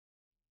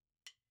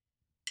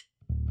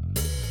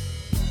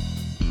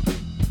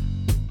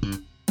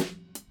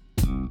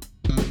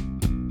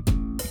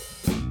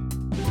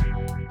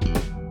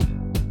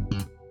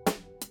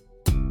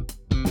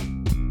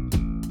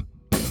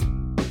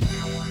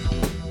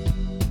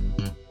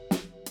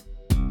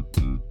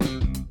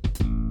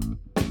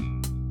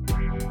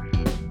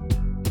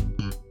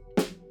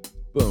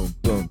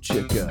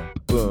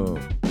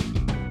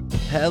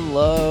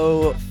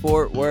Hello,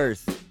 Fort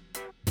Worth.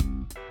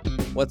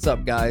 What's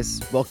up,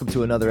 guys? Welcome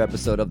to another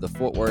episode of the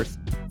Fort Worth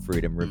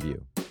Freedom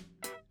Review.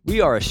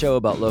 We are a show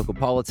about local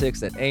politics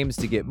that aims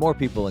to get more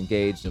people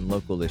engaged in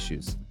local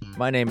issues.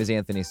 My name is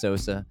Anthony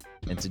Sosa,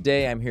 and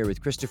today I'm here with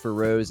Christopher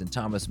Rose and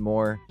Thomas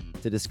Moore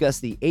to discuss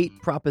the 8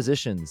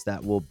 propositions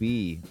that will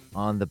be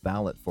on the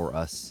ballot for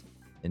us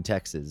in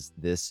Texas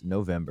this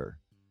November,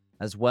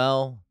 as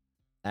well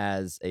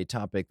as a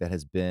topic that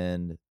has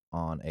been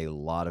on a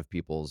lot of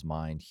people's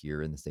mind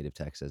here in the state of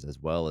Texas, as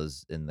well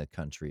as in the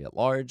country at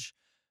large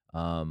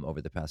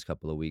over the past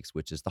couple of weeks,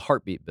 which is the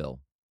heartbeat bill.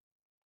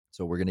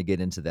 So we're going to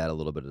get into that a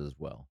little bit as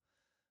well.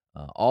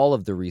 All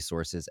of the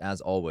resources,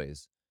 as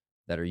always,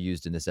 that are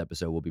used in this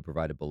episode will be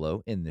provided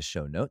below in the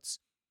show notes.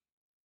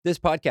 This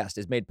podcast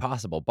is made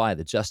possible by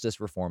the Justice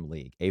Reform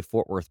League, a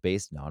Fort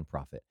Worth-based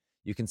nonprofit.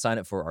 You can sign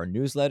up for our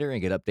newsletter and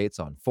get updates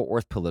on Fort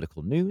Worth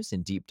political news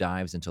and deep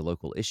dives into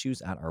local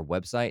issues at our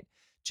website,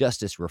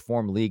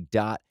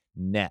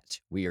 justicereformleague.net.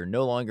 We are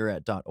no longer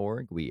at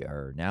 .org. We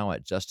are now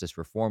at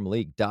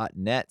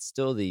justicereformleague.net.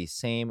 Still the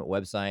same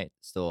website,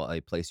 still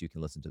a place you can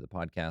listen to the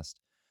podcast.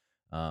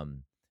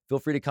 Feel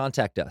free to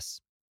contact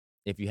us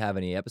if you have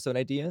any episode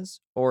ideas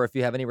or if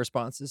you have any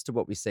responses to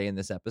what we say in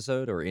this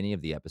episode or any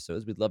of the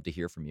episodes. We'd love to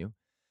hear from you.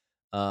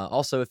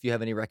 Also, if you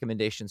have any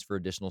recommendations for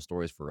additional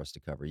stories for us to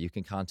cover, you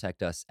can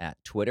contact us at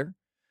Twitter,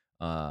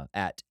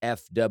 at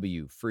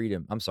FW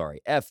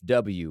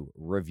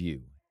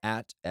Review,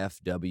 at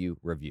FW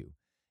Review.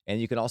 And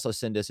you can also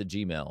send us a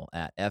Gmail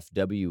at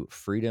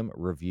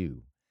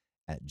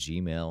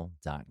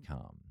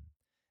fwfreedomreview@gmail.com.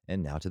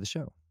 And now to the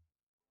show.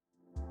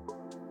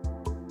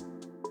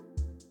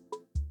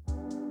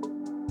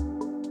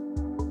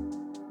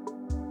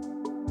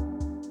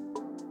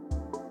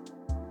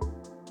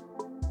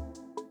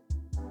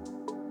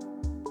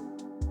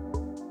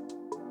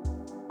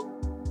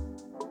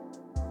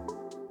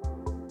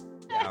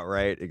 Yeah,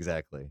 right.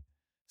 Exactly.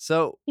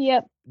 So,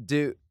 Yep.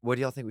 what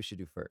do y'all think we should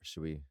do first?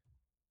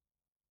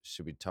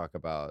 Should we talk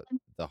about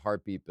the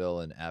heartbeat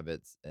bill and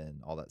Abbott's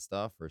and all that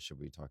stuff, or should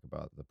we talk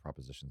about the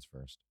propositions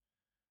first?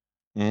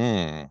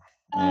 I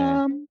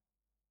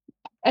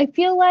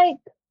feel like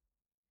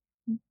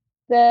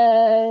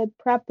the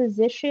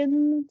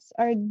propositions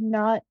are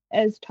not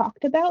as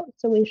talked about,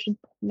 so we should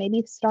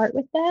maybe start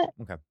with that.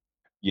 Okay.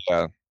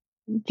 Yeah.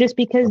 Just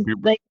because,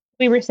 Agreed. like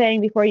we were saying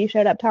before you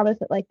showed up, Thomas,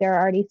 that like there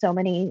are already so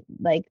many,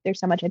 like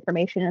there's so much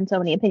information and so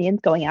many opinions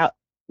going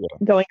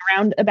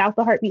around about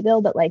the heartbeat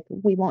bill that like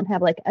we won't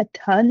have like a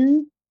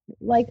ton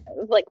like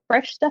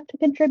fresh stuff to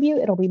contribute.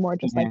 It'll be more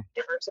just like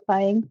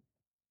diversifying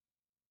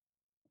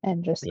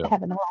and just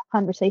having a little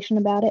conversation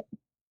about it.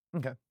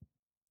 Okay.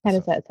 How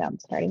does that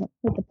sound, starting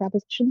with the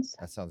propositions?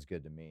 That sounds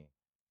good to me.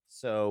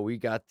 So we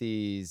got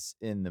these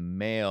in the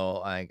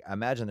mail. I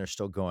imagine they're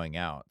still going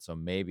out. So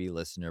maybe,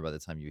 listener, by the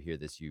time you hear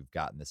this, you've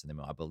gotten this in the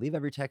mail. I believe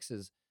every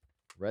Texas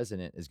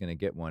resident is going to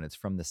get one. It's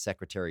from the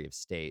Secretary of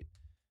State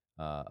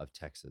of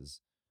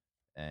Texas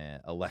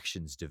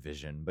Elections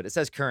Division, but it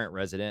says current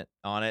resident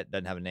on it.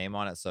 Doesn't have a name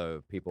on it,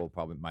 so people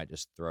probably might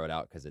just throw it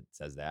out because it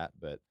says that.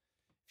 But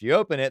if you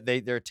open it,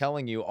 they're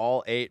telling you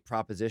all 8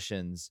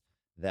 propositions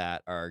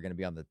that are going to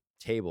be on the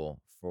table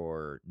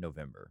for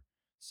November.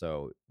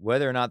 So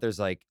whether or not there's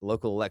like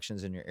local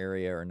elections in your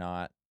area or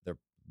not, there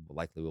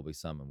likely will be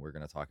some, and we're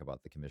going to talk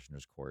about the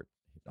Commissioner's Court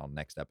on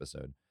next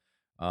episode.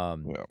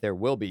 There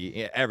will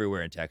be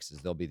everywhere in Texas.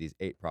 There'll be these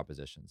 8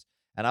 propositions,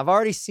 and I've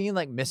already seen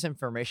like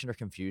misinformation or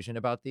confusion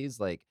about these,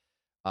 like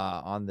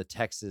on the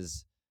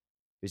Texas.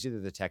 It's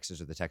either the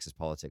Texas or the Texas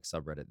Politics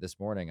subreddit.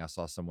 This morning, I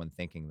saw someone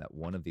thinking that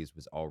one of these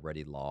was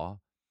already law,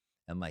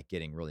 and like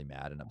getting really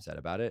mad and upset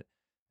about it.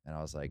 And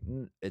I was like,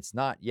 it's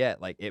not yet.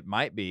 Like it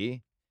might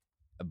be,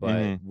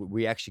 but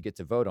we actually get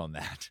to vote on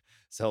that.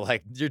 So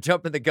like you're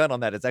jumping the gun on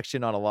that. It's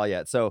actually not a law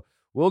yet. So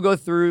we'll go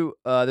through.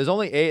 There's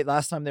only 8.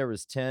 Last time there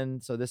was 10.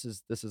 So this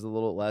is a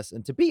little less.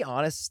 And to be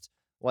honest,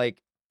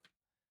 like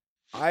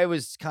I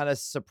was kind of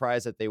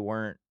surprised that they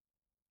weren't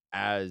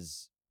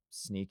as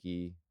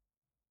sneaky.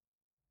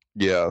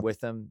 Yeah.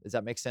 With them. Does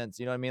that make sense?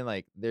 You know what I mean?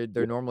 Like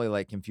they're normally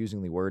like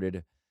confusingly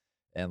worded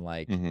and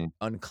like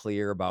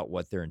unclear about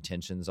what their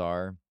intentions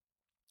are.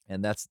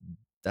 And that's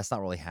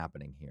not really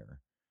happening here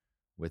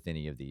with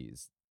any of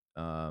these.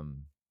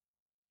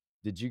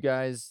 Did you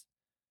guys,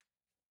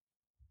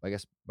 I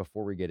guess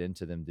before we get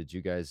into them, did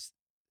you guys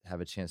have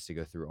a chance to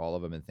go through all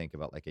of them and think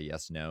about like a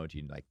yes, no? Have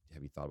you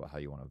thought about how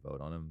you want to vote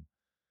on them?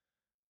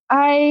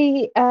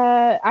 I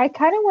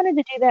kind of wanted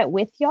to do that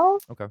with y'all.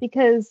 Okay.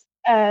 Because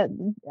I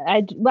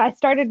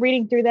started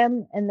reading through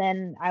them and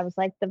then I was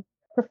like, the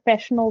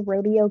Professional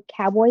Rodeo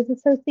Cowboys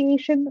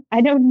Association.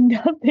 I know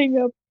nothing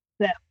of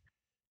them.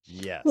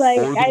 Yes. Like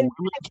or the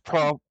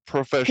Women's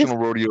Professional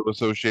Rodeo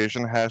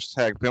Association,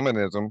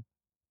 #feminism.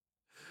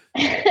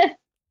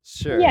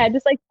 Sure. Yeah,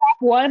 just like top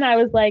one, I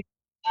was like,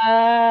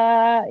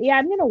 yeah,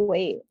 I'm gonna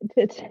wait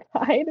to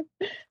decide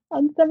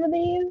on some of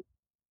these.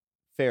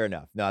 Fair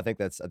enough. No, I think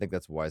that's a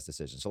wise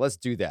decision. So let's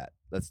do that.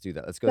 Let's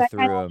go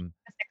through them.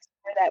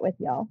 Explore that with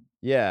y'all.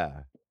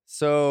 Yeah.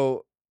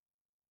 So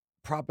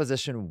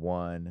Proposition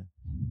 1,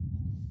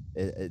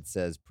 it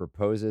says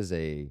proposes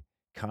a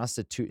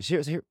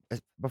constitution. Here,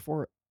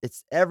 before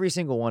it's every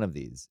single one of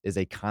these is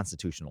a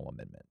constitutional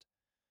amendment,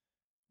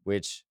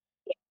 which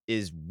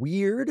is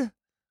weird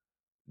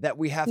that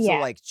we have to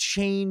like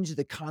change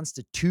the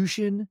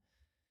Constitution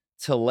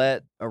to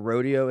let a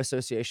rodeo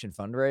association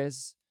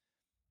fundraise.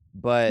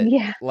 But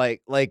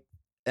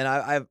and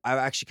I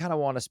actually kind of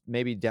want to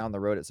maybe down the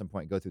road at some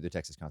point go through the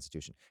Texas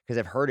Constitution, because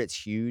I've heard it's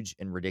huge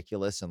and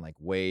ridiculous and like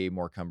way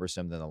more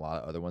cumbersome than a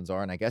lot of other ones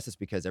are. And I guess it's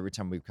because every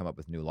time we've come up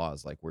with new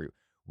laws, like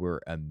we're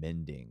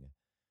amending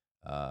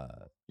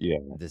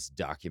this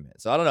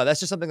document. So I don't know. That's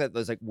just something that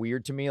was like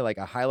weird to me. Like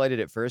I highlighted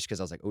it first because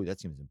I was like, oh,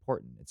 that seems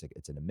important.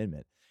 It's an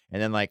amendment.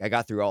 And then like I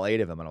got through all 8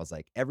 of them and I was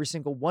like, every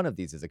single one of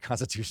these is a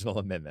constitutional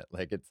amendment.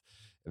 Like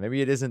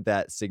maybe it isn't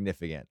that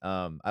significant.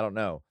 I don't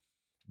know.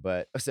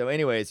 But so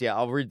anyways, yeah,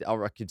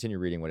 I'll continue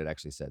reading what it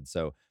actually said.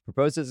 So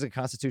proposes a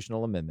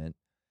constitutional amendment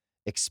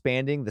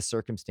expanding the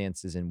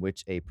circumstances in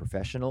which a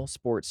professional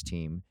sports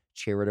team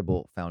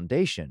charitable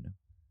foundation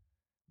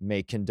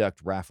may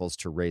conduct raffles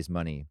to raise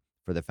money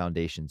for the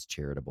foundation's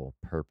charitable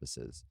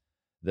purposes.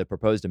 The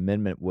proposed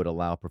amendment would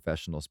allow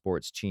professional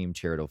sports team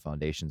charitable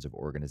foundations of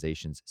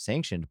organizations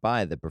sanctioned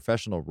by the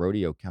Professional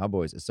Rodeo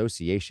Cowboys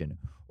Association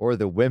or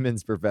the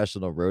Women's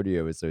Professional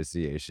Rodeo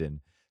Association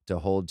to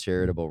hold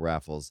charitable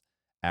raffles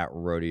at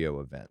rodeo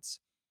events.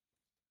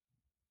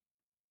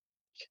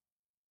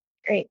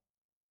 Great.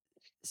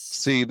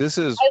 See, this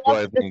is what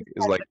I think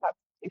is like.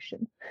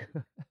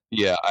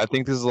 Yeah, I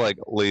think this is like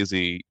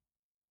lazy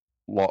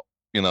law,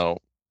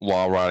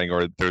 law writing,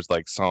 or there's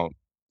like some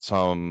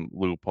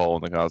loophole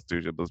in the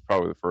Constitution. But it's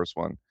probably the first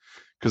one,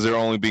 because they're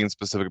only being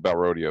specific about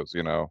rodeos.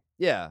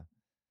 Yeah.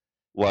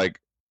 Like,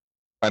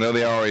 I know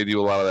they already do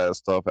a lot of that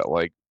stuff at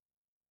like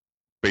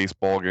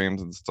baseball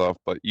games and stuff,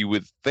 but you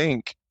would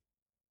think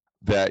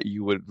that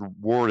you would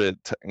word it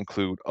to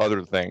include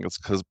other things,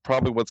 because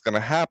probably what's going to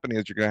happen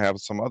is you're going to have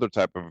some other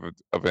type of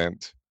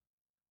event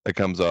that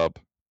comes up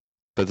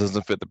that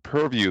doesn't fit the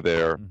purview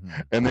there,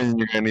 and then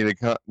you're going to need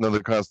another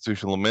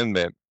constitutional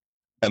amendment,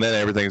 and then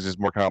everything's just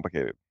more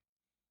complicated.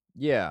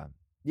 Yeah.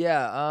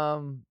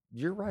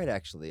 You're right,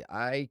 actually.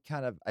 I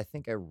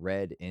think I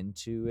read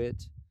into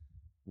it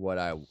what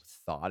I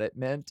thought it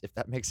meant, if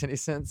that makes any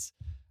sense.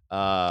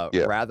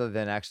 Rather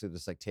than actually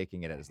just like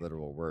taking it as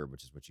literal word,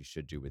 which is what you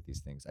should do with these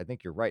things. I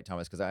think you're right,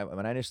 Thomas, because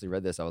when I initially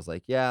read this, I was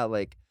like, yeah,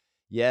 like,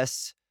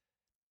 yes,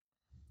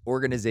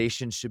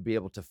 organizations should be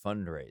able to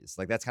fundraise.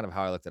 Like, that's kind of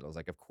how I looked at it. I was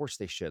like, of course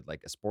they should.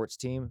 Like, a sports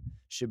team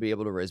should be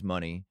able to raise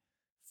money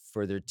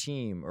for their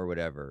team or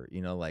whatever,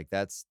 like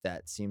that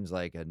seems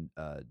like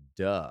a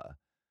duh.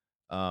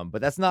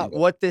 But that's not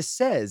what this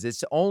says.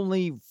 It's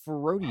only for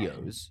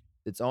rodeos.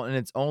 It's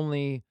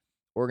only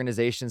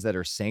organizations that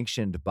are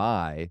sanctioned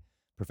by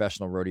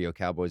Professional Rodeo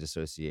Cowboys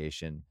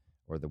Association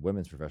or the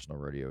Women's Professional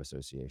Rodeo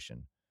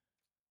Association.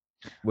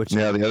 Which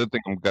now the other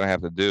thing I'm gonna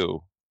have to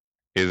do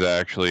is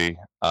actually,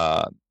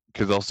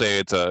 because they'll say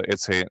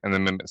it's an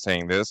amendment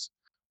saying this,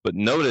 but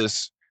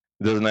notice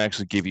it doesn't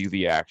actually give you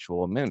the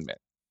actual amendment.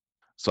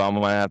 So I'm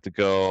gonna have to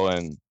go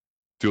and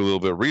do a little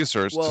bit of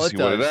research to see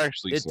what it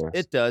actually says.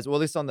 It does. Well,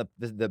 at least on the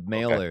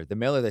mailer, the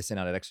mailer they sent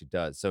out, it actually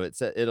does. So it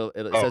says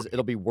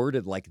it'll be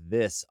worded like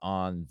this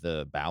on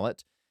the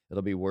ballot.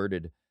 It'll be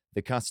worded: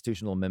 the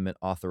constitutional amendment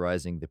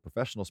authorizing the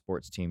professional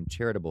sports team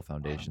charitable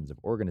foundations of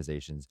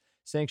organizations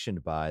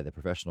sanctioned by the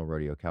Professional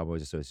Rodeo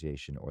Cowboys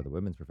Association or the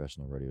Women's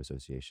Professional Rodeo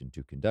Association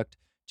to conduct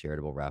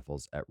charitable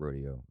raffles at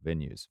rodeo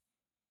venues.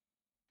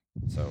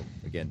 So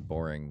again,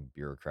 boring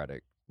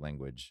bureaucratic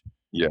language.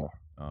 Yeah.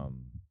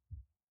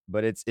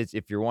 But it's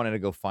if you're wanting to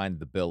go find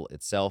the bill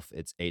itself,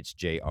 it's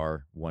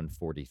HJR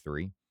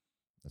 143.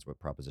 That's what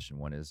Proposition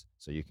 1 is.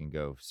 So you can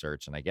go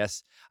search. And I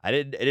guess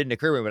it didn't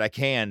occur to me, but I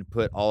can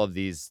put all of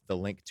the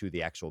link to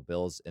the actual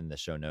bills in the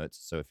show notes.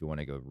 So if you want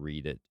to go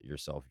read it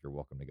yourself, you're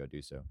welcome to go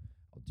do so.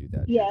 I'll do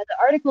that. Yeah, the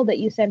article that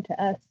you sent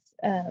to us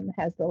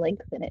has the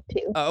links in it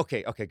too. Oh,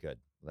 okay, good.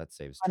 Well, that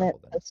saves trouble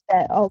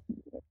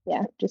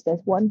then. Just as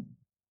one.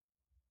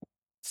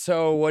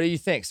 So what do you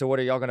think? So what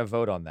are y'all going to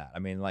vote on that? I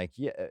mean, like,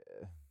 yeah.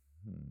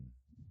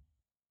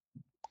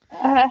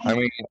 I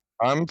mean,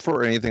 I'm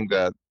for anything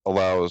that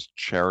allows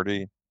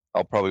charity.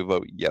 I'll probably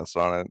vote yes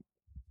on it.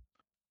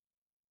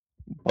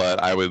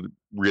 But I would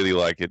really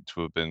like it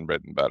to have been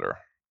written better.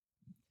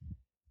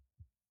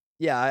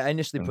 Yeah, I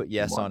initially put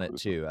yes on it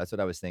too. That's what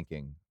I was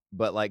thinking.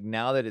 But like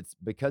now that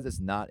because it's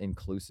not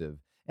inclusive.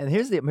 And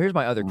here's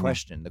my other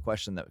question. The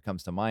question that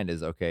comes to mind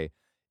is, okay,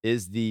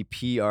 is the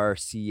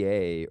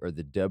PRCA or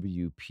the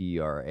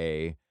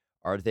WPRA,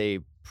 are they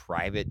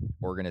private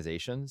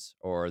organizations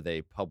or are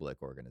they public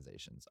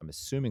organizations? I'm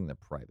assuming they're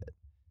private.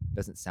 It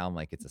doesn't sound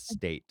like it's a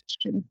state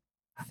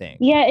thing.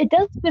 Yeah, it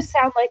does just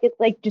sound like it's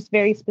like just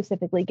very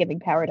specifically giving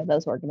power to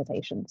those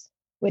organizations,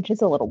 which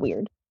is a little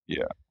weird.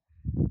 Yeah.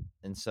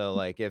 And so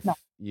like if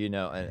and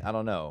I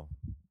don't know,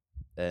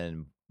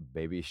 and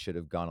maybe should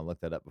have gone and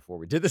looked that up before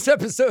we did this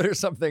episode or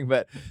something,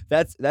 but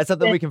that's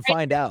something we can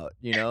find out,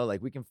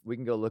 like we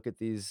can go look at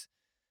these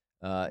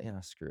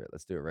Screw it.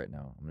 Let's do it right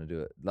now. I'm gonna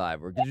do it live.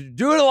 We're gonna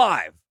do it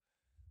live.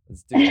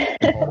 Let's do it.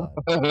 Hold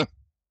on.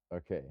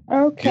 Okay.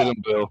 Okay. Get him,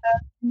 Bill.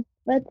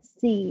 Let's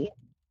see.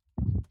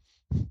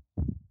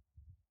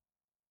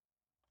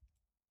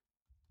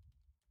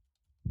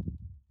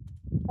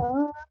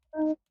 I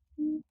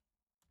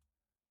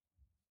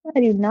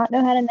do not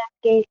know how to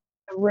navigate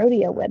the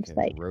rodeo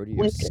website.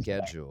 Rodeo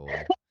schedule.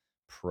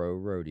 Pro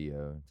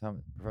rodeo.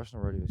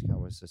 Professional rodeo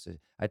cowboys association.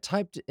 I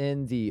typed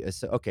in the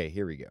okay,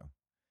 here we go.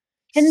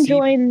 Can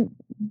join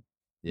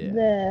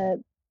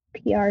the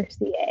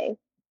PRCA.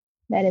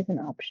 That is an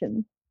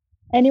option.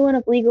 Anyone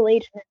of legal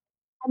age in their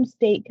home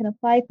state can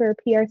apply for a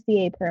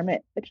PRCA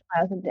permit, which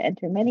allows them to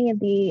enter many of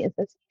the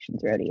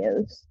association's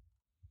rodeos.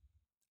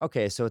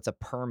 Okay, so it's a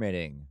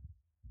permitting.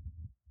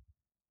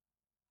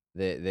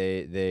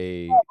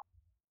 They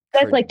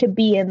that's like to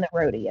be in the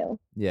rodeo.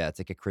 Yeah, it's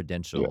like a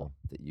credential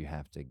that you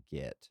have to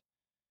get.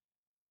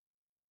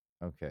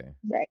 Okay.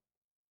 Right.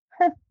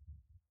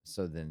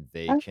 So then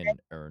they can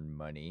earn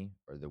money,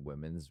 or the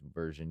women's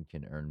version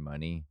can earn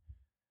money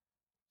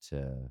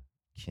to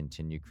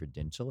continue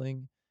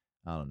credentialing.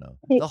 I don't know.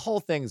 The whole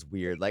thing's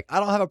weird. Like, I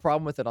don't have a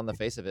problem with it on the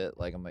face of it.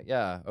 Like, I'm like,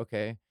 yeah,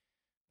 okay.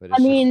 But it's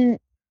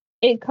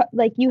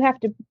like, you have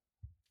to,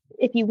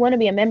 if you want to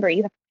be a member,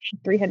 you have to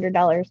pay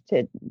 $300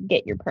 to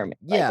get your permit.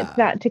 Yeah. Like, it's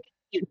not to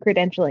continue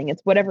credentialing.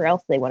 It's whatever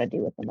else they want to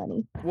do with the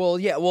money. Well,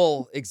 yeah.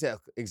 Well,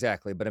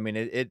 exactly. But I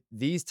mean,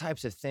 these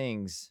types of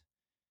things,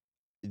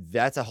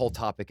 that's a whole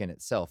topic in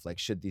itself. Like,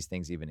 should these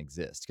things even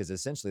exist? Because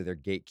essentially they're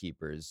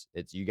gatekeepers.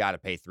 It's, you got to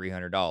pay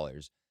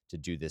 $300 to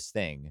do this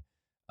thing,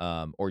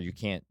 or you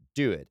can't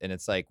do it. And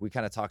it's like, we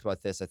kind of talked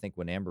about this, I think,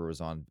 when Amber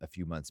was on a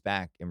few months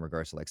back in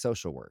regards to like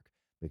social work,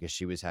 because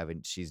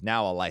she's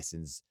now a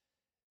licensed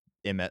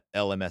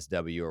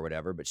LMSW or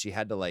whatever, but she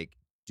had to like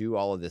do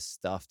all of this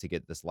stuff to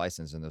get this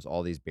license. And there's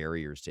all these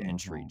barriers to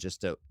entry,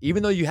 just to,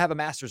 even though you have a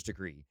master's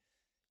degree,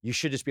 you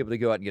should just be able to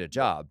go out and get a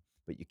job.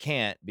 But you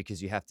can't, because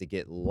you have to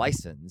get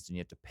licensed and you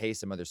have to pay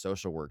some other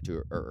social work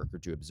to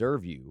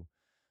observe you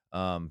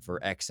for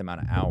X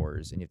amount of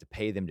hours, and you have to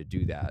pay them to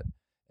do that,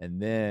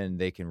 and then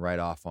they can write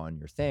off on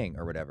your thing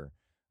or whatever.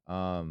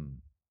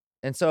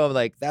 And so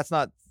like that's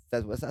not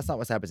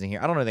what's happening here.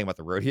 I don't know anything about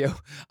the rodeo.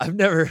 I've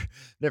never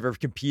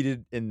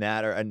competed in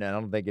that, and I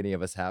don't think any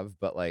of us have.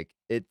 But like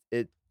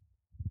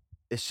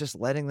it's just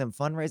letting them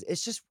fundraise.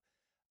 It's just,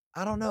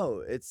 I don't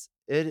know. It's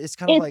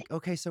kind of like,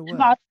 okay, so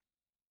what?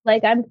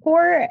 Like, I'm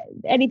for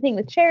anything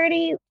with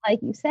charity, like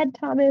you said,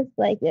 Thomas.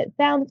 Like, it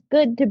sounds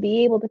good to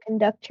be able to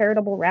conduct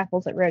charitable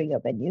raffles at rodeo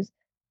venues,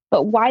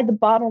 but why the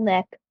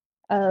bottleneck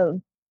of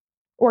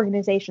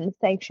organizations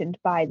sanctioned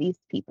by these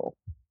people?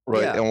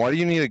 Right. Yeah. And why do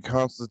you need a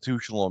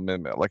constitutional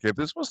amendment? Like, if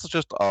this was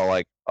just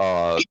a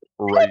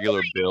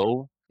regular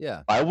bill,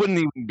 I wouldn't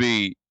even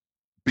be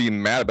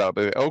mad about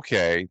it. But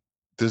okay,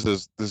 this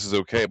is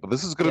okay, but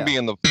this is going to be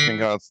in the fucking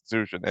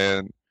Constitution.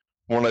 And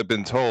when I've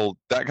been told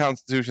that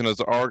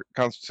our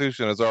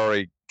Constitution is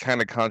already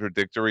kind of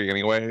contradictory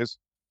anyways,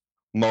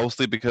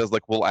 mostly because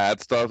like we'll add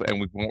stuff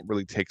and we won't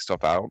really take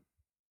stuff out.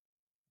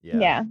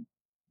 Yeah.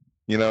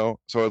 You know,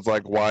 so it's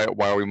like, why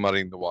are we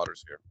muddying the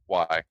waters here?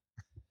 Why?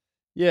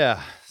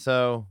 Yeah.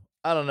 So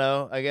I don't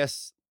know. I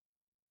guess.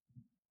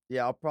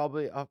 Yeah, I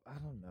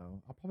don't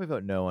know. I'll probably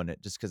vote no on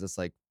it, just because it's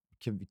like,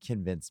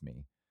 convince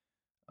me.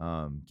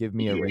 Give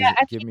me a reason.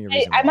 Give me a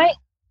reason. I might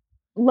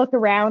look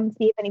around,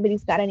 see if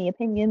anybody's got any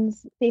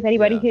opinions. See if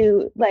anybody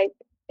who like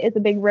is a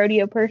big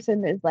rodeo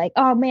person is like,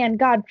 oh man,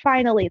 God,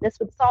 finally, this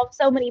would solve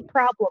so many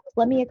problems.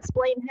 Let me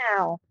explain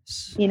how.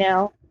 You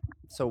know.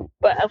 So,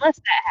 but unless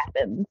that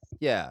happens,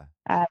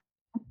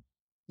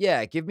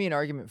 yeah, give me an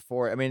argument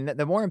for it. I mean,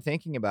 the more I'm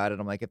thinking about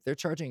it, I'm like, if they're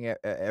charging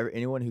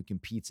anyone who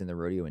competes in the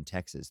rodeo in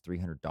Texas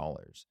 $300,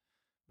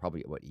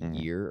 probably a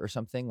year or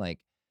something, like,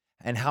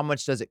 and how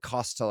much does it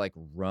cost to like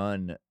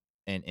run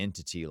an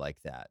entity like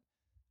that?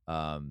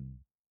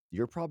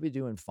 You're probably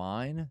doing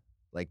fine.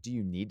 Like, do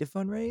you need to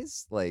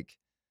fundraise? Like,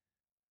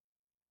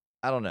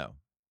 I don't know.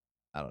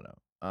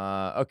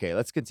 Okay,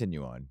 let's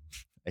continue on,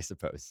 I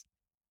suppose.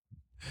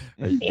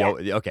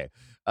 Okay.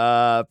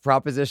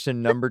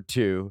 Proposition number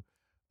 2.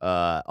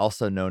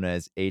 Also known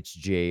as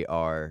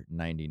HJR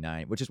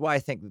 99, which is why I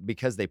think,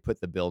 because they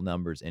put the bill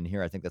numbers in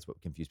here, I think that's what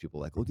confused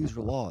people. Like, oh, these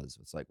are laws.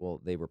 It's like, well,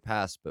 they were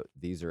passed, but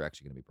these are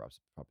actually going to be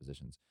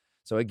propositions.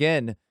 So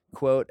again,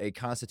 quote, a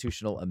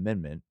constitutional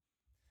amendment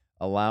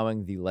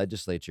allowing the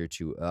legislature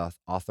to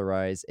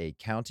authorize a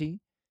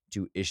county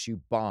to issue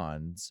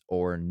bonds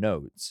or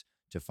notes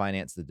to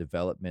finance the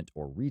development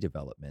or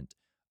redevelopment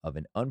of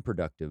an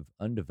unproductive,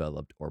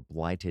 undeveloped, or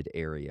blighted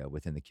area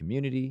within the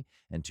community,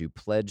 and to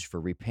pledge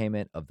for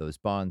repayment of those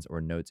bonds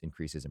or notes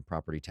increases in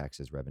property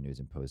taxes revenues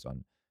imposed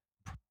on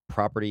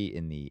property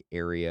in the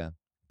area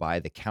by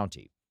the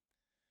county.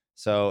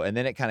 So, and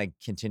then it kind of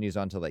continues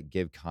on to like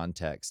give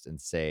context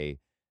and say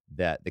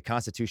that the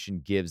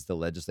Constitution gives the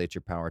legislature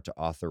power to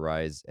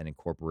authorize an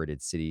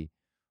incorporated city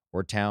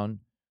or town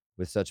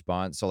with such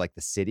bonds. So like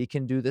the city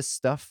can do this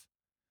stuff,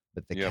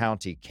 but the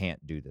county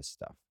can't do this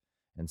stuff.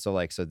 And so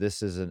like, so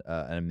this is an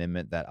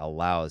amendment that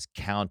allows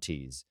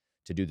counties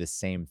to do the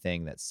same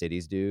thing that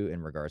cities do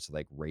in regards to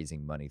like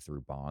raising money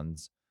through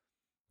bonds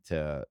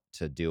to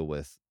deal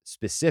with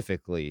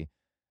specifically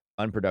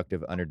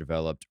unproductive,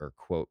 underdeveloped, or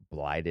quote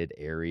blighted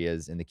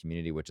areas in the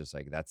community, which is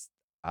like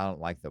I don't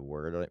like the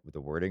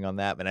wording on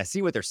that. And I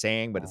see what they're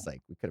saying, but it's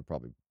like we could have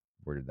probably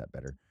worded that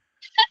better.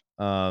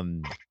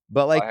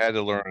 But like I had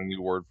to learn a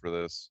new word for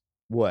this.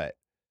 what?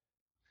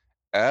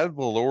 Ad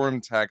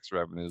valorem tax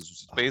revenues,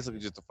 which is basically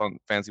just a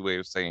fancy way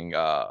of saying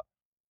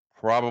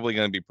probably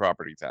going to be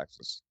property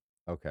taxes.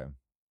 Okay.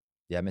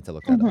 Yeah, I meant to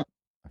look that up.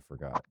 I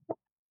forgot.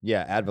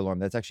 Yeah, ad valorem.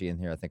 That's actually in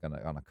here. I think on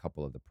a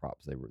couple of the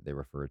props they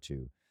refer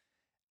to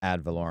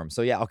ad valorem.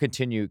 So yeah, I'll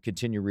continue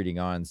reading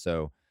on.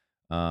 So,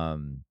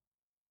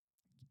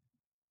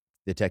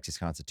 the Texas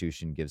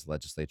Constitution gives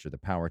legislature the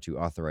power to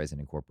authorize an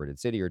incorporated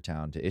city or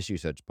town to issue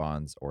such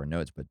bonds or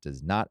notes, but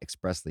does not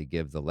expressly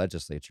give the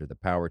legislature the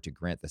power to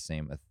grant the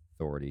same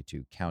authority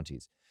to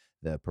counties.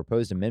 The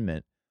proposed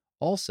amendment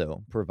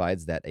also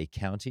provides that a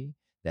county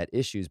that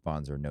issues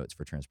bonds or notes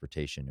for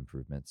transportation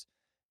improvements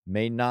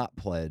may not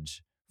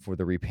pledge for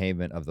the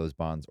repayment of those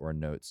bonds or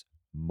notes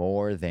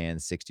more than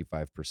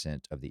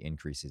 65% of the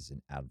increases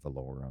in ad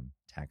valorem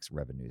tax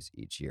revenues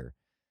each year.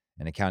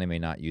 And a county may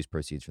not use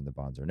proceeds from the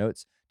bonds or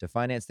notes to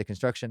finance the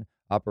construction,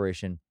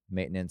 operation,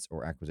 maintenance,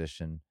 or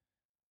acquisition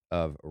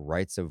of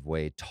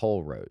rights-of-way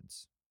toll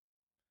roads.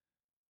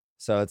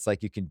 So it's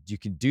like you can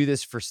do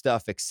this for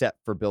stuff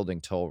except for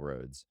building toll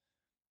roads,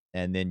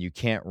 and then you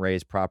can't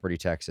raise property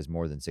taxes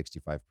more than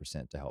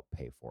 65% to help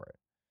pay for it.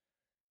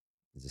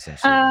 Is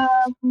essentially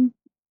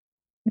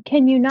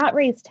can you not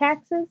raise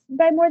taxes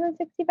by more than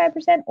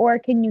 65%, or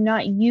can you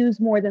not use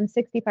more than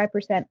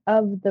 65%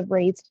 of the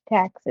raised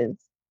taxes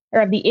or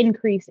of the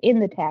increase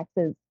in the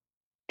taxes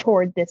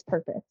toward this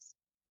purpose?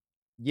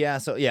 Yeah,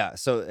 so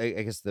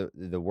I guess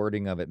the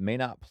wording of it may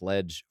not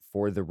pledge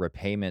for the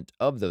repayment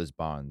of those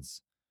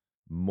bonds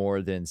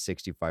more than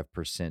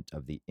 65%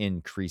 of the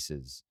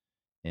increases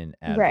in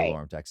ad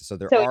valorem taxes. So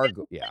there are how much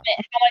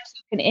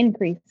you can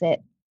increase it.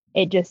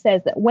 It just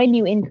says that when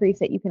you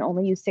increase it, you can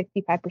only use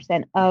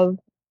 65% of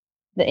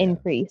the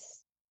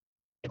increase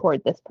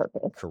toward this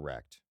purpose.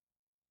 Correct.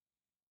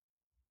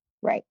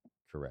 Right.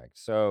 Correct.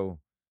 So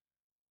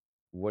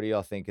what do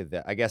y'all think of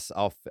that? I guess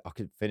I'll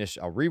finish.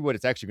 I'll read what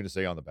it's actually going to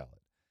say on the ballot.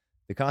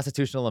 The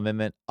constitutional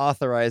amendment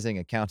authorizing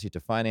a county to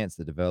finance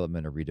the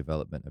development or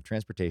redevelopment of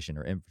transportation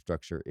or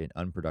infrastructure in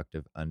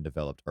unproductive,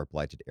 undeveloped, or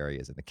blighted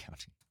areas in the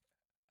county.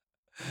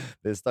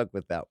 They stuck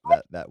with that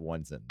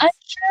one sentence. I'm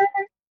sure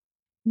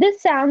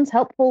this sounds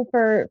helpful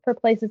for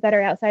places that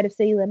are outside of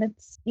city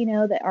limits,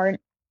 that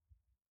aren't,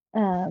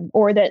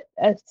 or that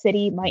a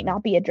city might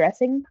not be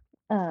addressing.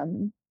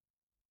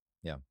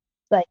 Yeah.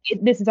 Like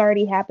this is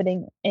already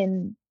happening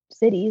in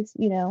cities,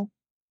 so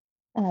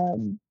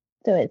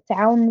it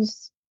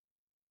sounds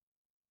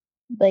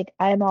like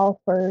I'm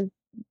all for,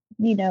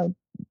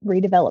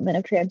 redevelopment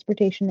of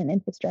transportation and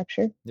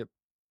infrastructure. Yep.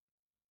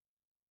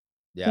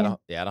 Yeah.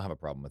 I don't have a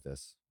problem with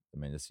this. I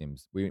mean, it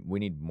seems we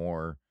need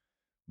more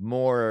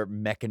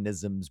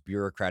mechanisms,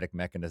 bureaucratic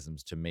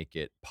mechanisms to make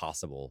it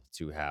possible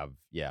to have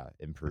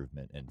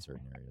improvement in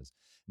certain areas.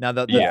 Now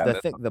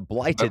the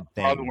blighted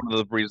thing. Probably one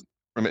of the reasons,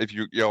 if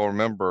y'all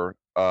remember,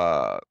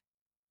 that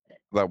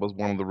was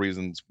one of the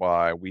reasons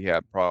why we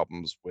had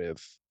problems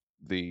with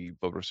the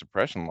voter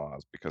suppression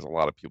laws, because a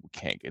lot of people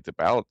can't get to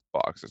ballot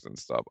boxes and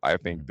stuff. I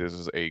think this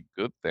is a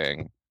good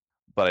thing,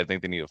 but I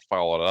think they need to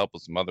follow it up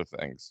with some other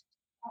things.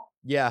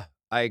 Yeah,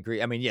 I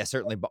agree. I mean, yeah,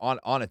 certainly, but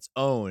on its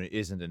own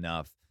isn't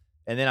enough.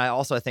 And then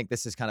I think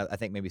this is I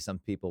think maybe some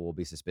people will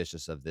be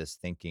suspicious of this,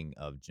 thinking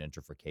of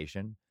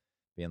gentrification,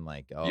 being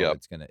like, oh,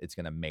 it's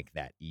gonna make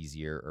that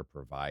easier or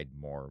provide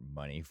more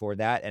money for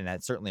that, and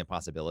that's certainly a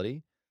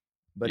possibility.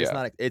 But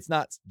it's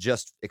not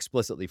just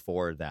explicitly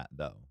for that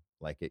though.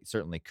 Like it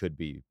certainly could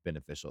be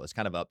beneficial. It's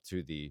kind of up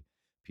to the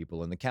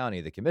people in the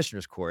county, the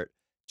commissioner's court,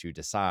 to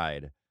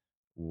decide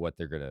what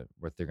they're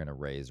gonna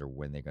raise or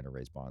when they're gonna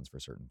raise bonds for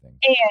certain things.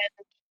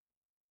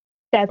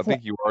 And I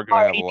think you are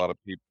gonna have a lot of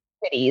people.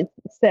 Cities,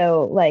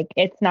 so like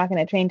it's not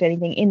going to change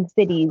anything in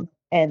cities,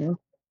 and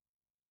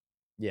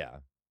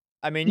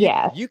I mean,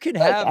 you can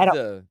like, have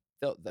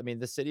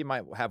the city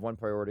might have one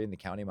priority and the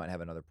county might have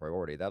another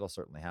priority. That'll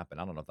certainly happen.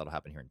 I don't know if that'll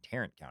happen here in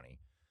Tarrant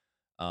County.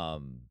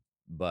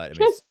 But I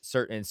mean,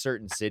 in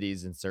certain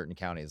cities and certain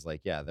counties,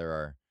 like,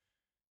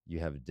 you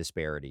have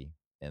disparity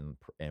in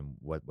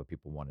what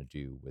people want to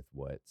do with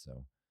what.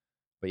 So,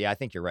 but I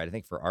think you're right. I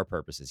think for our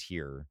purposes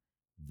here,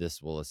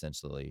 this will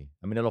essentially,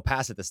 I mean, it'll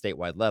pass at the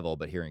statewide level,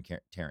 but here in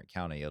Tarrant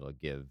County, it'll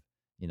give,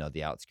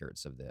 the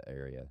outskirts of the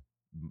area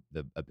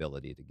the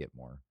ability to get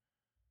more,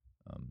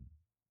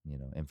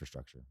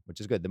 infrastructure, which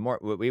is good. The more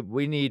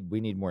we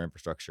need more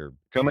infrastructure.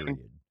 Period.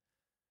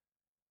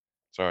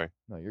 Sorry.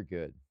 No, you're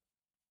good.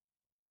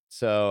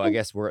 So I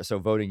guess we're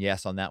voting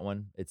yes on that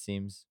one, it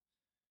seems.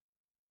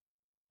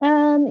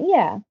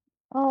 Yeah,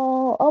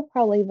 I'll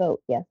probably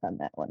vote yes on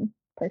that one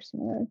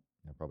personally.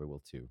 I probably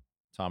will too.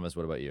 Thomas,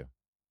 what about you?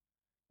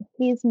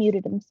 He's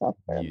muted himself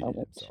for a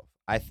moment.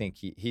 I think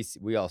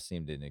we all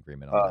seemed in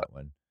agreement on that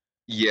one.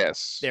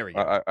 Yes, There we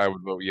go. I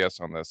would vote yes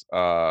on this.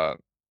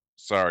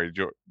 Sorry,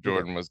 You're good.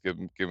 Jordan was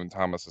giving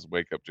Thomas his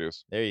wake up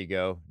juice. There you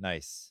go.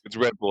 Nice. It's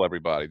Red Bull,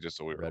 everybody, just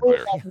so we were Red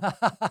clear.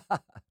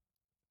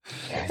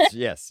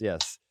 yes.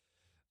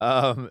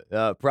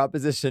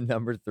 Proposition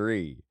number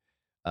 3,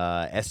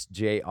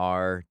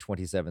 SJR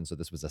 27. So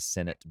this was a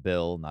Senate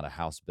bill, not a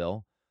House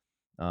bill.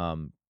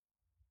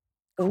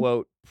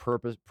 Quote,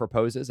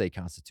 proposes a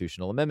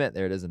constitutional amendment.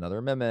 There it is, another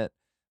amendment,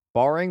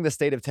 barring the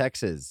state of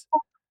Texas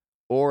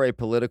or a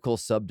political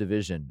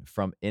subdivision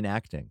from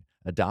enacting,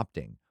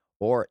 adopting,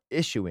 or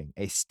issuing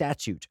a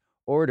statute,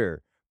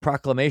 order,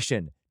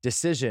 proclamation,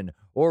 decision,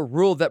 or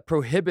rule that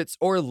prohibits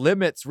or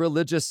limits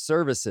religious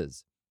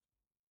services.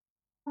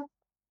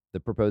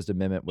 The proposed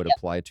amendment would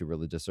apply to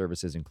religious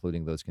services,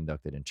 including those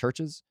conducted in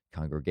churches,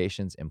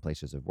 congregations, and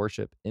places of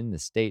worship in the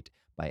state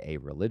by a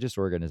religious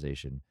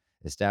organization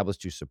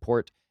established to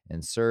support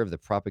and serve the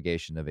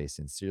propagation of a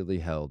sincerely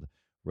held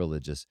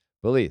religious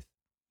belief.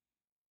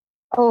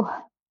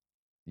 Oh,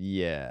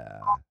 Yeah.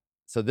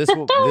 So this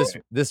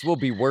will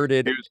be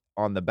worded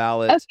on the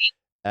ballot. Okay.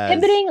 As,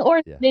 Prohibiting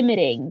or yeah.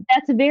 limiting.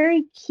 That's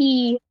very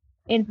key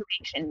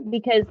information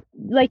because,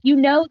 like,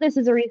 this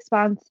is a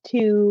response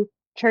to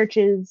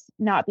churches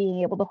not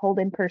being able to hold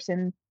in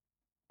person,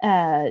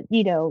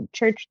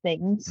 church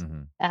things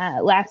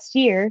last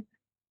year,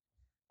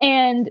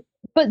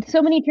 but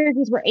so many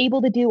churches were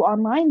able to do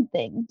online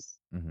things,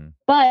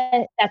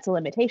 but that's a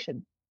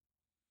limitation.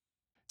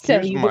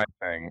 Here's my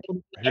thing.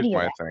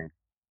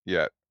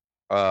 Yeah.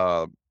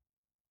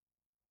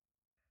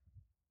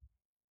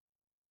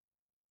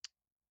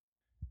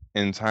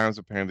 In times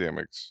of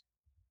pandemics,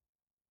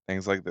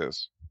 things like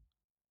this,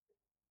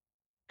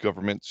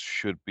 governments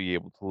should be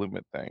able to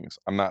limit things.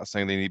 I'm not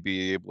saying they need to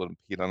be able to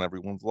impede on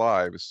everyone's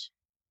lives,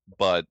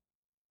 but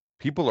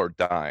people are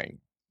dying.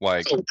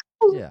 Like,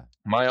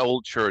 my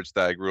old church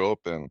that I grew up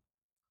in,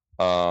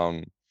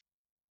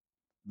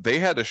 they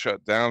had to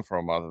shut down for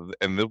a month,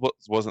 and this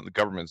wasn't the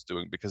government's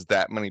doing because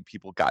that many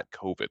people got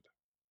COVID.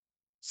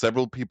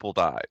 Several people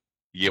died.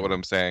 You get what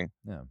I'm saying?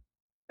 Yeah.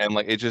 And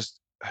like, it just,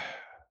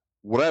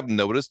 what I've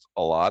noticed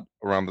a lot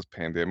around this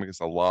pandemic is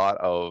a lot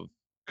of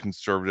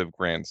conservative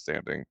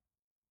grandstanding,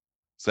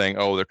 saying,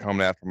 "Oh, they're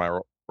coming after my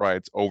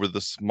rights over the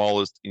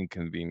smallest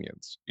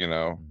inconvenience."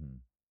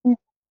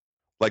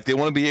 Like, they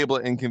want to be able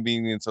to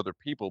inconvenience other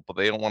people, but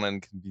they don't want to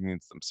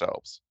inconvenience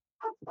themselves.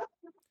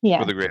 Yeah,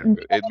 for the greater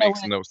good. It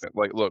makes no sense.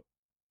 Like, look,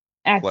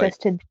 access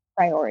to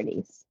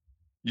priorities.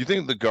 You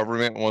think the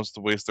government wants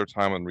to waste their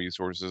time and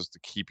resources to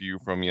keep you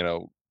from,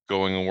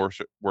 going and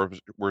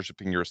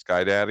worshiping your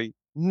sky daddy?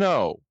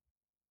 No.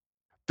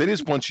 They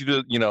just want you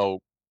to,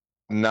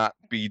 not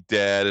be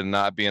dead and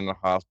not be in the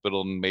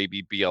hospital and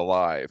maybe be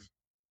alive.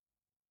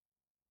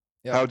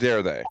 Yep. How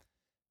dare they?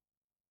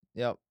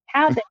 Yep.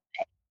 How dare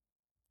they?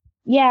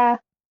 Yeah.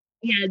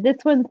 Yeah, this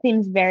one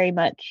seems very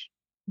much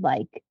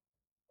like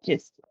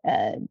just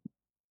a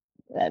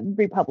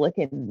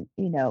Republican,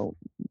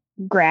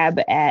 grab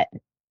at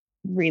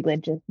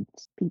religious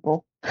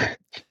people. That's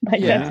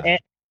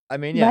it. I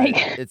mean,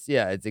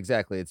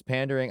 it's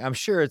pandering. I'm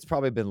sure it's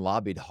probably been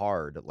lobbied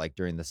hard, like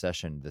during the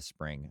session this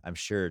spring. I'm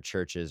sure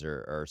churches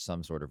or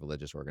some sort of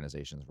religious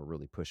organizations were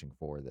really pushing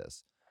for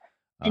this.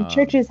 And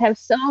churches have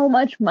so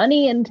much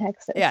money in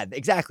Texas. Yeah,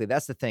 exactly.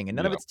 That's the thing. And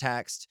none of it's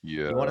taxed.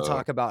 Yeah. You want to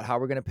talk about how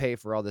we're going to pay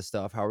for all this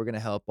stuff, how we're going to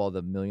help all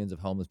the millions of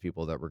homeless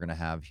people that we're going to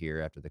have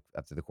here after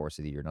the course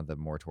of the year, now the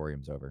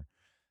moratorium's over.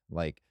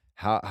 Like,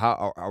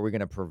 how are we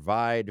going to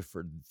provide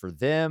for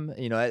them?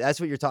 That's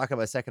what you're talking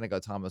about a second ago,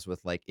 Thomas,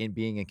 with like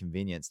being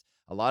inconvenienced.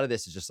 A lot of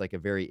this is just like a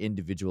very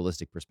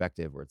individualistic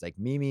perspective where it's like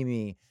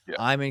me, yeah.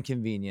 I'm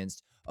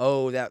inconvenienced.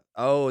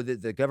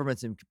 The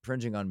government's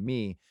infringing on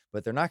me,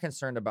 but they're not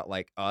concerned about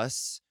like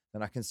us.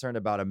 They're not concerned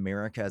about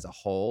America as a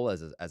whole,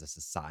 as a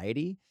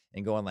society,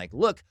 and going like,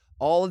 look,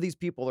 all of these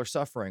people are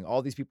suffering.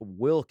 All these people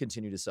will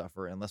continue to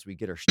suffer unless we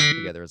get our shit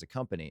together as a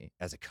company,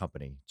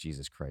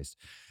 Jesus Christ,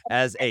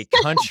 as a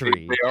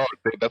country. They are.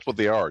 That's what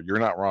they are. You're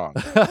not wrong.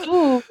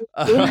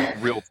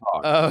 Real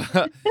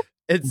talk.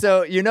 And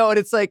so, and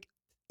it's like,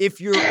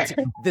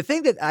 the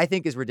thing that I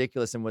think is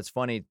ridiculous and what's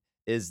funny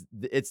is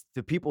it's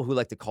the people who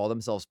like to call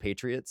themselves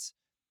patriots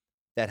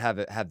that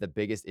have the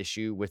biggest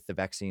issue with the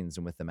vaccines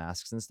and with the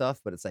masks and stuff.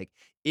 But it's like,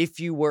 if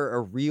you were a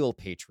real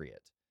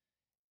patriot,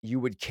 you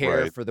would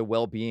care for the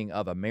well-being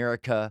of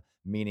America,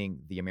 meaning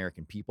the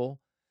American people.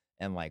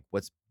 And like,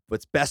 what's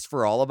best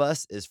for all of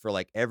us is for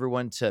like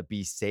everyone to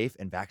be safe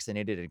and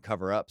vaccinated and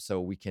cover up so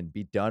we can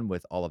be done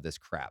with all of this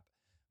crap.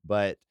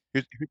 But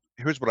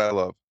here's what I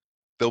love.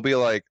 They'll be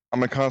like,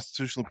 I'm a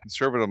constitutional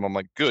conservative. I'm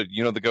like, good.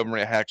 The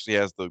government actually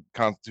has the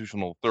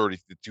constitutional authority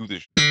to do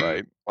this,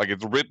 right? Like,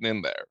 it's written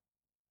in there.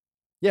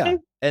 Yeah,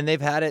 and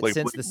they've had it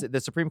since the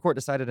Supreme Court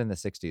decided in the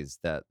 60s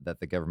that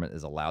the government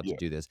is allowed to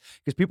do this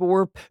because people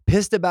were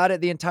pissed about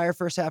it the entire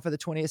first half of the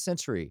 20th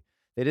century.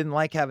 They didn't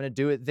like having to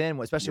do it then,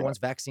 especially once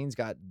vaccines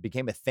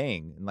became a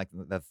thing in like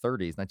the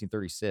 30s,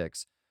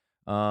 1936.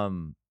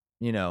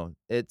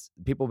 It's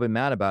people have been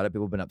mad about it.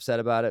 People have been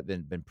upset about it,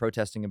 been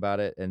protesting about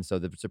it. And so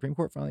the Supreme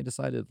Court finally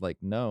decided like,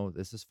 no,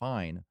 this is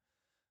fine.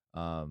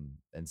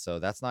 And so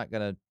that's not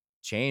going to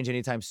change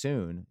anytime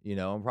soon.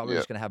 I'm probably Yeah.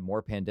 just going to have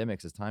more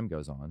pandemics as time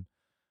goes on.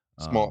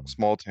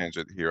 Small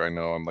tangent here. I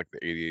know I'm like the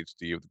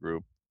ADHD of the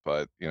group,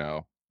 but you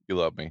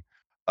love me.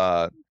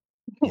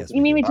 Yes,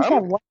 You mean do. we just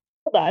have one?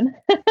 Hold on.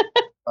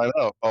 I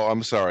know. Oh,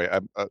 I'm sorry.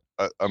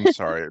 I'm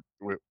sorry.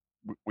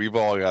 We've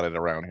all got it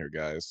around here,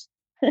 guys.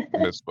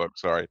 Misspoke.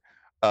 Sorry.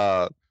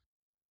 I'm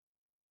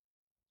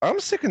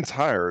sick and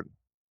tired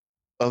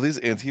of these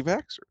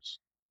anti-vaxxers.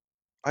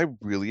 I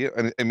really,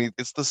 and I mean,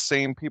 it's the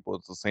same people.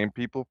 It's the same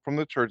people from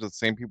the church. It's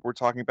the same people we're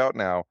talking about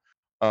now.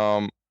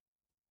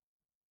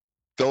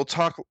 They'll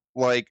talk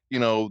like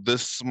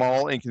this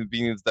small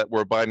inconvenience that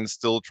where Biden's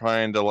still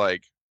trying to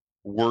like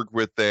work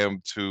with them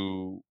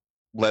to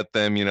let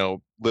them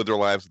live their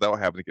lives without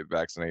having to get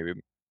vaccinated,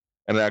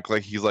 and act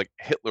like he's like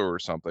Hitler or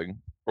something,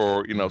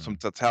 or some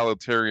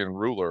totalitarian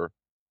ruler.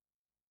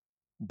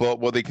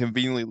 But what they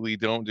conveniently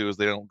don't do is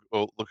they don't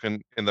go look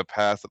in the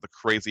past at the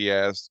crazy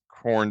ass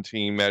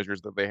quarantine measures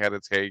that they had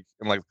to take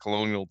in like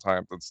colonial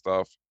times and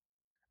stuff,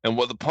 and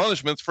what the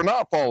punishments for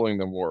not following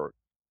them were.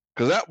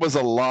 Because that was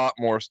a lot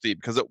more steep.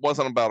 Because it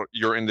wasn't about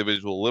your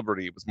individual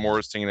liberty; it was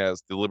more seen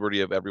as the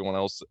liberty of everyone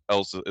else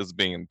is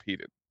being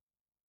impeded.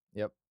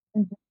 Yep.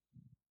 Mhm.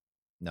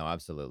 No,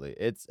 absolutely.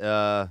 It's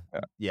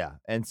yeah.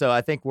 And so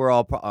I think we're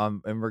all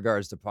in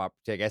regards to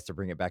I guess to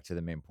bring it back to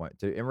the main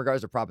point, in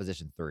regards to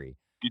Proposition 3.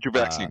 Get your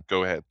vaccine.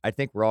 Go ahead. I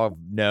think we're all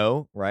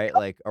no, right?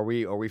 Like, are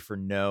we for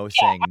no,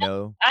 saying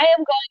no? I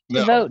am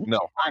going to vote No.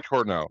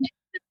 Hardcore no.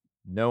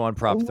 No on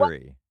Prop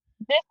 3.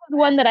 This is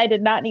one that I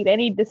did not need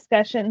any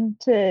discussion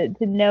to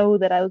know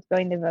that I was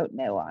going to vote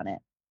no on it.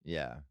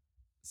 Yeah.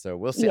 So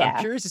we'll see.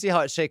 I'm curious to see how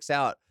it shakes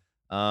out.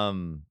 I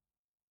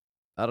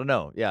don't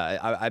know. Yeah,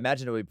 I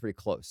imagine it would be pretty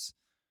close.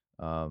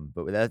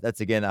 But that's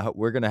again,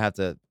 we're gonna have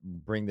to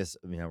bring this,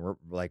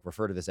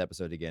 refer to this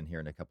episode again here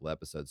in a couple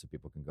episodes so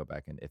people can go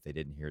back, and if they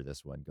didn't hear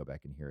this one, go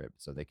back and hear it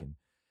so they can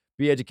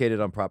be educated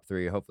on Prop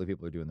 3. Hopefully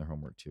people are doing their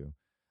homework too.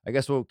 I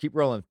guess we'll keep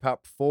rolling.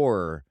 Prop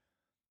 4,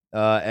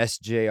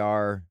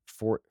 SJR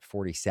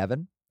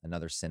 47,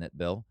 another Senate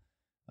bill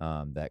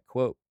that,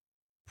 quote,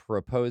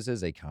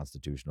 proposes a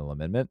constitutional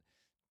amendment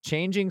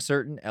changing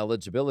certain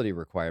eligibility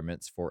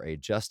requirements for a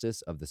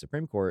justice of the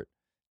Supreme Court,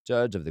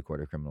 judge of the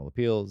Court of Criminal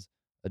Appeals,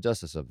 a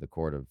justice of the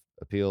Court of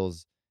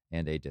Appeals,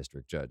 and a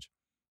district judge.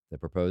 The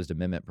proposed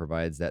amendment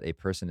provides that a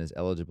person is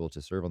eligible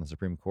to serve on the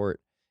Supreme Court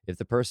if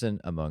the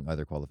person, among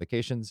other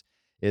qualifications,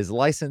 is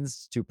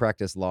licensed to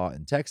practice law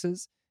in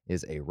Texas,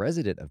 is a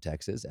resident of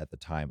Texas at the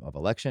time of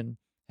election,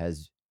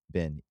 has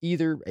been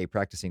either a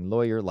practicing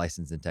lawyer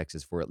licensed in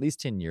Texas for at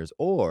least 10 years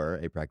or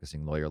a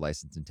practicing lawyer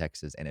licensed in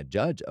Texas and a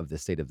judge of the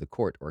state of the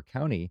court or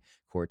county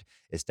court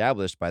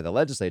established by the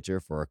legislature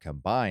for a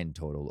combined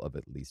total of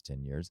at least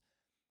 10 years.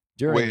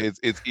 Wait,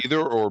 it's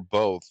either or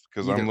both?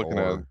 Because I'm looking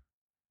at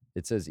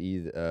it says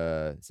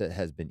either it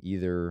has been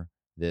either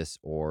this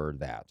or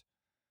that.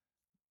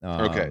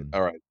 Okay,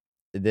 all right.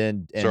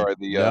 Sorry,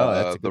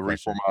 the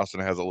Reform Austin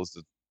has it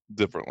listed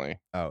differently.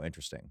 Oh,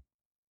 interesting.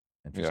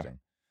 Yeah.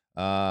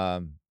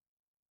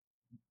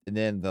 And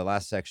then the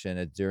last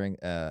section, during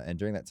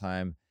that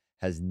time,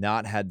 has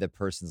not had the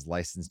person's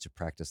license to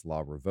practice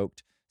law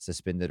revoked,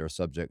 suspended, or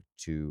subject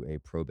to a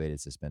probated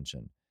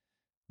suspension.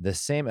 The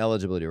same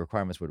eligibility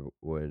requirements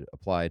would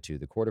apply to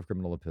the Court of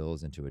Criminal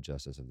Appeals and to a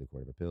justice of the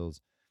Court of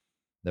Appeals.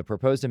 The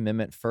proposed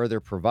amendment further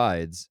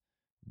provides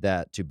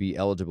that to be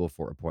eligible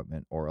for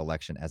appointment or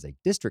election as a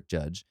district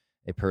judge,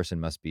 a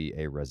person must be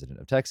a resident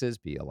of Texas,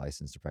 be a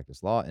licensed to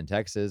practice law in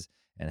Texas,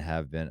 and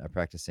have been a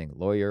practicing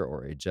lawyer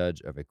or a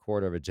judge of a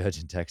court of a judge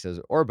in Texas,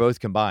 or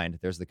both combined.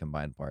 There's the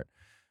combined part.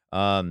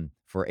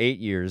 For 8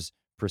 years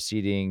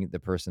preceding the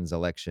person's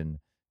election,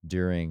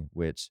 during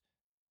which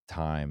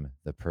time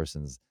the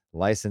person's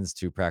license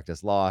to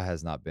practice law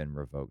has not been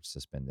revoked,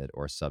 suspended,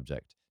 or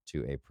subject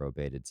to a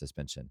probated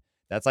suspension.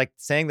 That's like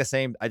saying the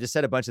same. I just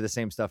said a bunch of the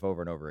same stuff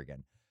over and over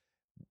again.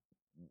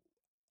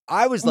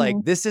 I was like,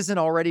 this isn't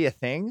already a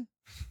thing.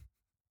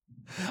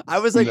 I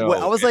was like, no,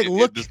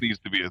 look, this needs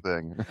to be a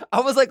thing. I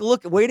was like,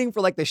 waiting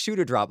for like the shoe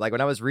to drop. Like when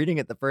I was reading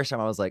it the first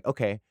time, I was like,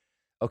 okay.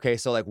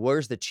 So like,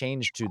 where's the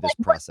change to this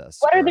process?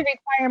 What are the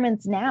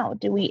requirements now?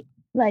 Do we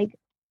like?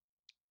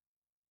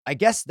 I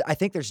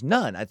think there's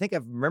none. I think I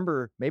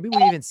remember maybe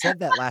we even said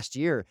that last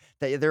year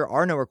that there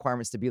are no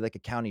requirements to be like a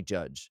county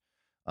judge,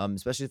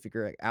 especially if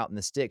you're out in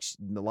the sticks.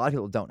 A lot of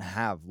people don't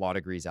have law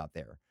degrees out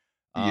there.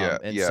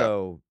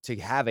 So to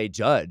have a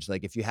judge,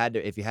 like if you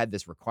had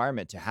this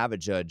requirement to have a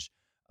judge,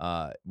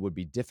 would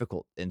be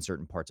difficult in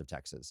certain parts of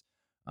Texas.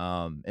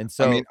 And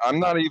so I mean, I'm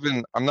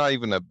not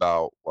even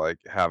about like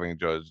having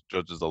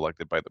judges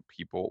elected by the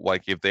people.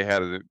 Like if they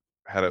had it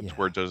to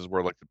where judges were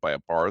elected by a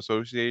bar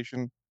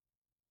association,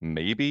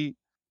 maybe.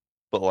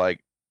 But like,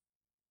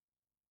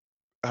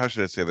 how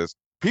should I say this?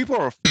 People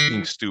are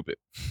fucking stupid.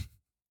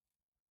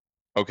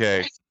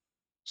 Okay,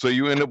 so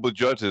you end up with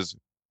judges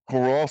who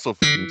are also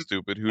fucking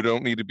stupid, who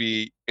don't need to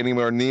be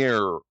anywhere near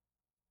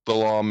the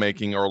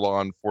lawmaking or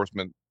law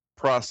enforcement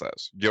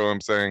process. You know what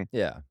I'm saying?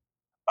 Yeah.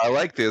 I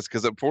like this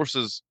because it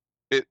forces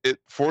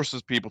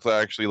people to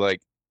actually like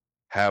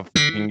have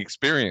fucking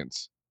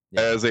experience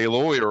Yeah. as a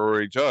lawyer or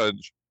a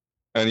judge,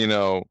 and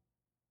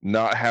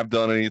not have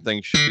done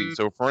anything shitty.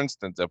 So, for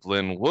instance, if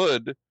Lynn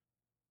Wood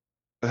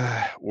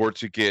were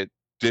to get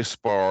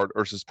disbarred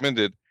or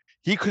suspended,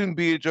 he couldn't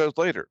be a judge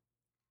later,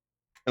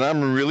 and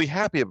I'm really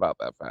happy about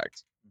that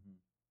fact.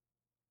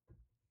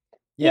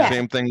 Yeah.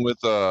 Same thing with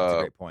That's a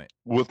great point.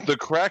 with the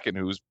Kraken,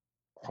 who's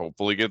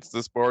hopefully gets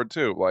disbarred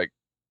too. Like,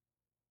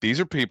 these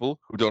are people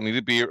who don't need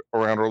to be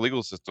around our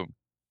legal system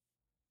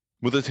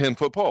with a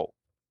 10-foot pole.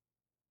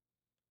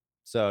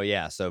 So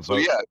yeah, so So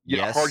vote yeah,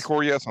 yes.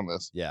 hardcore yes on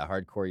this. Yeah,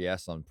 hardcore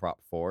yes on Prop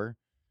 4.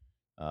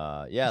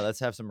 Yeah, let's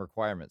have some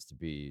requirements to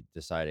be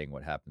deciding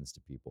what happens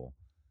to people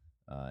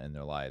in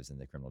their lives in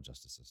the criminal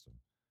justice system.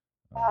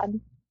 God,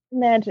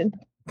 imagine.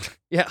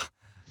 Yeah,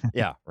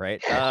 yeah,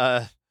 right.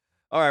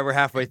 All right, we're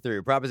halfway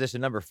through.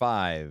 Proposition number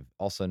 5,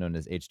 also known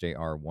as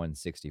HJR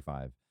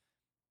 165,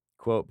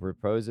 quote,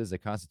 proposes a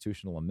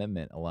constitutional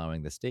amendment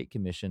allowing the State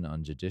Commission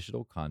on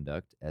Judicial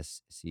Conduct,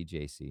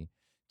 SCJC,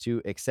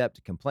 to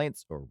accept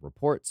complaints or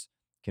reports,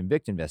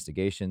 convict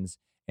investigations,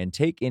 and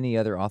take any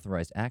other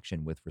authorized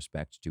action with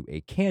respect to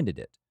a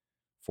candidate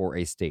for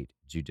a state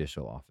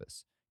judicial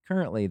office.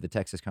 Currently, the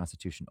Texas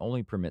Constitution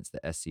only permits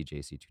the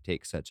SCJC to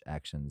take such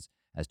actions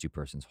as to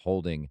persons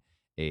holding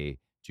a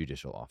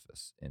judicial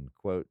office, end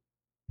quote.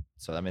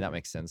 So, I mean, that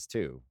makes sense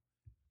too.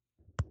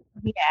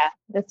 Yeah,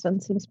 this one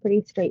seems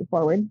pretty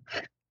straightforward.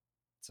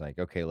 It's like,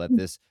 okay, let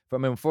this,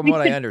 from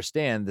what I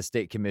understand, the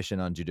State Commission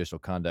on Judicial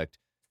Conduct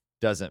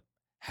doesn't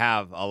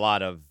have a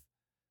lot of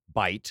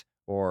bite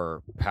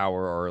or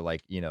power or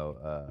like,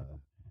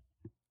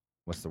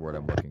 what's the word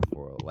I'm looking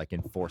for? Like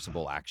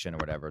enforceable action or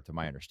whatever, to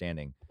my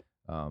understanding.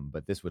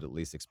 But this would at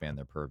least expand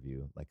their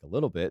purview like a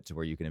little bit to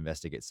where you can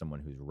investigate someone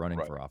who's running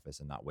Right. for office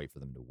and not wait for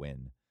them to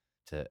win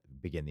to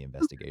begin the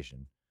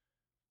investigation.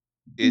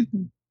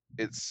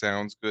 It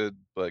sounds good,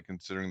 but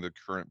considering the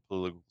current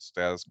political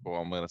status quo,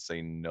 I'm gonna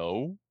say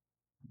no.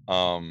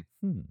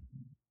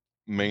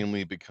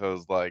 Mainly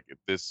because like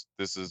this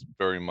is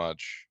very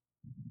much,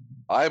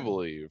 I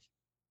believe,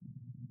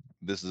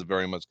 this is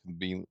very much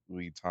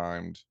conveniently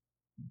timed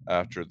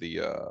after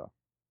the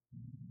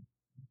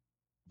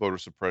voter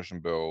suppression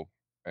bill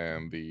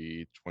and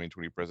the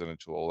 2020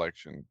 presidential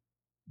election.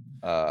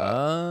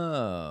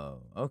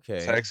 Oh,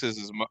 okay.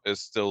 Texas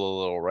is still a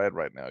little red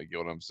right now. You get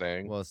what I'm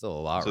saying? Well, it's still a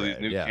lot So red.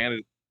 these new Yeah.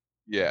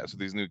 candidates, so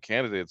these new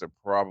candidates are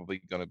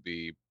probably going to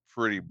be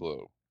pretty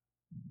blue.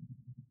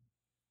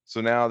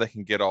 So now they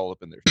can get all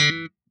up in their.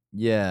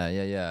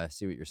 Yeah. I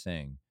see what you're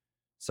saying.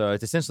 So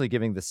it's essentially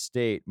giving the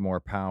state more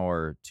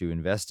power to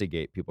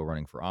investigate people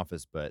running for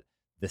office, but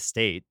the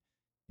state,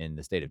 in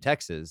the state of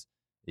Texas,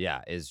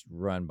 is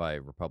run by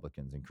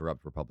Republicans and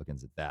corrupt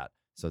Republicans at that.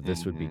 So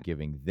this would be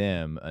giving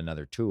them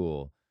another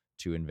tool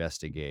to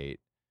investigate,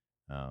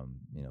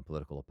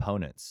 political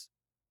opponents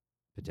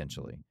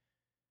potentially,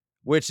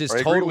 which is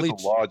totally with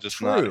the law, just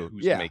true. not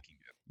who's making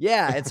it.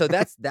 Yeah, and so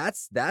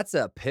that's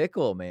a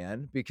pickle,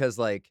 man, because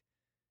like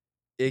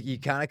you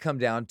kind of come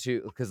down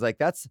to, because like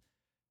that's,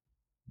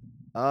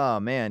 oh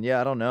man,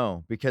 yeah, I don't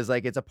know, because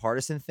like it's a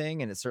partisan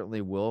thing, and it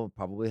certainly will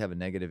probably have a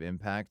negative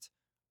impact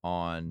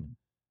on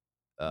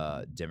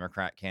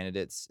Democrat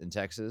candidates in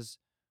Texas.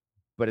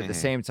 But at the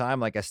same time,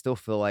 like I still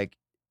feel like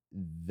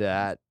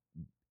that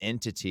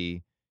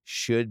entity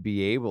should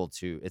be able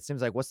to. It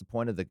seems like, what's the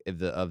point of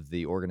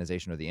the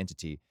organization or the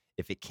entity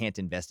if it can't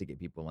investigate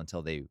people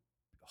until they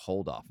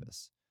hold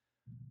office?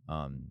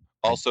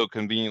 Also,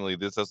 conveniently,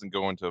 this doesn't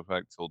go into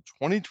effect till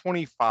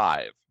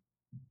 2025.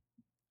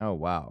 Oh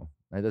wow,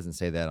 that doesn't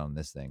say that on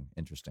this thing.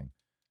 Interesting.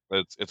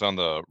 It's on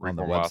the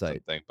Reform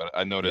website thing, but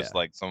I noticed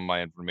like some of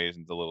my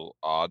information's a little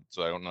odd,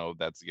 so I don't know if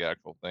that's the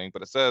actual thing.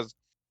 But it says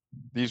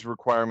these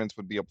requirements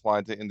would be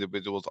applied to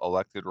individuals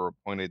elected or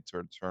appointed to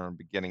a term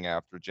beginning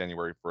after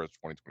January 1st,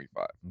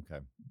 2025.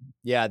 Okay.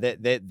 Yeah,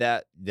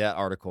 that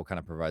article kind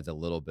of provides a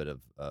little bit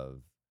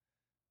of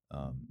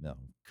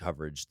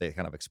coverage. They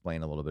kind of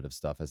explain a little bit of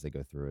stuff as they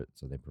go through it,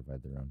 so they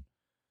provide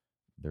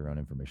their own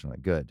information on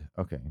it. Good.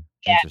 Okay.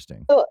 Yeah.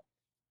 Interesting. So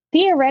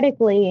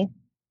theoretically,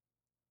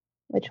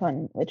 which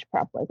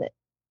prop was it?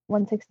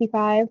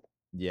 165?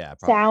 Yeah,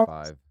 Prop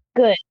 5.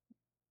 Good.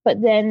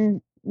 But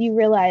then you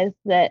realize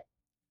that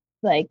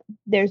like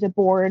there's a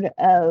board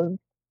of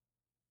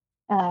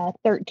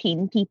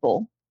 13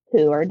 people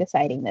who are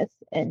deciding this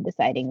and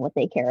deciding what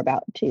they care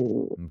about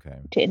to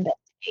investigate,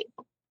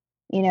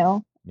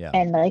 Yeah.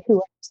 And like who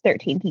else?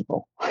 13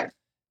 people.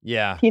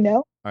 Yeah.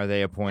 Are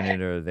they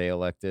appointed or are they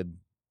elected?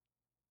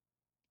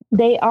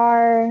 They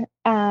are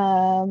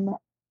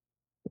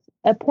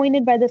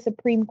appointed by the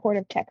Supreme Court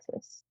of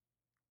Texas.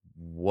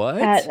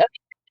 What?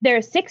 There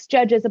are 6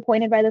 judges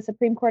appointed by the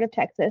Supreme Court of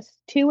Texas,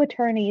 2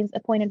 attorneys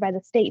appointed by the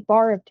State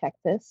Bar of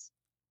Texas,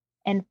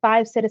 and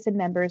 5 citizen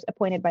members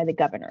appointed by the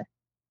governor.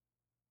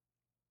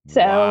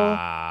 So,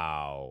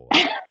 wow.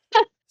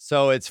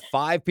 So it's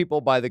 5 people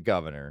by the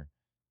governor,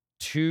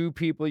 2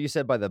 people you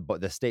said by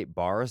the State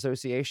Bar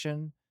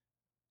Association,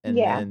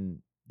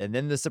 and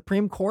then the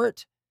Supreme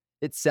Court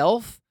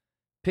itself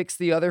picks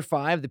the other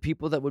 5, the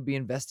people that would be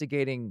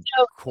investigating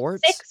So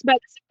courts? 6 by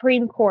the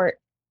Supreme Court,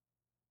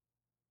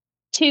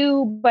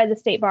 2 by the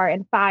state bar,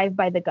 and 5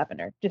 by the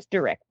governor, just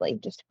directly.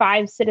 Just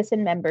 5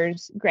 citizen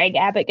members. Greg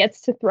Abbott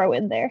gets to throw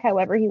in there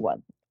however he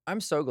wants.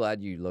 I'm so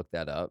glad you looked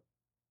that up.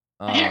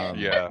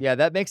 Yeah.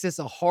 That makes this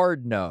a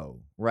hard no,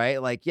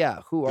 right? Like, yeah,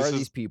 who are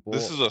these people?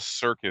 This is a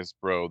circus,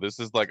 bro. This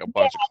is like a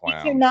bunch of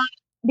clowns.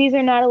 These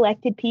are not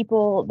elected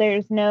people.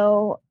 There's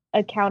no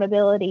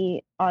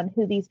accountability on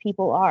who these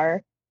people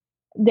are.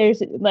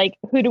 There's like,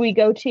 who do we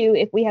go to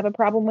if we have a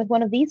problem with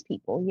one of these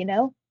people, you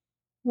know?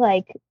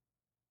 Like,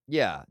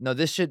 yeah, no,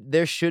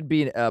 there should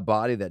be a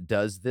body that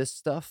does this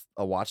stuff,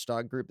 a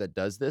watchdog group that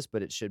does this,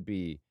 but it should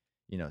be,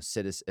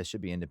 it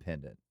should be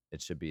independent.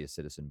 It should be a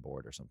citizen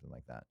board or something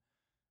like that.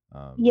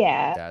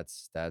 Yeah.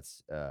 That's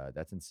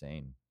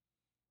insane.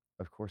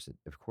 Of course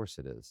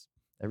it is.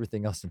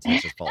 Everything else in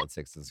Texas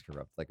politics is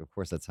corrupt. Like, of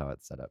course that's how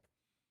it's set up.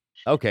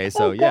 Okay,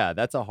 so yeah,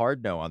 that's a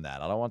hard no on that.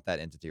 I don't want that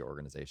entity or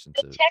organization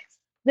to.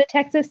 The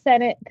Texas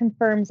Senate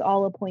confirms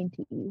all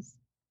appointees.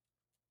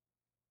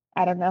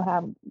 I don't know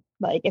how,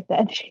 like, if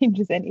that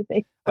changes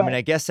anything. I mean, I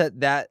guess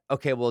that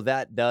okay, well,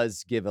 that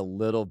does give a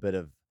little bit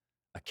of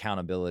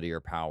accountability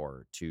or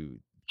power to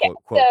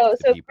quote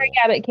so Greg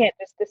Abbott can't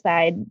just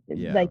decide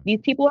like,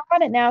 these people are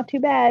on it now. Too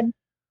bad.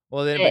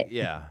 Well, then,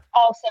 yeah.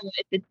 Also,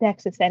 if the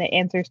Texas Senate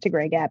answers to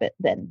Greg Abbott,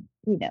 then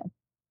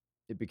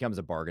it becomes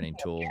a bargaining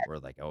tool. Where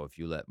like, oh, if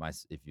you let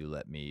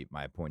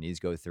my appointees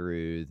go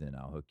through, then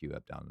I'll hook you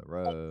up down the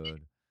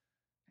road.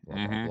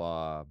 Blah blah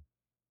blah.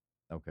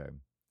 Okay,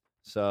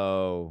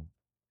 so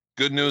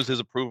good news,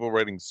 his approval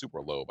rating's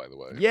super low, by the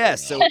way. Yeah,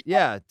 so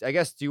yeah, I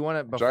guess, do you want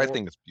to? Which I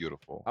think is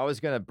beautiful. I was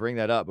gonna bring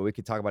that up, but we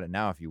could talk about it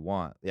now if you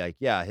want. Like,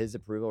 yeah, his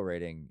approval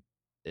rating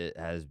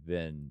has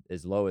been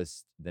as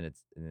lowest than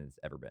it's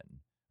ever been,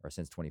 or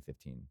since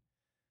 2015.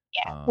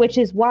 Yeah, which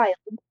is wild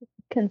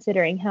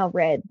considering how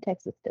red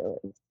Texas still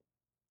is.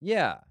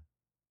 Yeah.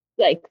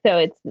 Like, so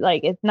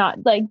it's not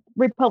like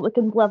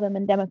Republicans love him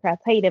and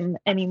Democrats hate him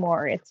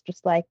anymore. It's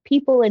just like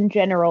people in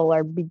general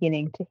are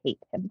beginning to hate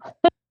him.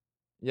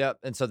 Yep.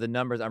 And so the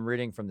numbers I'm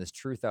reading from this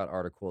Truth Out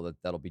article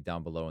that'll be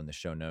down below in the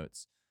show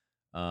notes,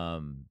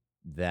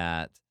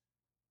 that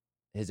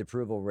his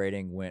approval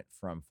rating went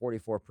from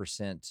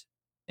 44%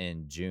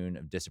 in June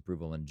of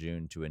disapproval in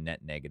June to a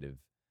net negative.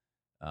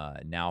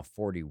 Now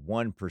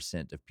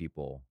 41% of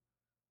people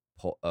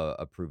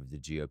approve of the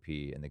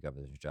GOP and the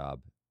governor's job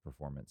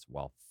performance,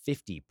 while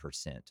 50%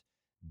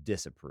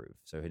 disapprove.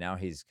 So now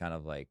he's kind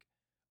of like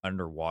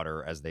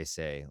underwater, as they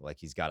say. Like,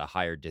 he's got a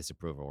higher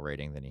disapproval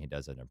rating than he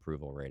does an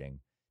approval rating,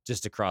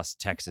 just across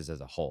Texas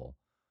as a whole.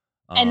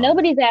 And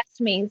nobody's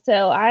asked me,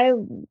 so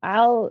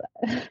I'll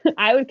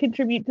I would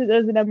contribute to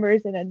those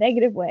numbers in a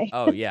negative way.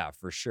 Oh yeah,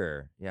 for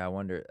sure. Yeah, I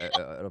wonder.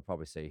 It'll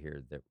probably say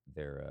here that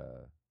they're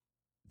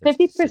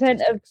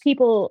 50% of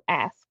people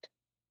asked.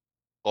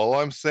 All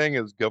I'm saying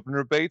is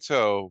Governor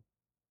Beto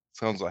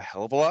sounds a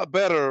hell of a lot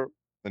better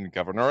than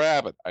Governor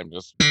Abbott. I'm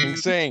just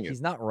saying it.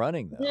 He's not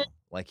running though.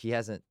 Like, he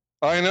hasn't.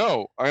 I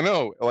know.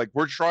 Like,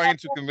 we're trying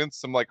to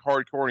convince him like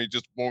hardcore, and he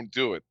just won't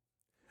do it.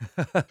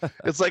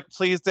 It's like,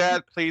 please,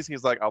 Dad, please.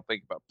 He's like, I'll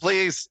think about it.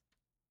 Please.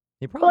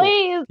 He probably.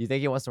 Please. Do you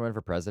think he wants to run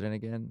for president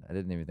again? I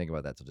didn't even think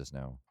about that till just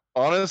now.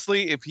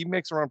 Honestly, if he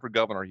makes a run for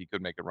governor, he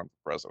could make a run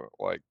for president.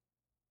 Like,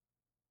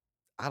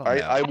 I don't know.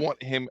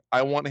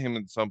 I want him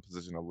in some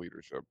position of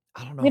leadership.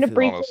 I don't know. I'm gonna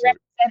briefly represent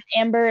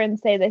Amber and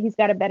say that he's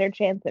got a better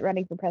chance at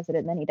running for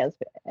president than he does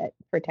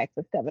for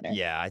Texas governor.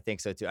 Yeah, I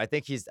think so too. I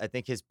think his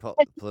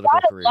political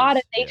career. A lot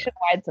of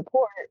nationwide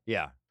support.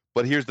 Yeah.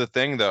 But here's the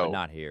thing, though. But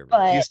not here.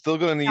 But he's still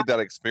going to need that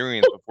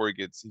experience before he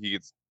gets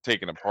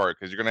taken apart,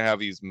 because you're going to have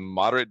these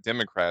moderate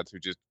Democrats who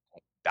just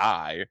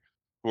die,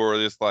 who are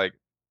just like,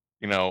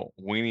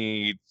 we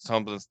need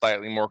something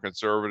slightly more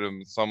conservative,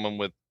 someone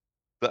with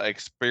the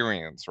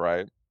experience,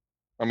 right?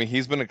 I mean,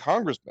 he's been a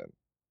congressman.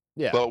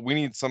 Yeah. But we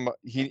need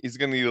he's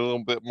going to need a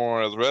little bit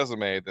more on his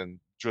resume than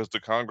just a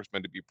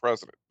congressman to be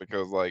president,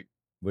 because, like.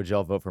 Would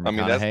y'all vote for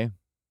McConaughey?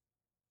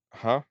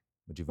 Huh?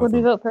 Would you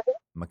vote for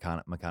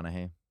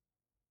McConaughey?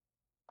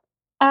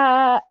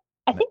 I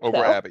think over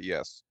Abbott,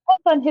 yes.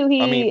 Depends on who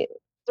he's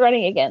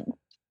running against.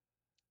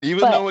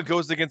 Even though it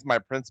goes against my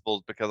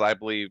principles, because I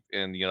believe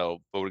in,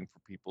 voting for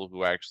people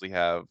who actually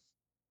have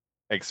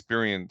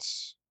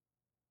experience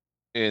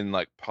in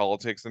like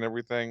politics and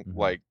everything. Mm-hmm.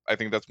 Like, I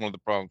think that's one of the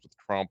problems with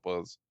Trump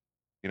was,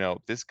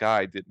 this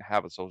guy didn't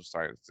have a social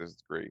sciences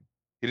degree.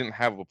 He didn't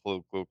have a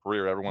political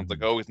career. Everyone's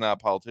like, oh, he's not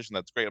a politician.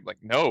 That's great. I'm like,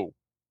 no,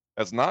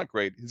 that's not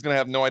great. He's going to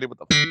have no idea what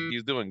the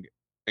he's doing.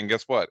 And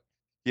guess what?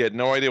 He had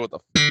no idea what the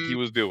he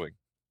was doing.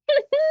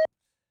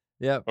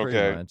 Yeah,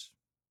 pretty much.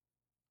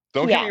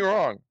 Don't get me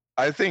wrong.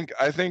 I think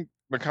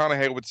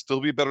McConaughey would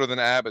still be better than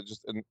Abbott,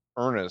 just in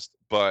earnest.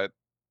 But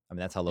I mean,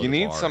 that's how low you the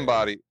need bar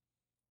somebody. Is.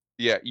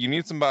 Yeah, you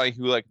need somebody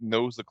who like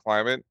knows the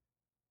climate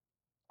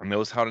and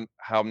knows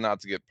how not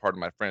to get,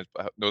 pardon my French,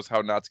 but knows how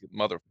not to get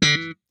mother.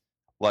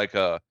 Like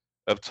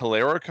if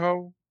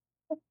Tallarico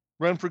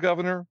run for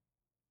governor,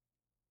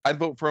 I'd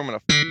vote for him in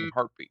a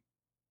heartbeat.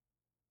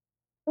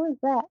 Who is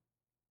that?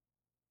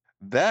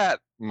 That,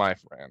 my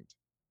friend,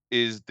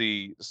 is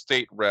the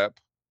state rep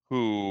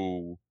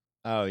who,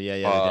 Oh yeah,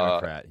 the uh,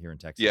 Democrat here in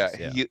Texas.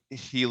 Yeah.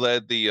 he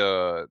led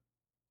the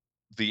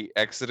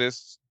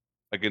exodus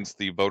against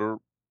the voter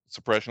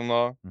suppression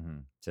law.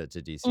 To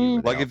DC,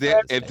 where they Like all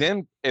fled the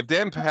state. if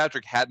Dan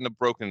Patrick hadn't have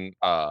broken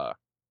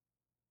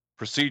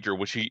procedure,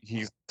 which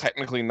he's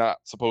technically not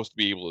supposed to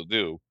be able to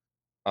do,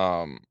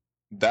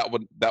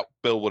 that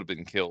bill would have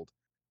been killed.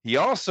 He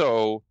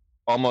also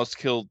almost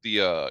killed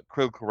the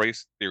critical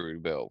race theory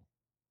bill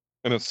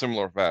in a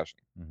similar fashion.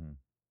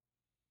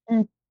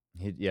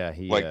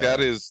 He Like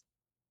that is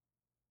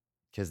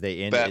because they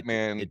ended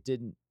Batman. it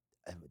didn't.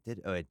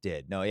 It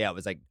did. No, yeah, it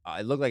was like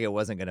it looked like it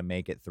wasn't going to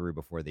make it through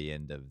before the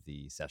end of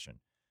the session,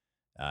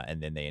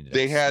 and then they ended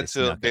They up. had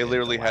snuck to. it They in at the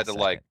literally had last to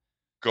second. like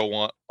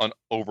go on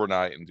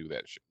overnight and do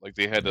that shit. Like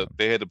they had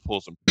to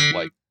pull some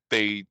like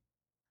they.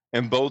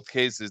 In both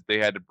cases, they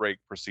had to break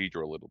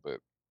procedure a little bit.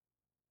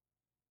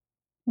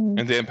 In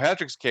Dan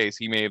Patrick's case,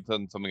 he may have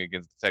done something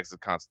against the Texas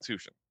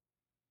Constitution.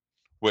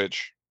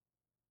 Which,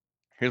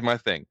 here's my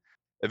thing: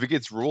 if it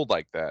gets ruled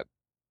like that,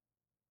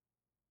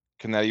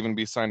 can that even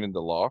be signed into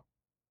law?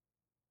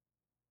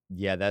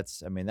 Yeah, that's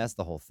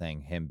the whole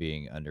thing. Him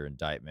being under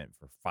indictment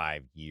for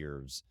 5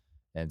 years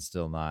and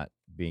still not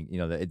being,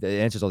 it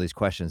answers all these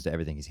questions to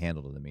everything he's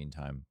handled in the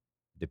meantime,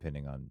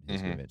 depending on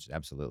his image.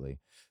 Absolutely.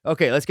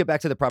 Okay, let's get back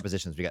to the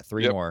propositions. We got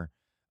 3 more.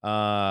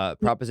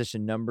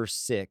 Proposition number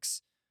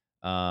 6,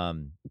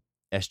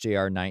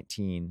 SJR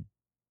 19,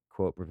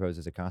 quote,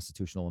 proposes a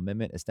constitutional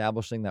amendment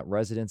establishing that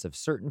residents of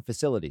certain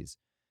facilities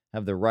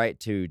have the right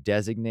to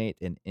designate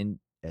an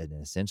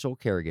essential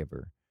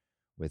caregiver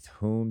with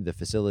whom the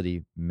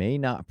facility may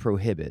not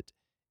prohibit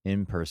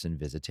in-person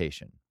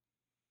visitation.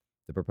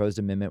 The proposed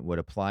amendment would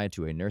apply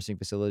to a nursing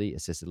facility,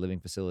 assisted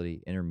living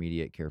facility,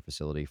 intermediate care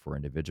facility for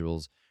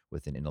individuals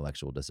with an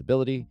intellectual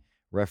disability,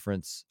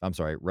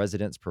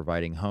 residents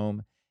providing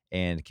home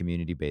and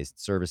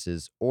community-based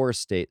services, or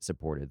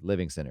state-supported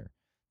living center.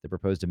 The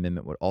proposed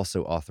amendment would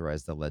also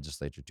authorize the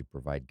legislature to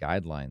provide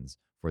guidelines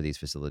for these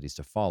facilities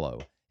to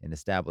follow in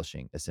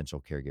establishing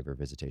essential caregiver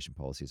visitation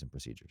policies and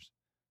procedures.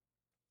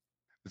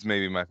 It's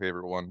maybe my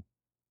favorite one.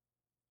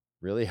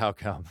 Really? How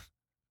come?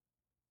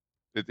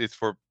 It's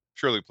for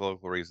purely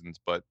political reasons,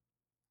 but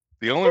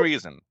the only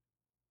reason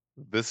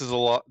this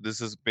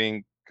is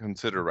being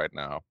considered right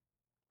now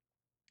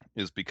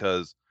is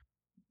because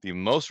the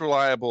most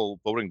reliable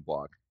voting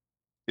bloc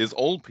is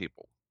old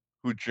people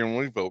who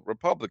generally vote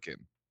Republican,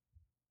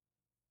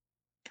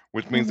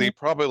 which means they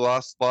probably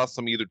lost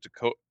them either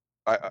to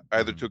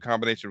a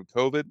combination of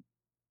COVID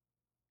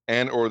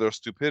and or their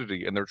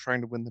stupidity, and they're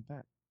trying to win them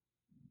back.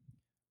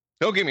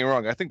 Don't get me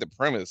wrong. I think the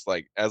premise,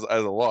 like as a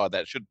law,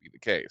 that should be the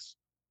case.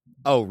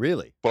 Oh,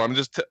 really? But I'm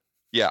just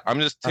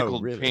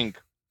tickled pink.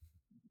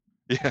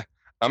 Yeah,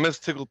 I'm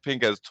just tickled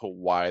pink as to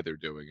why they're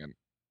doing it.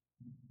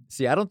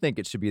 See, I don't think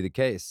it should be the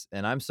case,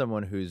 and I'm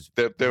someone who's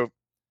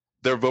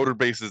their voter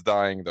base is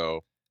dying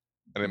though,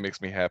 and it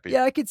makes me happy.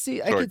 Yeah, I could see.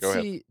 Sorry, I could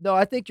see. Ahead. No,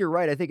 I think you're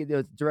right. I think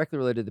it's directly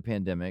related to the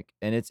pandemic,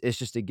 and it's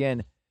just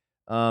again,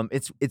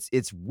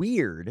 it's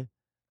weird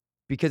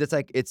because it's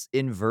like it's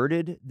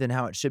inverted than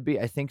how it should be.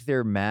 I think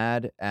they're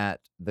mad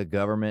at the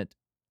government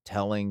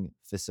telling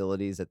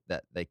facilities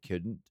that they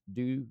couldn't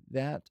do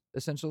that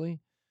essentially,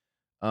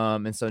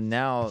 and so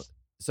now,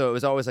 so it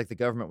was always like the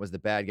government was the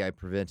bad guy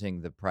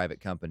preventing the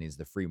private companies,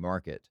 the free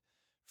market,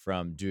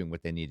 from doing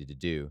what they needed to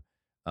do.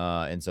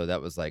 And so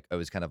that was like, it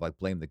was kind of like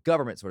blame the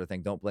government sort of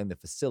thing. Don't blame the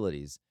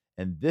facilities.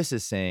 And this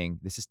is saying,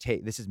 this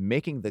is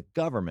making the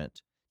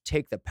government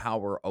take the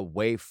power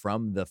away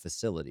from the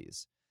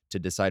facilities to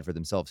decide for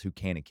themselves who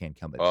can and can't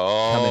come in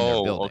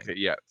their building. Okay,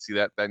 yeah. See,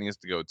 that needs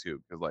to go too,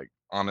 because like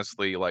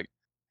honestly, like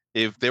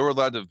if they were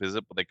allowed to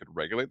visit, but they could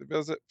regulate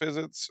the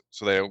visits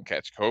so they don't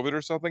catch COVID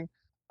or something,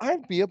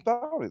 I'd be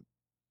about it.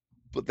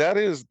 But that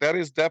is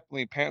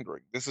definitely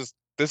pandering. This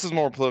is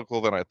more political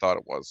than I thought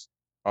it was.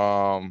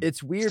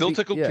 It's weird. Still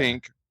tickled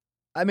pink.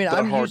 I mean,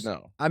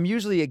 I'm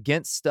usually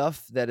against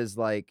stuff that is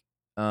like,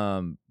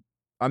 I'm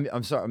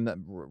sorry,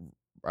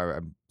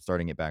 I'm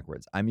starting it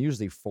backwards. I'm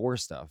usually for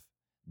stuff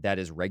that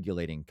is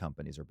regulating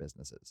companies or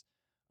businesses.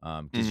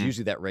 Because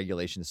usually that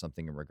regulation is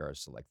something in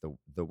regards to like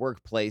the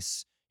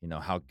workplace,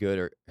 how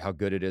good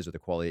it is or the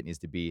quality it needs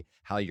to be,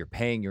 how you're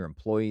paying your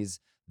employees.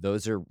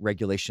 Those are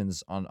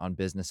regulations on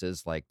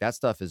businesses. Like that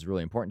stuff is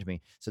really important to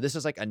me. So this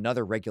is like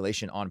another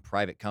regulation on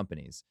private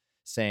companies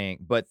saying,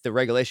 but the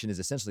regulation is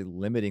essentially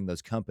limiting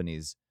those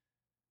companies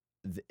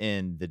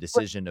in the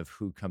decision of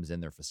who comes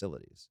in their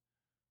facilities,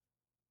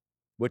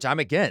 which I'm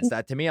against.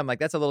 That to me, I'm like,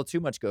 that's a little too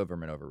much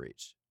government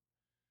overreach.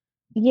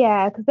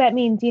 Yeah, because that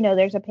means,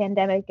 there's a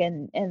pandemic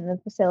and the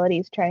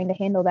facilities trying to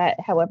handle that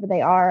however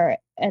they are.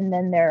 And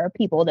then there are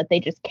people that they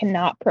just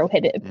cannot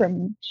prohibit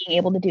from being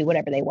able to do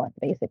whatever they want,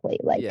 basically.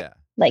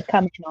 Like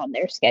coming on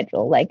their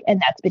schedule. And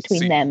that's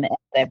between them and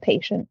the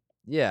patient.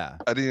 Yeah.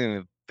 I didn't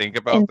even think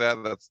about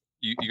that. That's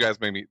you guys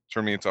made me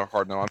turn me into a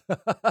hard no,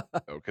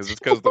 because it's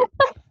because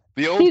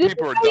the old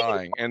people are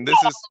dying. And this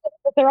is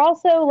they're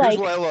also like,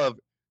 here's what I love.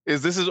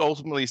 is this is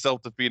ultimately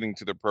self-defeating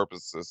to their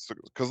purposes.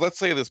 Because let's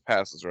say this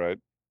passes, right?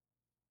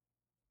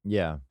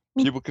 Yeah.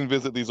 People can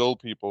visit these old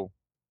people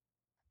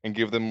and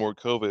give them more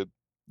COVID,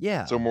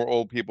 Yeah. so more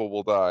old people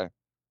will die,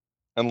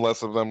 and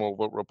less of them will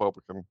vote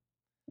Republican.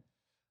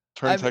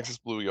 Turn Texas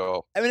blue,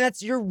 y'all. I mean,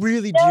 you're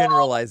really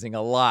generalizing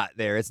a lot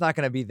there. It's not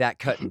going to be that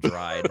cut and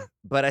dried,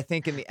 but I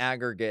think in the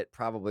aggregate,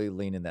 probably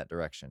lean in that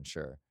direction.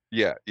 Sure.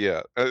 Yeah.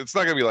 It's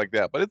not gonna be like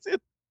that, but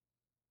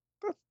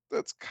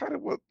that's kind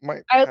of what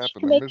might I happen. like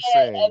to make I'm just a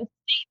saying. statement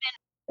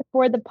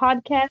for the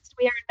podcast.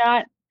 We are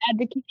not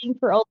advocating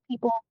for old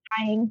people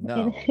dying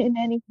No. in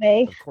any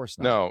way. Of course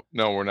not.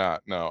 No, we're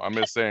not. No, I'm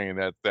just saying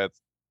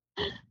that's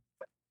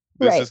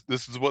Right.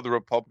 this is what the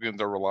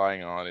Republicans are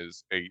relying on,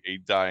 is a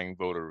dying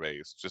voter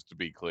base, just to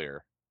be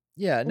clear.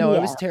 Yeah, no, it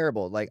was Yeah.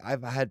 terrible. Like,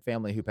 I've had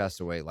family who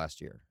passed away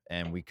last year,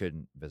 and we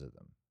couldn't visit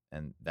them,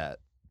 and that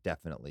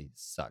definitely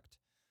sucked.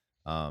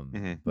 But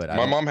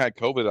My mom had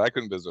COVID. I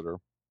couldn't visit her.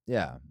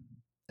 Yeah,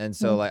 and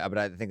so but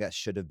I think that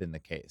should have been the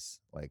case.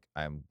 Like,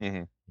 I'm,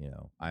 Mhm. you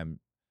know, I'm.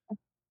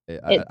 It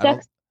I don't.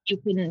 sucks you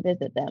couldn't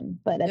visit them,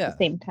 but at Yeah. the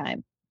same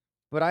time,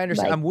 But I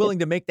understand. like, I'm willing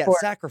to make that for-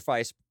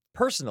 sacrifice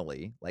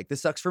personally. Like,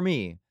 this sucks for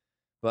me,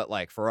 but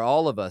like for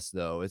all of us,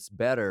 though, it's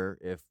better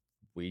if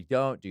we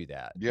don't do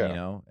that. Yeah. You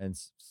know, and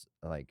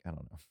like, I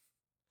don't know.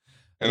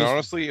 And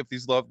honestly, if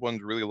these loved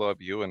ones really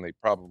love you, and they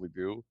probably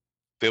do,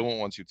 they won't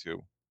want you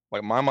to.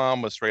 Like, my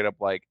mom was straight up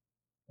like,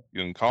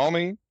 you can call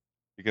me,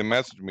 you can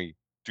message me.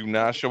 Do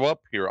not show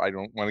up here. I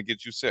don't want to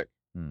get you sick.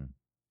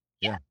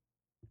 Yeah.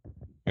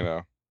 You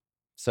know.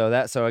 So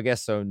I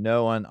guess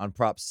no on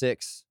Prop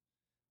 6.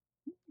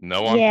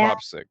 No on Yeah.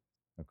 Prop 6.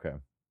 Okay.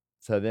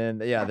 So then,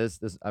 this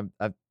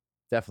I've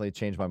definitely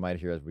changed my mind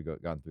here as we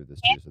gone through this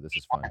too. So this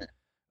is fun.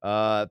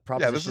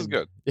 Yeah, this is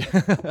good.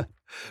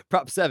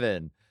 Prop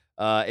 7,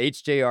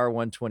 HJR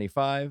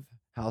 125,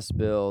 House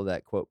bill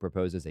that, quote,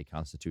 proposes a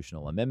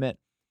constitutional amendment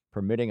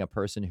permitting a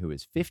person who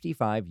is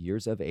 55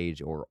 years of age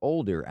or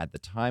older at the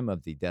time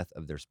of the death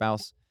of their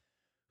spouse,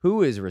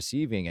 who is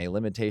receiving a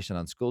limitation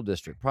on school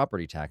district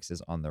property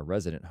taxes on their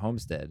resident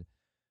homestead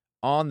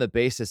on the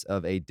basis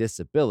of a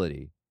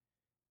disability,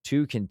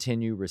 to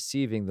continue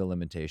receiving the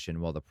limitation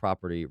while the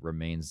property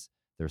remains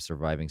their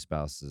surviving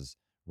spouse's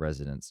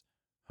residence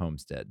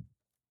homestead.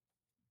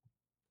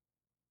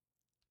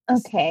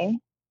 Okay.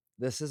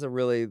 This is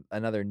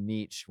another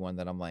niche one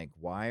that I'm like,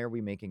 why are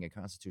we making a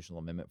constitutional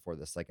amendment for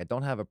this? Like, I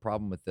don't have a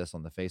problem with this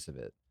on the face of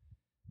it.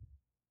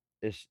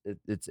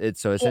 It's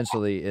so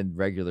essentially in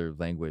regular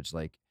language,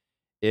 like,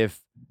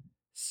 if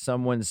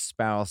someone's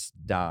spouse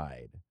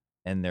died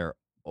and they're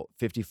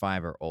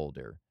 55 or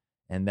older,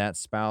 and that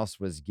spouse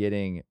was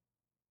getting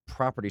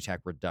property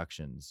tax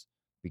reductions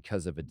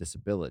because of a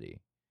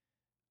disability,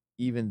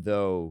 even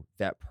though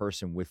that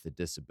person with the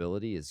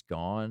disability is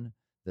gone,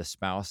 the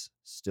spouse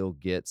still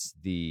gets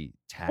the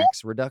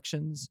tax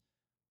reductions.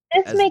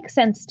 This makes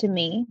sense to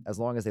me. As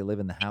long as they live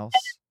in the house.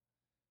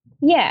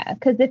 Yeah,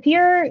 because if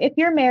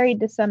you're married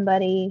to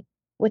somebody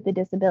with a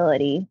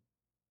disability,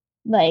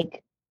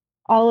 like,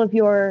 all of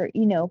your,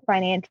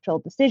 financial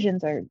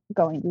decisions are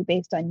going to be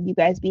based on you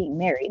guys being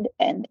married.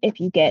 And if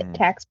you get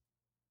tax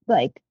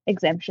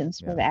exemptions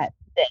for that,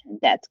 then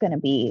that's going to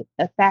be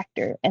a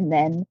factor. And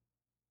then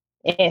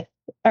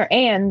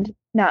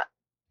not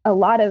a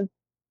lot of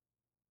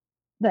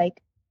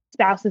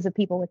spouses of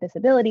people with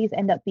disabilities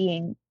end up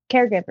being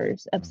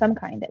caregivers of some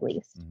kind, at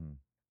least.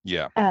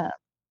 Yeah.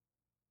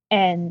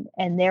 And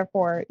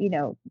therefore,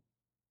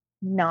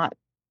 not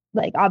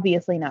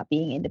obviously not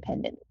being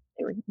independent.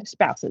 They were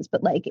spouses,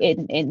 but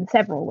in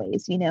several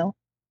ways,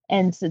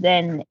 and so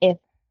then if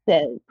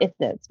the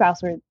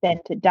spouse were then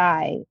to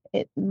die,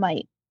 it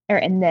might,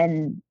 and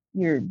then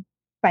your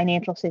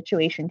financial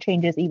situation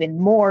changes even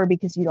more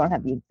because you don't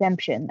have the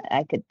exemption.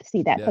 I could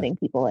see that putting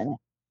people in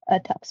a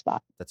tough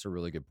spot. That's a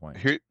really good point.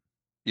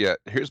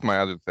 Here's my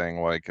other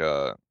thing. Like,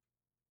 a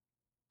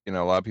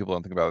lot of people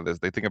don't think about this.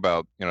 They think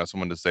about,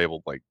 someone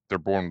disabled, like they're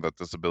born with a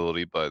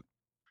disability, but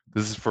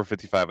this is for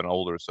 55 and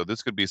older. So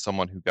this could be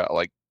someone who got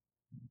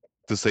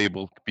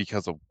disabled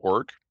because of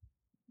work,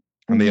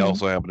 and they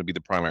also happen to be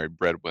the primary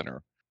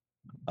breadwinner.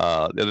 The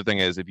other thing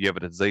is, if you have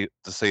a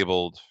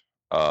disabled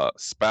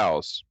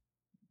spouse,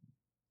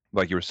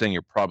 like you were saying,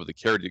 you're probably the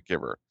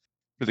caregiver.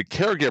 For the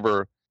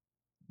caregiver,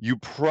 you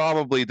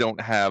probably don't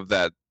have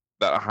that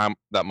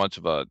much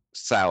of a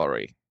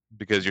salary,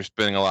 because you're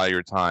spending a lot of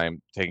your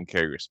time taking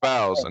care of your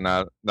spouse and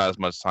not as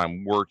much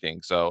time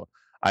working. So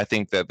I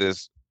think that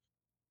this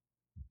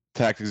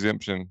tax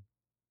exemption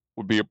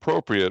would be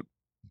appropriate,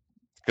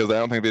 because I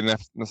don't think they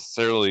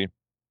necessarily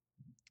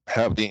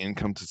have the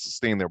income to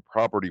sustain their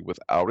property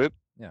without it.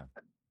 Yeah.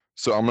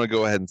 So I'm going to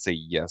go ahead and say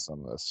yes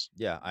on this.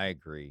 Yeah, I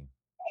agree.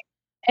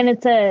 And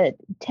it's a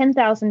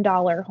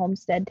 $10,000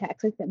 homestead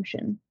tax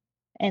exemption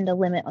and a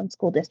limit on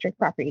school district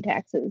property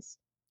taxes.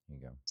 There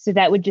you go. So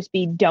that would just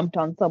be dumped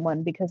on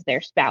someone because their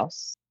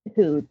spouse,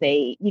 who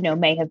they,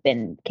 may have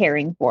been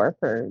caring for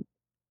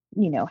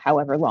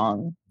however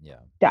long,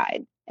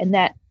 died. And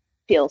that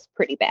feels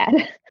pretty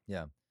bad.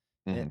 Yeah.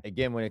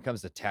 Again, when it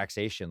comes to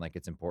taxation, like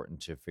it's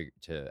important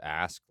to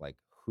ask, like,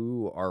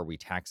 who are we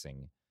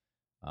taxing,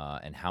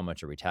 and how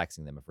much are we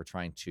taxing them? If we're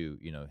trying to,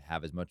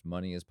 have as much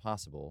money as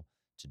possible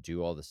to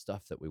do all the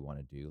stuff that we want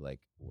to do, like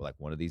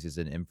one of these is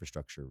an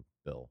infrastructure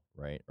bill,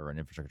 right, or an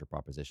infrastructure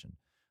proposition.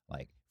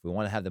 Like, if we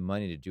want to have the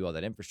money to do all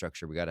that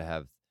infrastructure, we got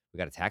to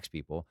tax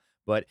people.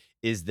 But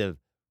is the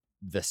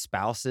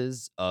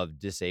spouses of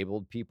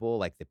disabled people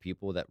like the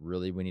people that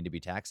really we need to be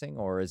taxing,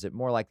 or is it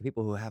more like the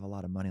people who have a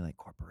lot of money, like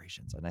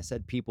corporations? And I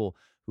said people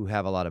who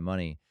have a lot of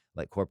money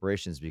like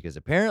corporations because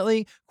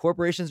apparently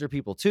corporations are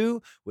people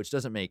too, which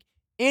doesn't make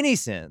any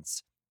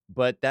sense,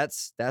 but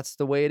that's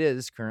the way it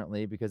is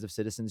currently because of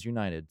Citizens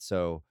United.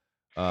 So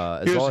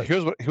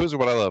here's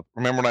what I love.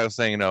 Remember when I was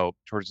saying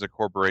towards the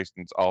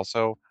corporations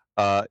also?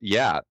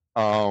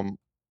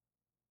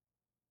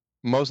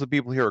 Most of the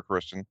people here are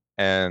Christian,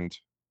 and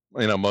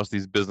most of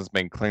these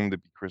businessmen claim to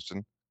be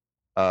Christian.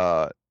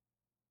 What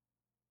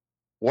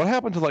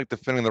happened to like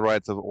defending the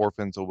rights of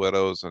orphans and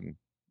widows and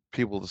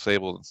people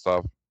disabled and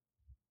stuff?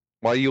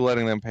 Why are you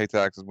letting them pay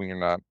taxes when you're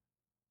not?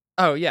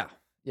 Oh yeah.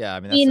 I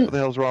mean, that's what the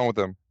hell's wrong with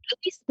them? At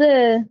least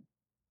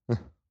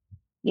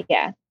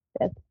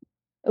that's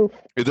oof.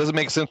 It doesn't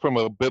make sense from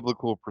a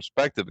biblical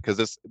perspective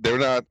because they're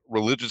not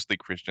religiously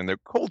Christian; they're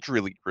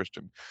culturally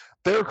Christian.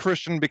 They're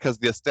Christian because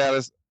the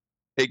status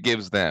it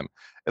gives them.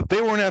 If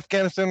they were in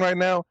Afghanistan right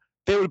now,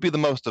 they would be the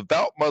most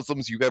devout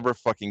Muslims you've ever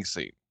fucking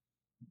seen.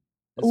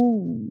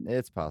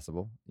 It's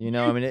possible.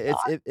 I mean,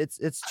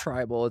 it's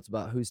tribal. It's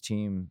about whose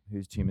team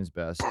is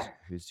best,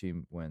 whose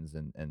team wins,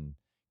 and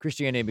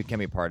Christianity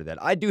became a part of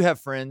that. I do have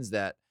friends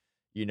that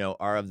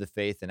are of the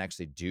faith and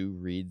actually do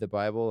read the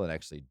Bible and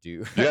actually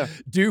do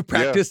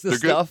practice the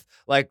stuff.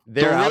 Good. Like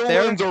they're out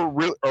there. Ones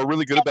are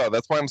really good about it.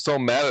 That's why I'm so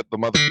mad at the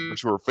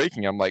motherfuckers who are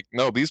faking. I'm like,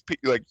 no, these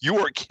people, like, you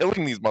are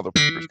killing these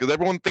motherfuckers because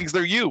everyone thinks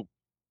they're you,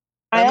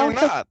 and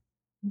they're not.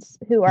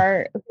 Who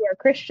are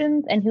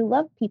Christians and who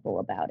love people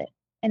about it,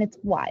 and it's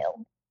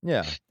wild.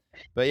 Yeah,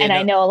 but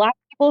I know a lot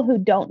of people who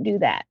don't do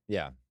that.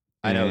 Yeah,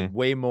 I know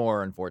way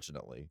more,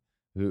 unfortunately,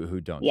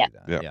 who don't do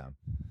that.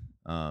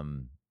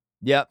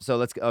 Yeah.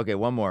 So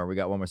one more. We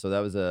got one more. So that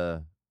was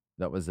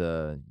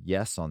a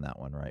yes on that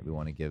one, right? We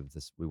want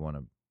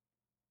to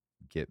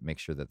make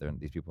sure that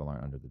these people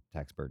aren't under the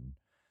tax burden.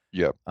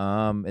 Yep.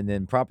 And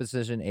then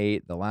Proposition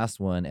 8, the last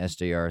one,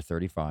 SJR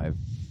 35,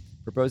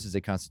 proposes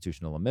a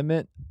constitutional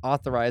amendment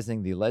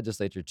authorizing the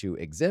legislature to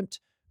exempt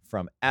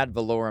from ad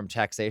valorem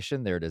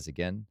taxation. There it is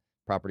again,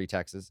 property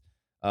taxes,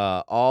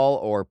 all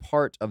or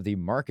part of the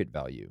market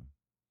value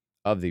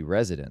of the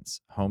residence,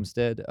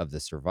 homestead of the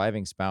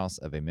surviving spouse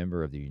of a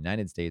member of the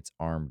United States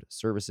Armed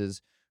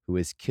Services who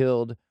is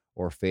killed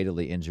or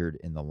fatally injured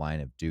in the line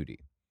of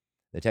duty.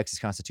 The Texas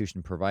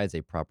Constitution provides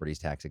a property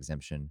tax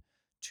exemption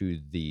to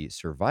the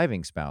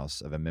surviving spouse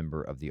of a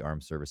member of the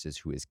Armed Services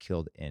who is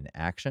killed in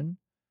action,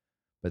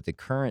 but the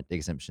current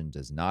exemption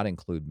does not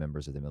include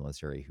members of the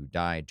military who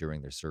died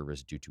during their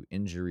service due to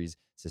injuries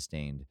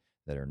sustained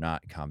that are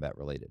not combat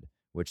related,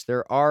 which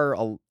there are,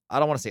 I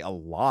don't want to say a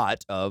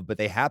lot of, but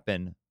they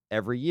happen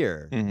every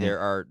year. There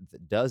are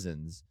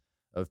dozens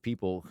of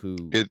people who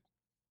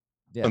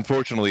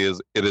unfortunately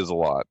it is a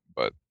lot,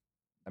 but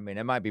I mean,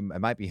 it might be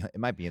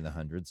in the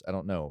hundreds. I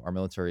don't know. Our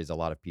military is a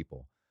lot of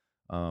people.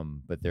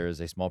 But there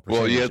is a small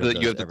percentage. Well,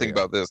 you have to think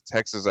about this.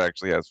 Texas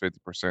actually has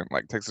 50%.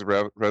 Like Texas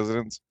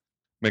residents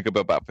make up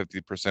about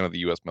 50% of the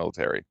U.S.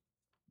 military.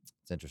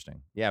 It's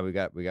interesting. Yeah, we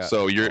got.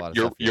 So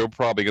you're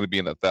probably going to be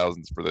in the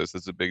thousands for this.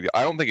 It's a big deal.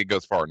 I don't think it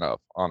goes far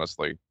enough,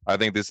 honestly. I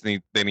think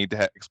they need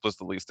to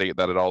explicitly state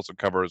that it also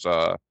covers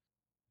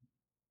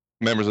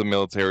members of the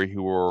military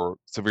who were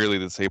severely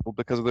disabled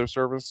because of their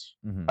service.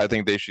 I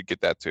think they should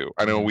get that too.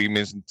 I know we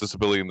mentioned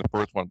disability in the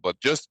first one, but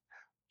just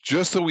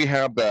so we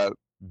have that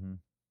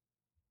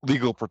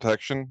legal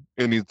protection,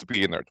 it needs to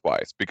be in there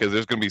twice because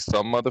there's going to be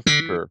some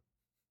motherfucker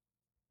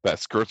that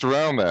skirts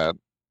around that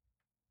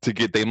to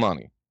get their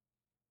money.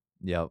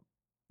 Yep.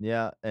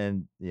 Yeah,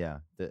 and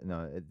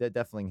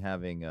definitely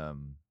having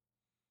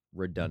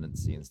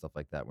redundancy and stuff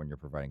like that when you're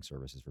providing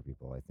services for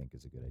people, I think,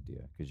 is a good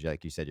idea because,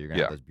 like you said, you're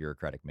gonna have those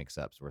bureaucratic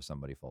mix-ups where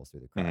somebody falls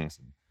through the cracks,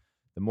 and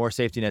the more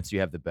safety nets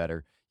you have, the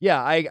better.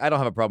 Yeah, I don't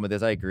have a problem with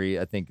this. I agree.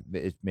 I think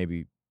it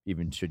maybe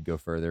even should go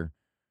further.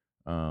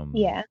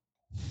 Yeah,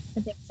 I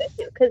think so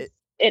too because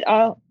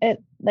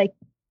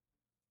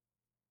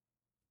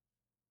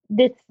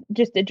this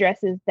just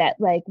addresses that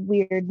like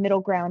weird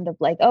middle ground of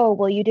like, oh,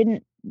 well, you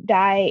didn't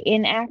die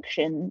in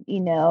action,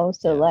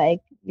 so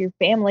like your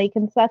family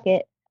can suck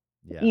it,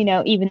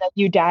 even though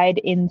you died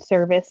in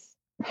service,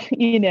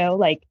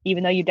 like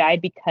even though you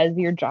died because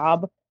your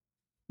job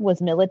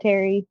was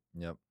military.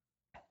 Yep.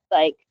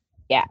 Like,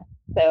 yeah.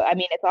 So, I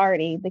mean, it's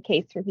already the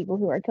case for people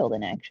who are killed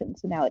in action.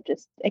 So now it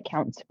just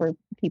accounts for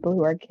people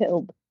who are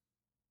killed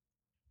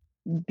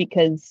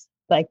because,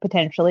 like,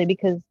 potentially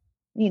because,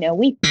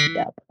 we fucked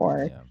up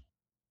or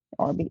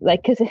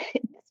because it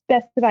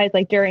specifies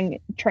like during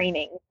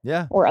training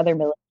or other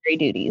military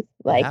duties.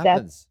 Like it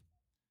happens.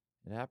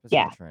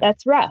 Yeah,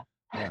 that's rough.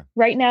 Yeah.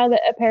 right now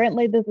that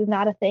apparently this is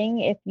not a thing.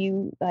 If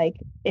you like,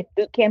 if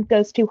boot camp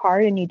goes too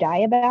hard and you die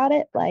about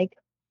it, like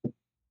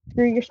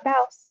screw your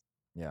spouse.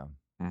 Yeah.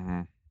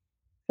 hmm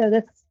So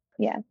this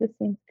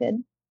seems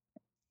good.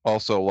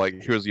 Also, like,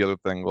 here's the other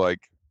thing. Like,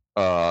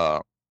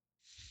 one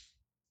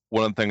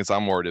of the things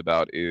I'm worried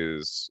about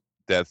is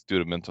deaths due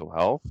to mental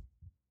health.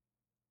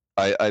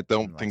 I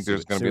don't Like think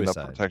there's going to be enough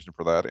suicide. protection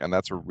for that, and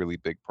that's a really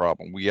big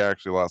problem. We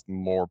actually lost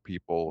more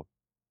people,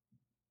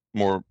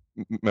 more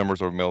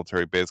members of our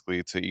military,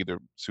 basically to either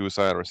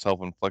suicide or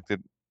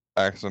self-inflicted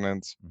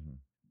accidents Mhm.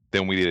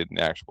 than we did in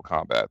actual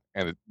combat,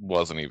 and it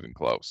wasn't even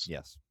close.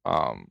 Yes.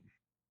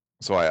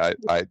 So I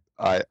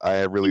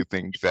really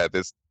think that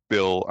this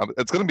bill,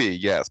 it's going to be a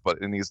yes,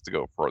 but it needs to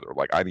go further.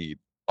 Like, I need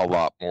a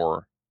lot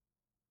more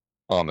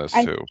on this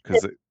I too, think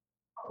because it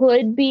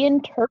could be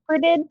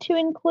interpreted to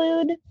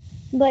include,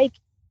 like,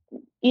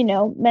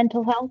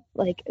 mental health.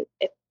 Like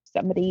if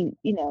somebody,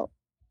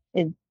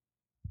 is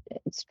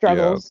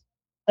struggles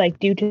like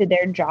due to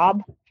their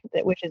job,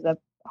 which is a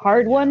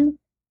hard Yeah. one,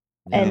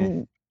 Yeah.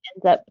 and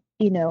ends up,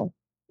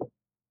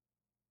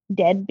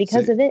 dead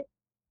because of it.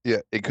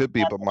 yeah, it could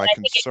be, but my I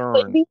think it could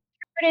concern, be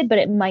interpreted, but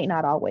it might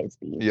not always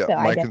be. yeah, So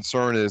my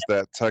concern is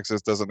that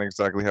Texas doesn't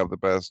exactly have the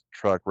best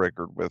track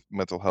record with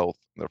mental health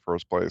in the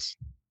first place.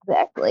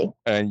 exactly.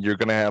 And you're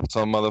gonna have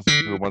some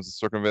motherfucker who wants to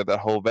circumvent that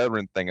whole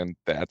veteran thing, and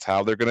that's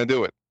how they're gonna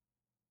do it.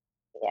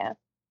 Yeah.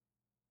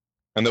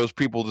 And those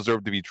people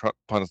deserve to be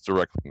punched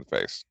directly in the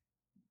face.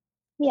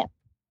 Yeah.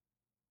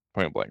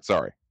 Point blank.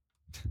 Sorry.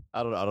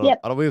 I don't. Yep.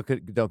 We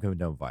don't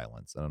condone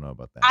violence. I don't know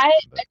about that.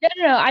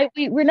 No.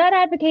 We're not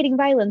advocating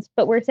violence,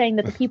 but we're saying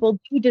that the people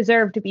do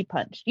deserve to be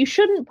punched. You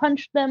shouldn't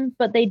punch them,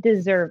 but they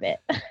deserve it.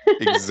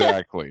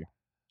 Exactly.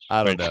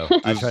 I don't Like, know.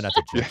 I try just- not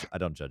to judge. yeah. I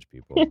don't judge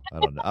people.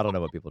 I don't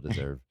know what people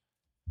deserve.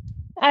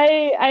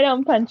 I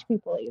don't punch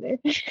people either.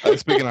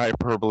 Speaking of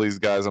hyperboles,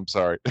 guys, I'm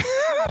sorry.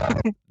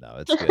 No,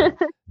 it's good.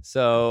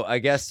 So I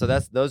guess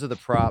those are the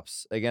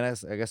props. Again,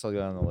 I guess I'll go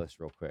down the list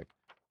real quick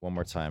one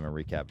more time and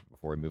recap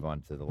before we move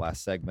on to the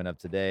last segment of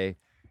today.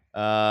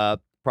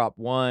 Prop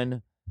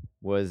 1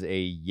 was a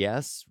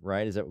yes,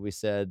 right? Is that what we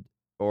said?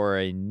 Or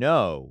a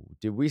no?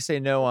 Did we say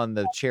no on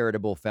the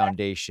charitable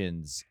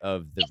foundations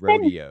of the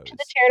rodeos? To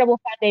the charitable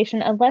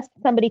foundation, unless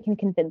somebody can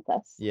convince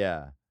us.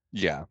 Yeah.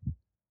 Yeah.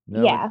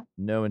 No, Yeah.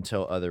 No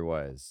until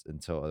otherwise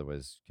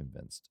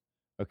convinced.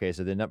 Okay,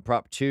 so then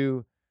prop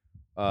 2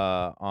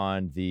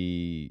 on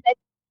the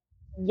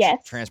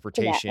Yes.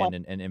 transportation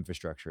and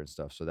infrastructure and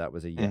stuff. So that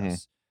was a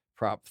yes.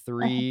 Prop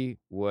 3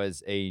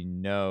 was a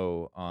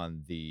no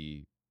on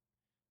the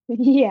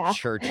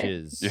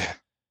churches. Yeah.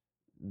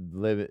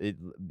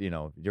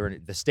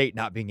 During the state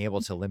not being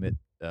able to limit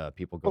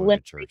people going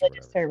to church or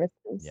whatever.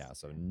 Services. Yeah,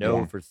 so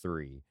no for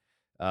 3.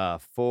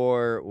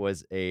 4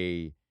 was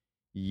a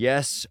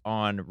yes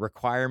on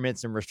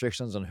requirements and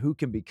restrictions on who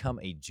can become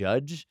a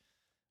judge.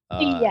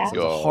 Yeah. So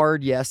it's a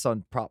hard yes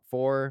on Prop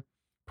 4.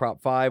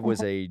 Prop 5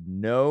 was a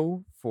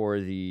no for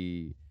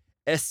the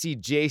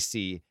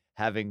SCJC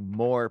having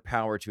more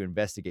power to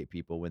investigate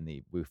people when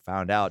we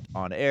found out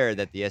on air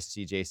that the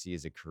SCJC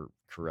is a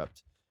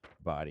corrupt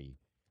body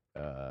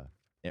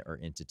or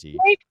entity.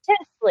 Very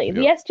potentially.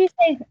 The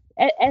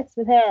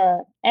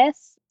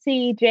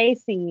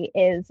SCJC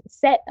is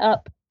set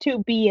up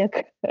to be a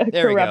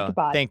corrupt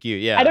body. Thank you.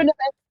 Yeah. I don't know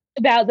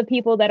about the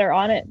people that are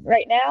on it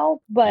right now,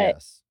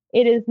 but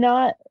it is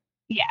not.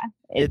 Yeah,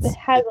 it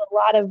has a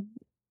lot of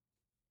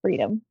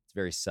freedom. It's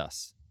very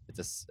sus. It's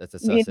a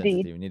sus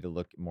entity. We need to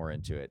look more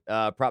into it.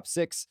 Prop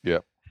 6. Yeah.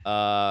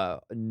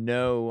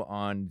 No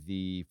on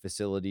the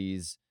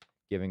facilities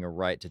giving a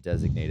right to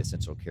designate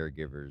essential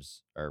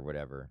caregivers or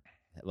whatever.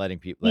 Letting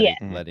people. No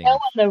on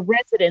the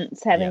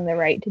residents having the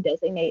right to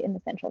designate an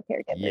essential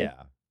caregiver.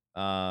 Yeah.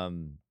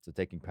 So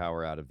taking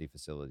power out of the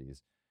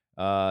facilities.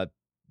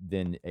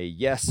 Then a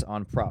yes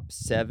on Prop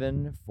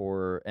 7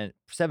 and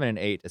 7 and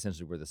 8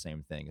 essentially were the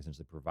same thing,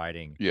 essentially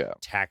providing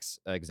tax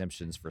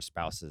exemptions for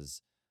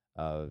spouses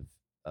of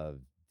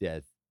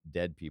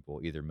dead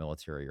people, either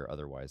military or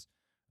otherwise.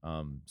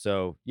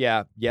 So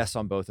yeah, yes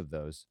on both of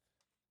those.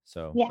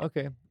 So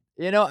okay.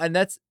 And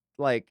that's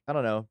like, I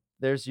don't know.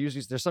 There's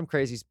some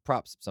crazy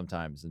props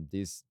sometimes, and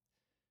these,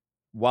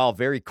 while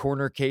very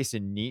corner case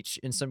and niche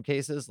in some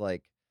cases,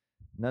 like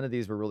none of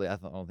these were really, I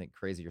don't think,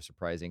 crazy or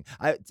surprising.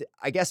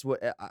 I guess what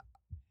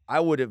I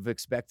would have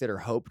expected or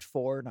hoped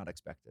for, not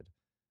expected,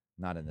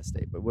 not in this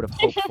state, but would have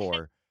hoped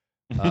for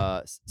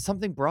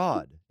something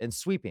broad and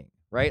sweeping,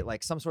 right?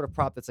 Like some sort of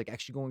prop that's like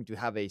actually going to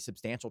have a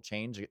substantial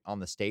change on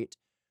the state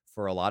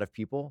for a lot of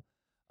people.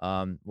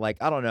 Like,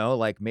 I don't know,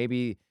 like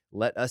maybe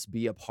let us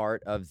be a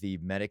part of the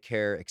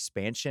Medicare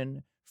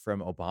expansion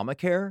from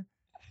Obamacare.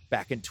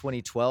 Back in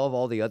 2012,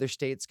 all the other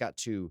states got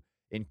to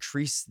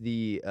increase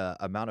the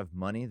amount of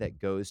money that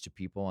goes to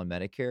people on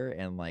Medicare,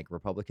 and like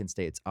Republican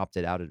states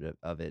opted out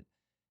of it,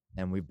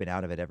 and we've been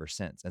out of it ever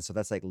since. And so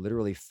that's like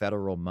literally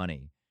federal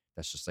money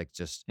that's just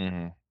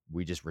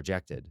we just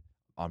rejected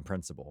on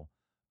principle.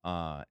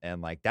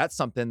 And like that's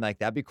something like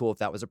that'd be cool if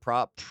that was a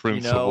prop,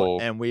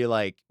 and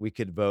we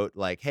could vote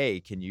like, hey,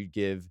 can you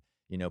give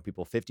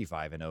people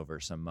 55 and over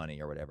some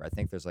money or whatever. I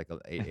think there's like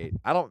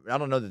I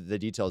don't know the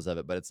details of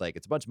it, but it's like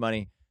it's a bunch of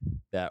money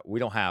that we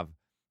don't have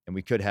and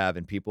we could have,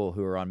 and people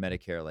who are on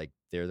Medicare, like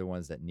they're the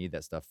ones that need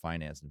that stuff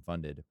financed and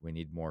funded. We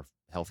need more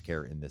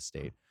healthcare in this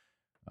state.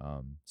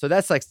 So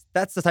that's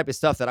the type of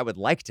stuff that I would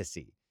like to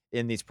see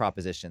in these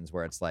propositions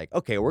where it's like,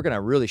 okay, we're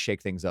gonna really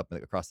shake things up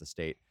across the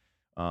state.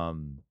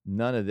 None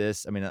of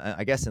this. I mean,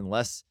 I guess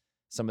unless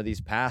some of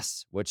these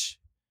pass, which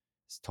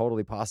it's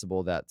totally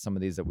possible that some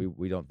of these that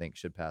we don't think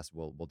should pass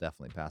will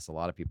definitely pass. A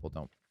lot of people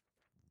don't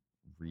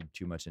read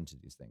too much into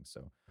these things.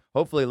 So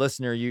hopefully,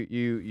 listener,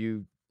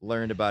 you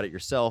learned about it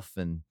yourself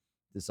and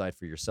decide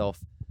for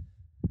yourself.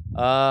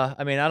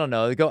 I mean, I don't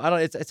know.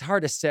 It's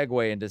hard to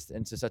segue into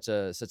such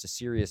a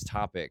serious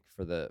topic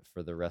for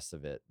the rest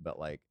of it, but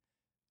like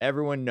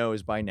everyone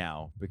knows by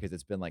now because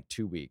it's been like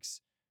 2 weeks,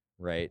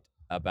 right?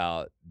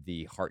 About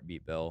the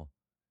heartbeat bill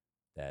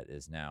that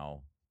is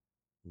now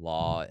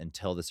law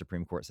until the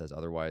Supreme Court says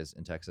otherwise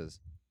in Texas.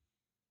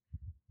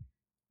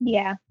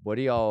 Yeah. What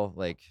do y'all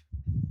like?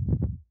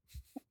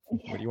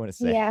 What do you want to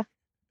say? Yeah.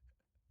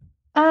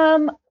 I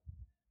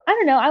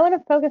don't know. I want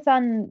to focus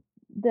on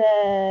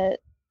the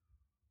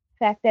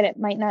fact that it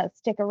might not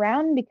stick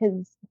around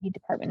because the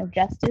Department of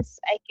Justice,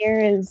 I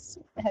hear, has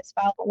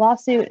filed a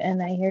lawsuit,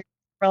 and I hear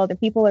several other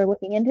people are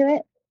looking into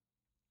it.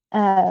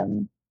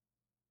 And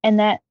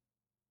that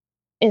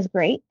is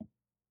great.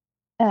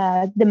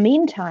 The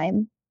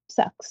meantime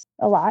sucks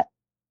a lot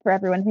for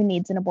everyone who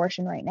needs an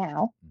abortion right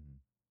now.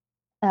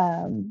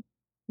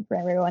 For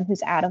everyone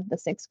who's out of the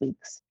 6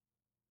 weeks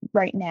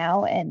right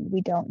now, and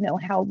we don't know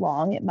how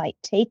long it might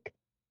take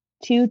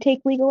to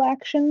take legal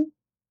action.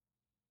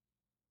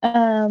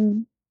 Yeah,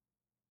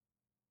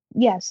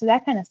 so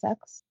that kind of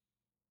sucks.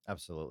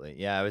 Absolutely.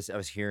 Yeah, I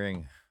was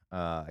hearing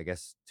I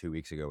guess 2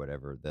 weeks ago,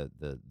 whatever,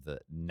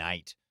 the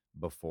night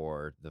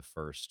before the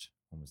first,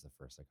 when was the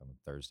first, like on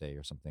Thursday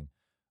or something,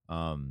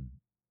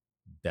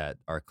 that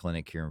our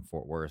clinic here in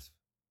Fort Worth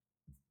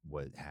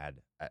had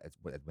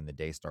when the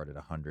day started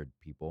 100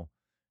 people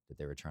that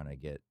they were trying to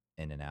get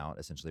in and out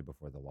essentially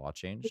before the law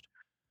changed.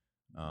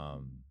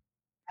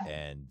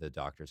 And the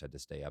doctors had to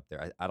stay up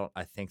there.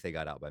 I think they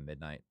got out by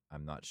midnight.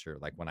 I'm not sure.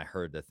 Like when I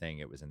heard the thing,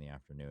 it was in the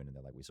afternoon, and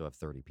they're like, we still have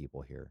 30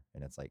 people here,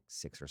 and it's like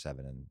 6 or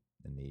 7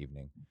 in the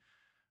evening.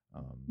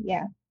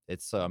 Yeah.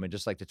 It's so, I mean,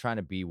 just like to trying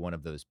to be one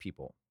of those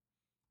people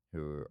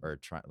who are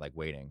trying, like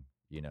waiting,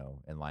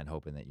 in line,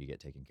 hoping that you get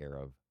taken care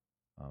of.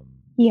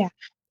 Yeah.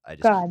 I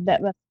just God,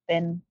 that must have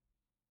been.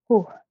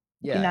 Whew,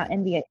 Yeah. do not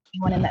envy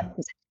anyone in that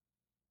position.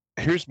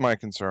 Here's my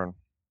concern.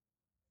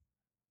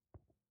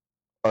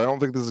 I don't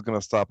think this is going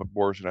to stop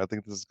abortion. I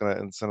think this is going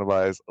to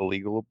incentivize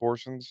illegal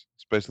abortions,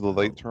 especially the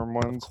late term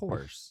ones. Of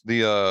course.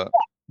 The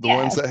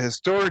ones that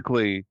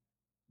historically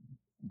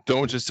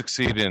don't just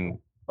succeed in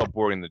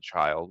aborting the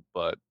child,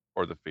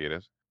 or the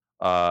fetus.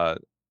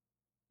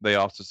 They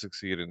also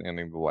succeed in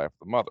ending the life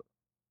of the mother.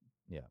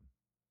 Yeah,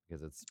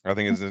 because it's. I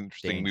think it's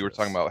interesting. We were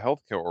talking about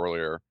healthcare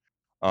earlier.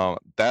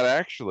 That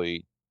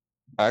actually,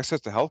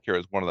 access to healthcare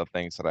is one of the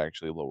things that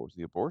actually lowers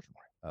the abortion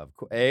rate. Of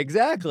course,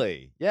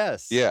 exactly.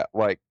 Yes. Yeah,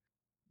 like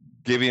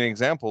give you an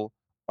example.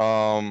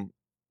 From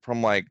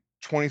like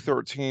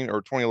 2013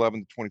 or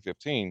 2011 to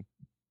 2015,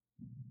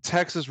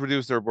 Texas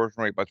reduced their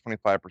abortion rate by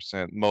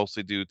 25%,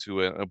 mostly due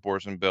to an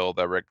abortion bill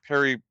that Rick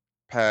Perry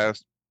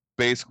passed,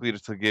 basically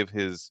to give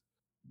his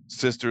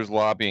sister's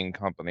lobbying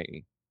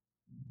company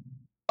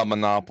a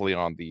monopoly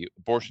on the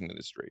abortion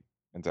industry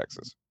in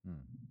Texas.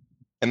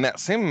 In that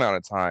same amount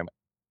of time,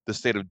 the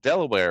state of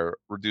Delaware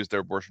reduced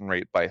their abortion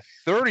rate by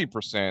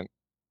 30%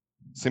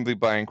 simply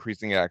by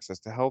increasing access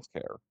to health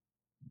care.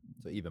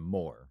 So even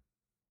more.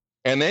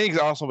 And they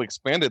also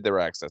expanded their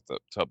access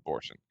to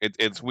abortion.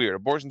 It's weird.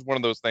 Abortion is one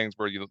of those things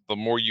where the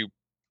more you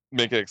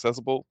make it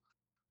accessible,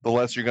 the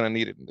less you're going to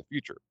need it in the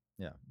future.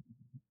 Yeah.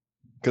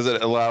 Because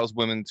it allows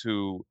women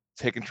to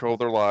take control of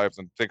their lives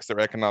and fix their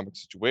economic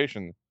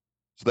situation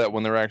so that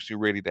when they're actually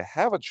ready to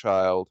have a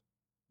child,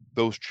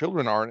 those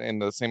children aren't in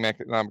the same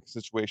economic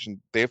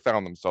situation they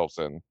found themselves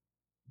in.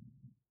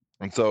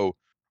 And so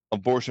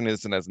abortion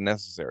isn't as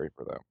necessary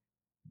for them.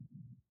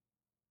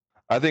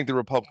 I think the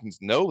Republicans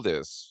know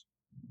this,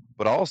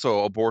 but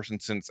also abortion,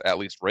 since at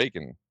least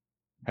Reagan,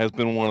 has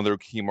been one of their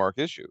key mark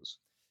issues.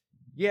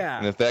 Yeah.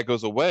 And if that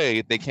goes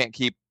away, they can't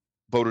keep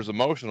voters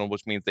emotional,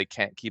 which means they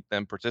can't keep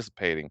them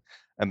participating,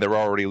 and they're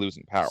already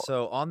losing power.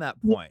 So on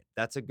that point,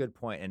 that's a good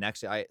point. And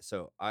actually,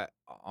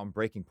 on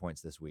Breaking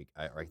Points this week,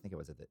 I think it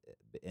was at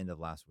the end of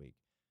last week,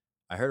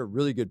 I heard a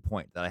really good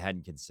point that I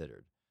hadn't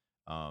considered.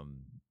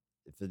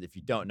 If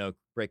you don't know,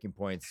 Breaking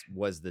Points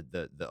was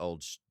the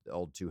old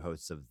two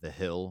hosts of The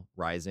Hill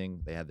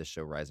Rising. They had this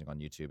show Rising on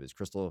YouTube. It's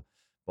Crystal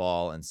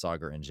Ball and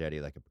Sagar and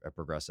Jetty, like a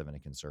progressive and a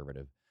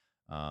conservative.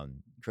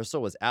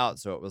 Crystal was out,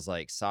 so it was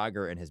like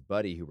Sagar and his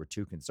buddy who were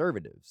two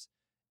conservatives,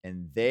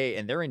 and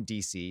they're in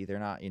DC. They're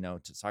not,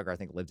 Sagar I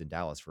think lived in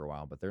Dallas for a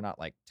while, but they're not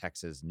like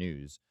Texas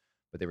news.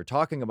 But they were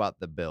talking about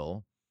the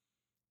bill,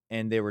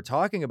 and they were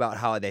talking about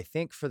how they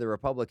think for the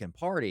Republican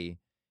Party,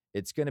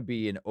 it's going to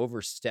be an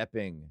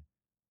overstepping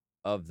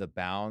of the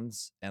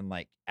bounds and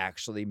like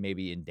actually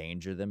maybe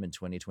endanger them in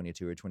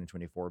 2022 or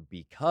 2024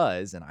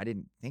 because, and I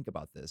didn't think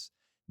about this,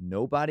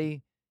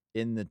 nobody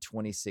in the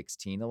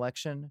 2016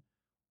 election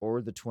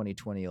or the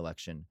 2020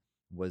 election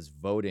was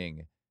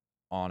voting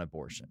on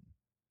abortion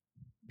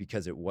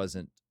because it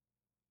wasn't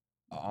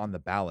on the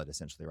ballot,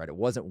 essentially, right? It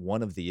wasn't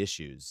one of the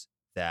issues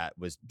that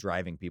was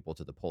driving people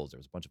to the polls. There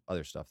was a bunch of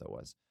other stuff that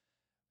was.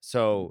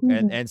 So,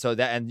 and so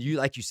that, and you,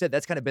 like you said,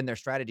 that's kind of been their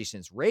strategy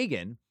since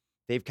Reagan.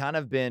 They've kind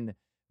of been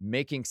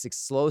making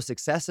slow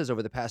successes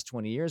over the past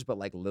 20 years, but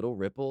like little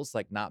ripples,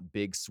 like not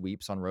big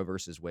sweeps on Roe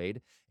versus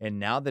Wade. And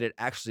now that it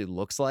actually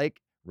looks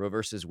like Roe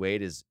versus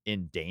Wade is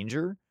in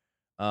danger,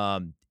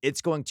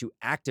 it's going to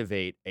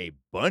activate a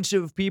bunch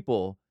of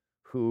people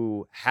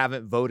who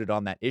haven't voted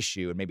on that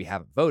issue and maybe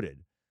haven't voted,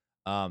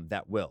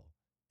 that will.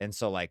 And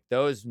so like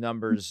those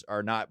numbers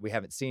are not, we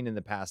haven't seen in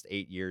the past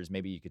 8 years,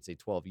 maybe you could say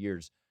 12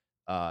 years,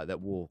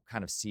 that we'll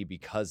kind of see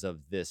because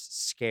of this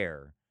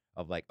scare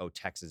of like, oh,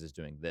 Texas is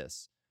doing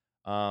this.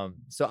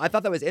 So I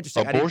thought that was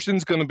interesting.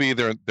 Abortion's going to be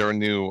their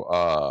new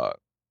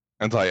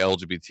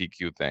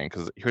anti-LGBTQ thing,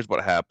 because here's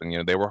what happened. You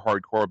know, they were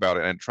hardcore about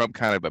it, and Trump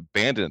kind of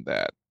abandoned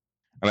that.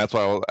 And that's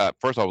why at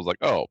first I was like,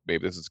 oh,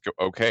 maybe this is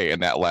okay.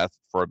 And that lasted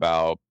for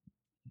about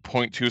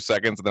 0.2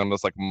 seconds. And then I'm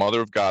just like,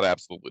 mother of God,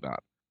 absolutely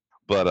not.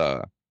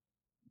 But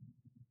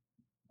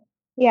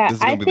yeah, this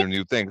is going to be their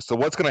new thing. So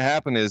what's going to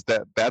happen is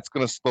that's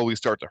going to slowly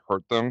start to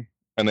hurt them.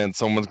 And then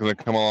someone's going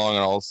to come along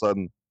and all of a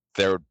sudden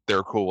they're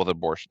cool with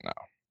abortion now.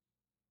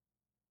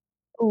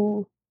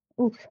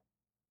 Oof.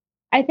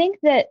 I think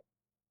that,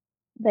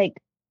 like,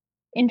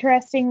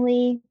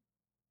 interestingly,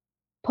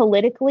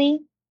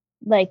 politically,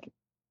 like,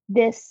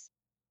 this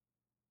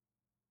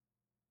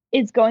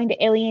is going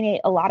to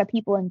alienate a lot of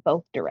people in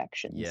both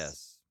directions.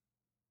 Yes.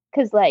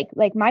 Because like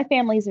my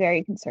family is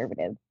very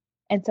conservative.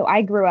 And so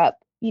I grew up,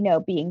 you know,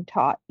 being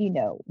taught, you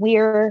know,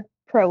 we're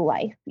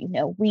pro-life, you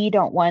know, we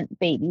don't want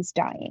babies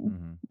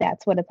dying.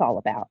 That's what it's all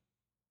about.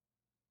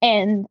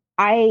 And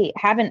I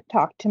haven't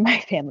talked to my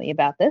family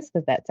about this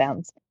because that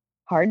sounds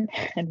hard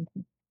and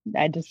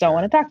I just don't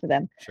want to talk to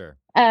them. Sure.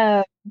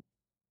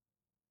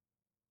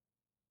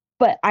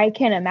 But I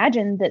can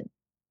imagine that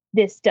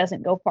this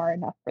doesn't go far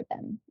enough for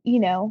them, you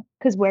know,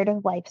 because where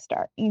does life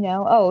start? You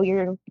know, oh,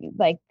 you're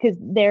like, because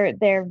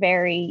they're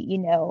very, you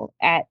know,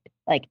 at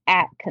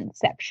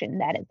conception,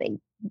 that is a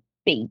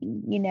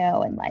baby, you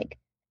know, and like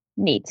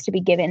needs to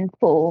be given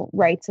full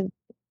rights of,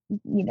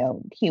 you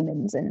know,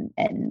 humans and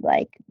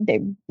like they're,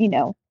 you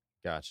know.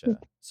 Gotcha.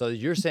 So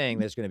you're saying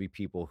there's going to be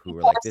people who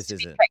are like, this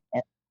isn't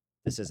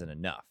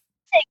enough.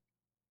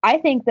 I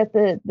think that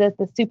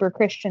the super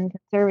Christian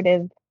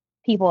conservative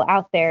people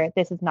out there,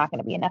 this is not going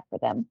to be enough for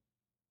them.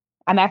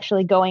 I'm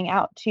actually going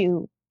out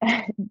to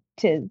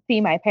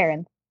see my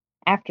parents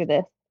after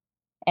this,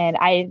 and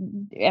I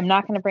am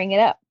not going to bring it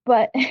up.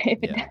 But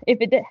if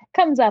it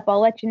comes up,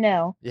 I'll let you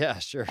know. Yeah,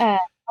 sure. I'll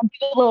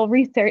do a little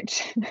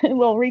research, a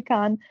little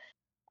recon.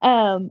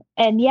 And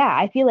yeah,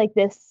 I feel like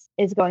this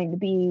is going to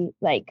be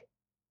like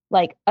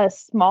a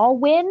small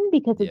win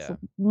because it's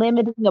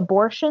limiting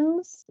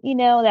abortions. You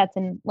know, that's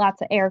in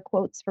lots of air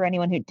quotes for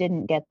anyone who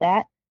didn't get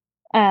that.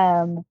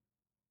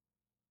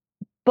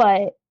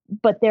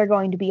 But they're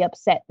going to be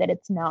upset that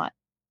it's not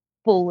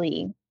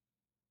fully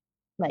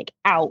like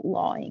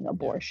outlawing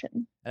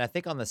abortion. And I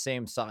think on the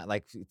same side,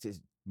 like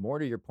more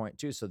to your point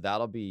too, so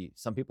that'll be,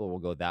 some people will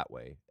go that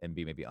way and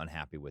be maybe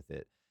unhappy with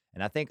it.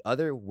 And I think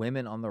other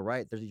women on the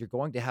right, you're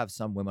going to have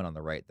some women on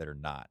the right that are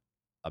not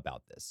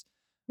about this.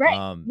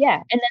 Right.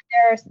 Yeah. And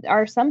then there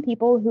are some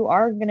people who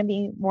are going to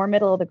be more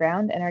middle of the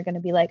ground and are going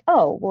to be like,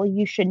 oh, well,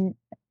 you shouldn't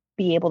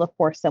be able to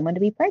force someone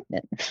to be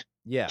pregnant.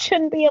 Yeah.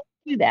 Shouldn't be able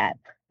to do that.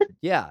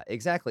 Yeah,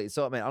 exactly.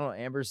 So, I mean, I don't know,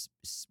 Amber's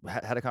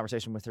had a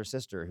conversation with her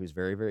sister who's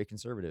very, very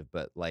conservative,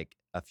 but like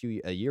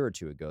a year or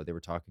two ago, they were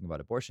talking about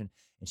abortion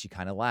and she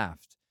kind of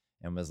laughed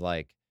and was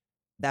like,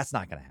 that's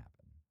not going to happen.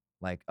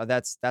 Like, oh,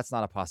 that's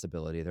not a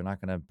possibility. They're not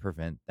going to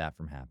prevent that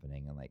from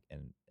happening.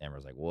 And Amber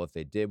was like, well, if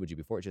they did, would you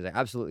be for it? She's like,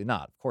 absolutely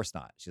not. Of course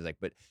not. She's like,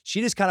 but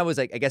she just kind of was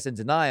like, I guess, in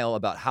denial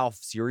about how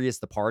serious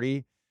the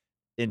party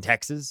in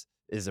Texas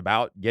is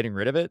about getting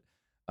rid of it.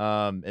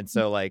 And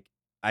so like,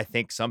 I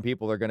think some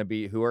people are going to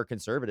be, who are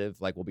conservative,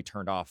 like will be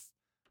turned off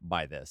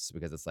by this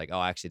because it's like, oh,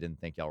 I actually didn't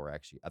think y'all were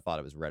I thought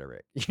it was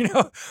rhetoric, you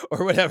know,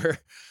 or whatever.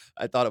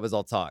 I thought it was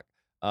all talk.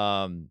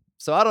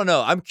 So I don't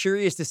know. I'm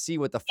curious to see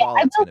what the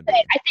fallout's going to be.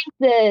 I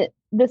think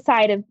the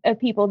side of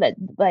people that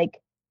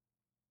like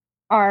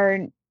are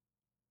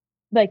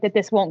like that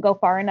this won't go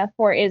far enough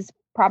for is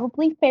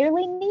probably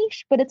fairly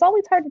niche, but it's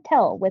always hard to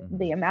tell with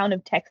the amount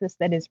of Texas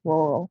that is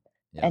rural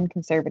and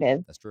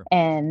conservative. That's true.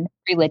 And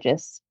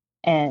religious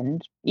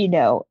and, you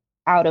know,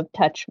 out of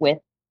touch with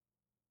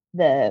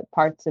the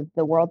parts of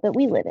the world that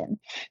we live in.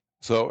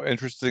 So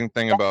interesting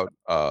thing about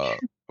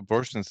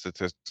abortion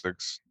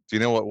statistics. Do you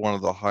know what one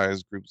of the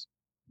highest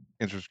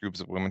interest groups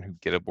of women who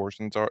get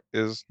abortions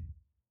is?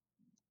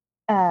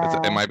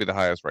 It might be the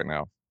highest right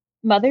now.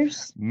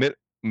 Mothers?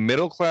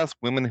 Middle class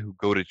women who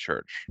go to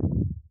church.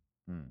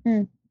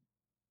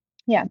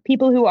 Yeah,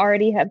 people who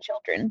already have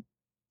children.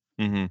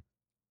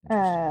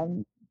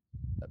 Um,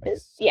 That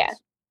makes yeah,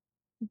 sense.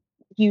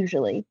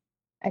 usually,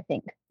 I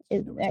think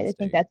Washington I think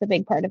State. that's a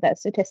big part of that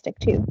statistic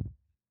too.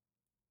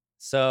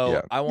 So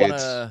Yeah, I want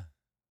it's to.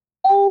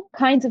 All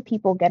kinds of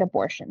people get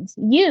abortions.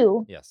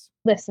 You, Yes.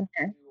 listener,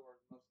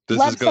 this is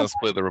love going someone. to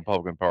split the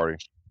Republican Party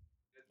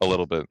a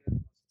little bit.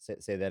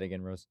 Say that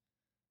again, Rose.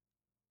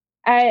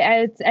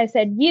 I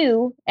said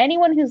you,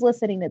 anyone who's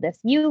listening to this,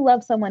 you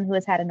love someone who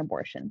has had an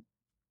abortion.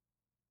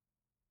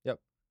 Yep.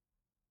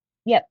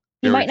 Yep.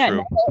 You Very might not true.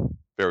 know it.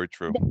 Very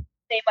true.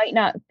 They might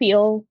not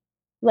feel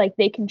like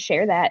they can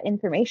share that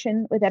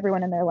information with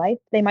everyone in their life.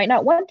 They might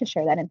not want to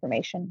share that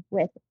information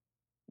with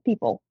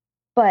people.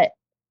 But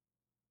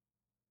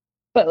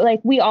like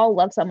we all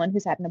love someone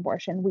who's had an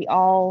abortion. We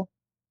all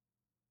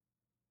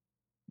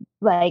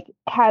like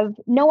have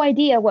no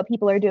idea what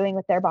people are doing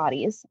with their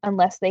bodies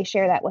unless they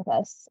share that with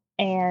us.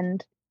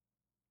 And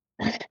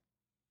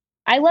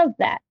I love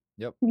that,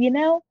 Yep. you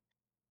know?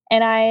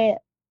 And I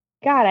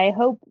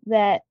hope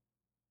that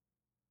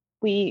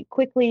we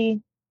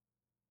quickly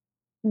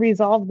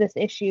resolve this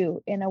issue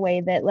in a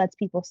way that lets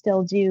people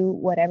still do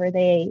whatever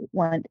they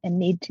want and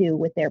need to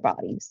with their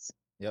bodies.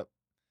 Yep.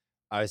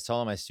 I was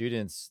telling my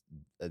students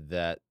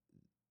that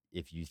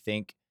if you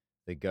think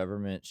the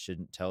government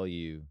shouldn't tell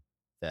you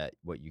that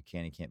what you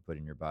can and can't put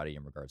in your body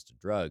in regards to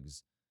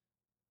drugs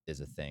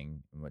is a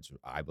thing, which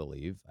I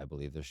believe. I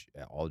believe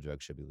all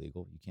drugs should be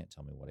legal. You can't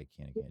tell me what I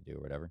can and can't do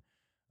or whatever.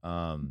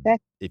 Exactly.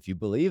 If you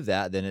believe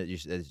that, then it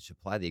should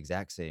apply the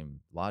exact same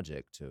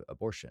logic to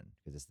abortion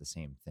because it's the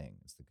same thing.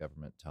 It's the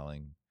government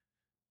telling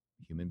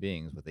human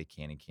beings what they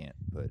can and can't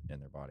put in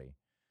their body.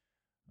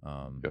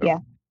 Yeah.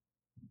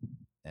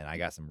 And I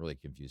got some really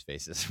confused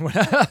faces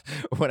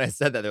when I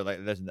said that. They're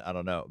like, I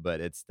don't know, but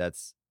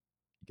that's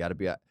you got to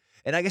be.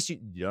 And I guess you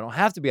don't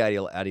have to be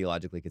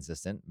ideologically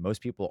consistent.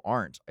 Most people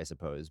aren't, I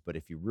suppose. But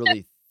if you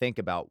really think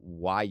about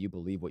why you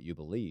believe what you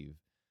believe,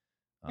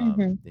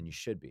 then you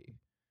should be.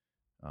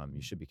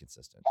 You should be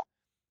consistent.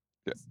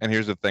 Yeah. And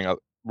here's the thing: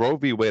 Roe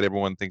v. Wade.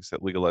 Everyone thinks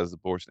it legalized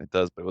abortion. It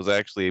does, but it was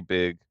actually a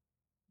big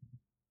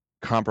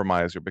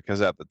compromiser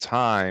because at the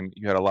time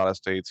you had a lot of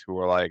states who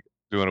were like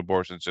doing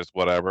abortions just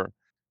whatever,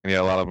 and you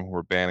had a lot of them who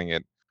were banning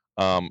it.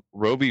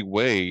 Roe v.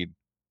 Wade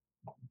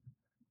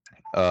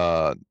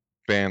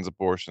bans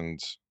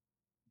abortions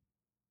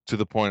to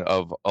the point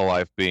of a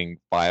life being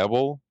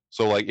viable.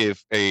 So like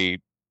if a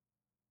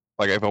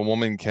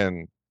woman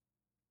can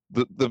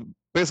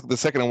basically the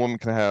second a woman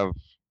can have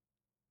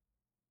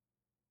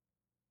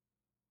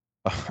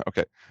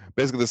okay,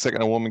 basically the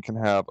second a woman can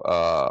have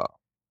a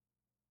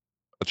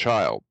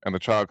child and the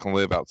child can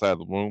live outside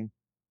the womb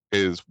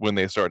is when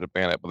they start to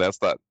ban it. But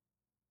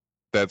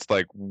that's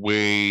like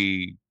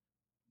way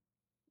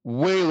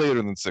later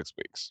than 6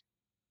 weeks.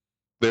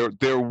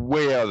 They're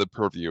way out of the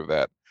purview of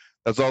that.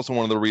 That's also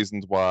one of the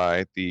reasons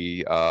why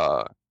the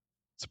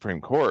Supreme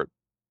Court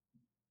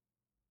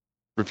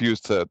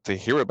refused to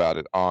hear about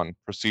it on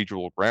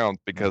procedural grounds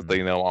because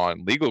they know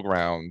on legal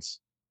grounds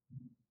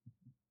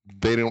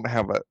they don't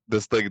have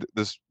this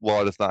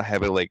law does not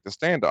have a leg to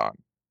stand on.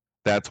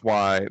 That's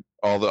why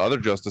all the other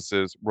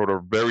justices wrote a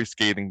very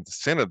scathing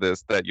dissent of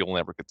this that you'll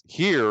never get to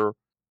hear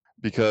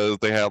because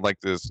they had like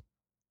this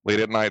late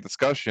at night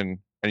discussion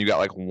and you got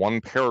like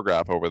one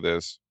paragraph over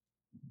this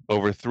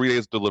over 3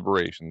 days of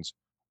deliberations.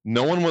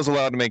 No one was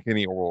allowed to make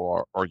any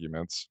oral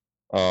arguments.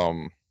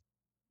 They're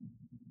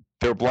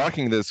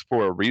blocking this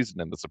for a reason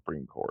in the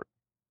Supreme Court.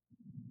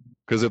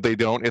 Because if they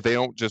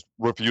don't just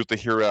refuse to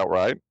hear it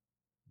outright,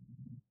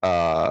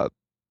 on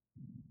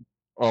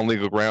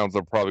legal grounds,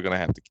 they're probably going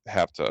to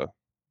have to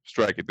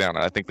strike it down.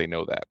 And I think they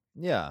know that.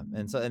 Yeah,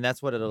 and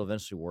that's what it'll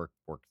eventually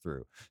work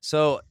through.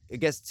 So I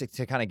guess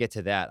to kind of get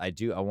to that, I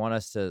want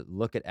us to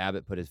look at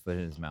Abbott put his foot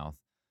in his mouth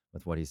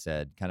with what he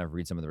said, kind of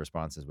read some of the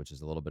responses, which is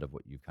a little bit of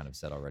what you've kind of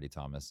said already,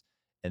 Thomas,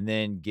 and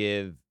then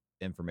give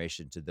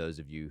information to those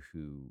of you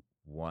who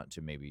want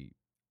to maybe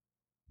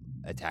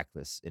attack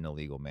this in a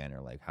legal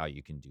manner, like how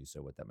you can do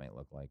so, what that might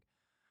look like.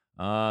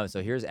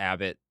 So here's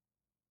Abbott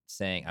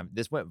saying,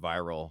 this went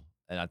viral.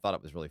 And I thought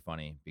it was really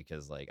funny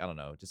because, like, I don't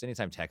know, just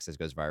anytime Texas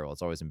goes viral,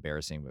 it's always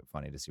embarrassing but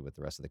funny to see what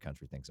the rest of the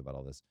country thinks about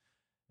all this.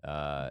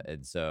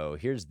 And so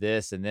here's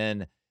this. And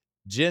then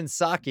Jen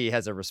Psaki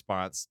has a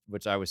response,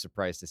 which I was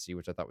surprised to see,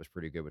 which I thought was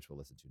pretty good, which we'll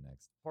listen to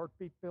next.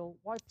 Heartbeat bill.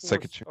 Why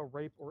force a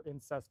rape or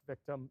incest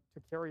victim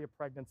to carry a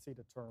pregnancy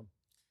to term?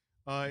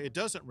 It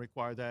doesn't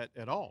require that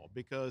at all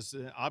because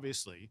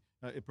obviously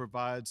it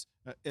provides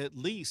at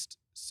least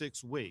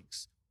 6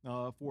 weeks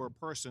for a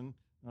person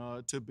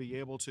to be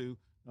able to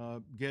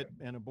get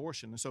an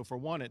abortion. And so for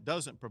one, it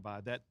doesn't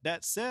provide that.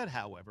 That said,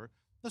 however,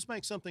 let's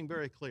make something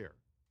very clear.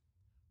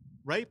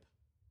 Rape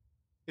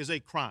is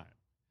a crime,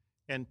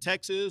 and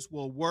Texas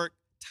will work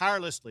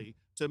tirelessly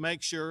to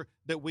make sure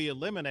that we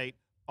eliminate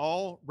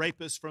all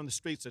rapists from the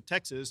streets of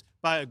Texas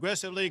by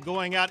aggressively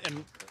going out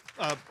and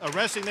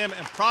arresting them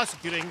and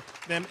prosecuting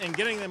them and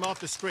getting them off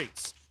the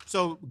streets.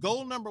 So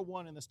goal number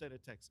 1 in the state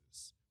of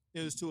Texas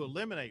is to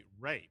eliminate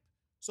rape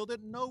so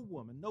that no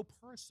woman, no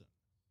person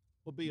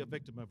will be a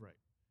victim of rape.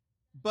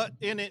 but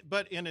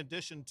in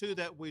addition to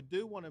that, we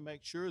do want to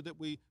make sure that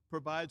we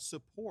provide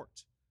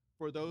support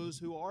for those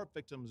who are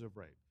victims of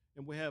rape.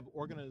 And we have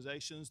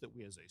organizations that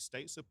we as a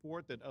state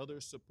support, that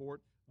others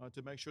support,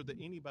 to make sure that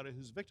anybody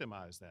who's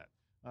victimized that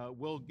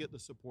will get the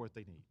support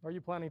they need. Are you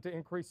planning to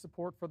increase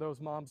support for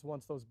those moms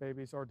once those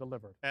babies are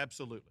delivered?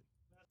 Absolutely.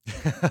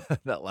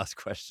 That last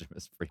question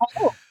was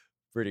Oh.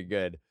 pretty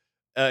good.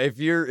 If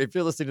you're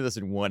listening to this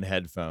in one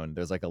headphone,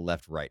 there's like a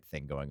left-right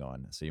thing going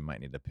on, so you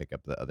might need to pick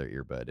up the other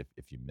earbud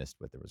if you missed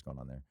what there was going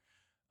on there.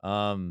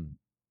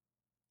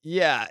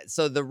 Yeah.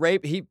 So the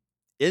rape, he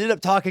ended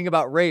up talking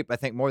about rape, I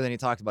think, more than he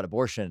talked about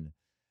abortion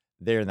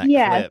there in that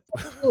Yeah.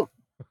 clip. So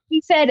he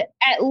said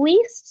at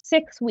least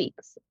 6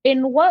 weeks.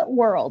 In what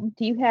world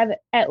do you have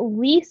at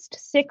least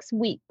 6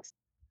 weeks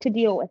to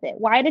deal with it?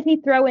 Why did he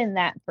throw in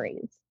that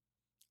phrase?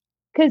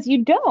 Because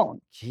you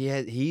don't. He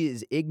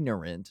is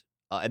ignorant,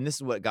 and this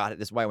is what got it.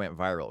 This is why it went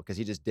viral, because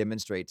he just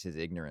demonstrates his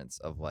ignorance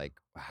of like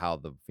how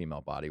the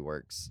female body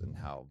works and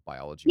how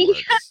biology Yeah.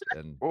 works.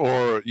 And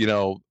Or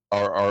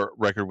our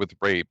record with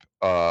rape.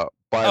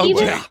 By Oh, the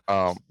way,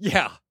 yeah.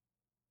 Yeah.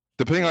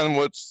 depending on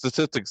what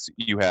statistics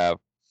you have,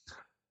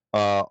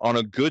 on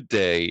a good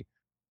day,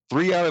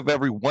 3 out of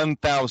every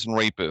 1,000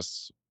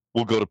 rapists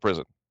will go to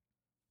prison.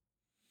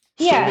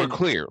 Yeah. So we're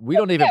clear. We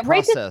don't even Yeah,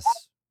 rapists process.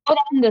 out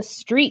on the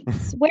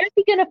streets. Where is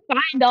he gonna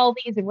find all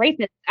these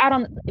rapists out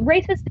on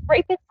rapists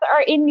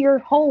are in your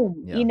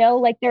home, Yeah. you know,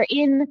 like they're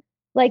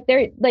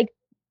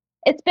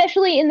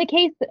especially in the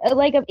case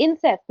like of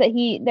incest that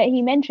he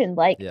mentioned,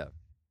 like Yeah.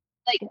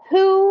 like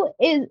who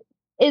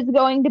is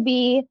going to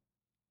be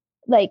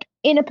like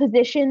in a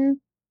position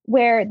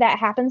where that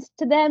happens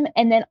to them,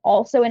 and then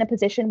also in a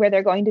position where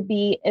they're going to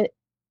be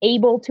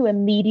able to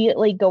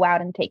immediately go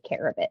out and take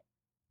care of it.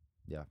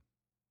 Yeah.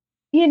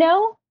 You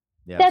know?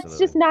 Yeah, That's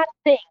absolutely. just not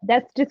a thing.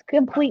 That's just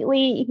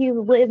completely, he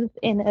lives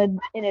in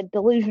a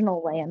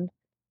delusional land.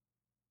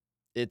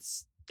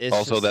 It's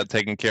Also, just, that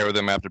taking care of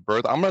them after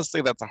birth, I'm gonna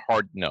say that's a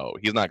hard no.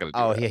 He's not gonna do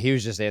oh, that. he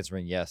was just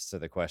answering yes to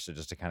the question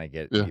just to kind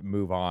of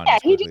move on Yeah,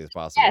 as he quickly as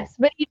possible. Yes,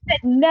 but he said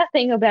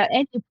nothing about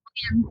any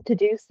plans to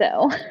do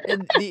so.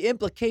 And the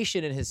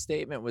implication in his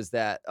statement was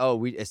that,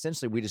 we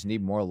just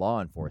need more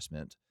law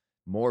enforcement,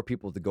 more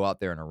people to go out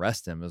there and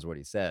arrest him, is what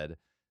he said.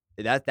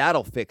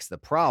 That'll fix the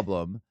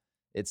problem.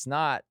 It's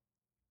not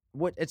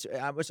what it's.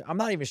 I'm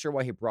not even sure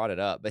why he brought it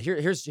up. But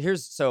here's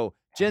so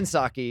Jen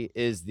Psaki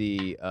is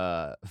the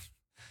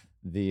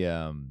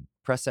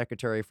press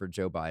secretary for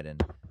Joe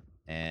Biden,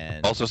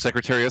 and Also,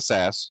 Secretary of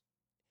SAS.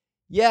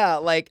 yeah,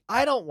 like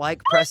I don't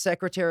like press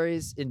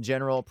secretaries in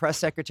general. Press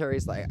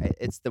secretaries, like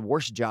it's the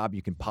worst job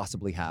you can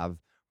possibly have,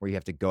 where you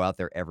have to go out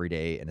there every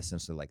day and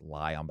essentially like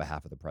lie on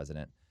behalf of the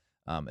president.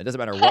 It doesn't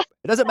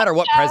matter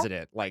what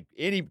president, like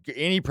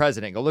any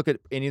president. Go look at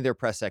any of their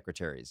press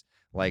secretaries.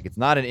 Like it's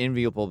not an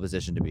enviable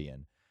position to be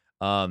in.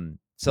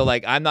 So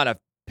like I'm not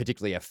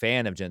particularly a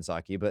fan of Jen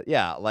Psaki, but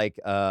yeah, like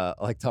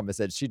Thomas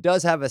said, she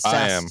does have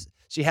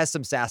she has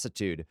some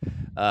sassitude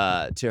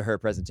to her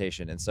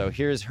presentation. And so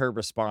here's her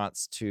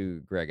response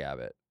to Greg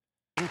Abbott.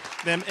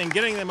 Them and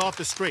getting them off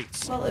the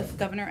streets. Well, if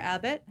Governor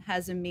Abbott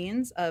has a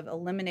means of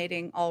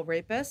eliminating all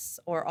rapists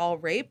or all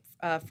rape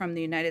from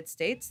the United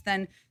States,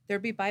 then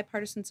there'd be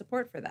bipartisan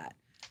support for that.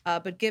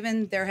 But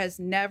given there has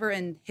never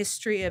in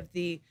history of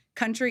the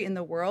country in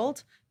the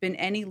world been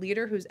any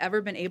leader who's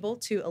ever been able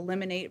to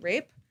eliminate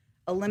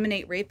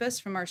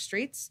rapists from our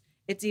streets,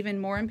 it's even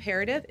more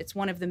imperative. It's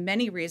one of the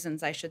many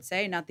reasons, I should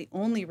say, not the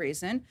only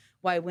reason,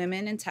 why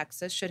women in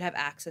Texas should have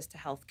access to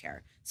health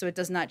care. So it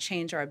does not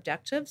change our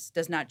objectives,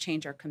 does not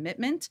change our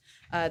commitment.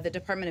 The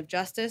Department of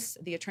Justice,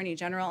 the Attorney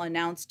General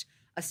announced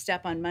a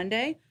step on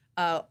Monday.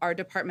 Our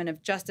Department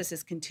of Justice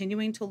is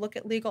continuing to look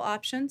at legal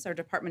options. Our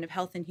Department of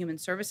Health and Human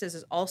Services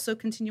is also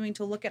continuing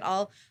to look at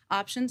all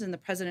options. And the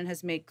president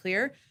has made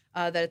clear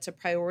that it's a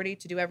priority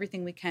to do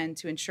everything we can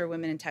to ensure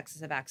women in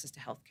Texas have access to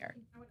health care.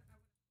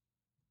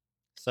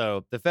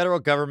 So the federal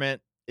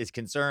government is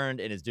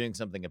concerned and is doing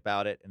something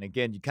about it. And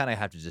again, you kind of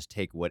have to just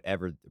take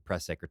whatever the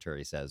press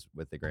secretary says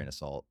with a grain of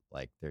salt.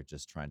 Like they're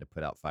just trying to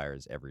put out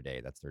fires every day.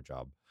 That's their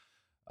job.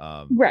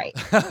 Right.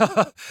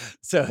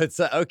 So it's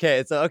okay.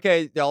 It's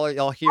okay.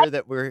 Y'all hear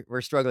that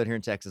we're struggling here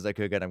in Texas.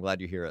 Okay, good. I'm glad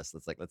you hear us.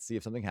 Let's see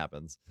if something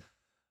happens.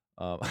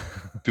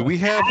 Do we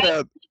have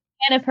that?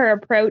 Kind of her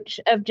approach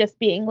of just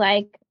being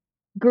like,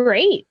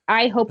 great,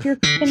 I hope you're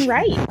fucking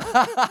right.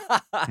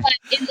 But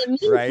in the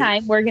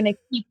meantime, we're gonna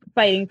keep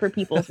fighting for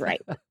people's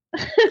rights.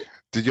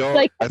 Did y'all?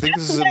 Like, I think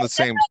this is in the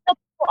same.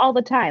 All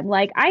the time.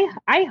 Like,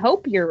 I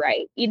hope you're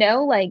right. You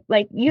know, like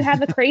you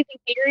have a crazy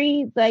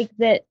theory like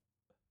that,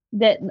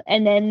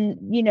 and then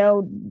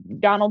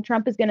Donald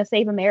Trump is gonna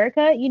save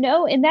America. You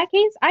know, in that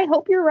case, I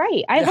hope you're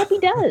right. I hope he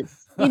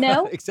does. You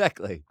know,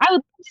 exactly. I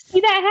would love to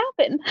see that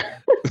happen.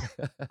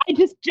 I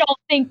just don't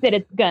think that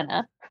it's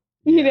gonna.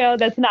 You know,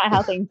 that's not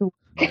how things work.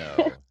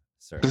 No,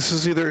 this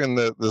is either in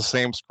the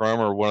same scrum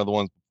or one of the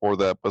ones before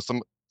that, but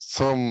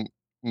some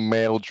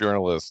male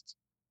journalist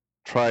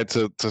tried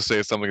to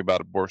say something about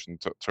abortion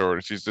to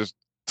her. She's just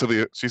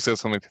she said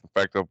something to the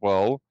effect of,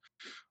 well,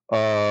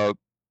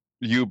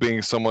 you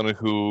being someone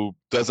who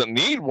doesn't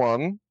need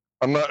one,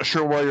 I'm not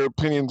sure why your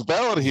opinion's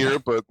valid here,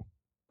 but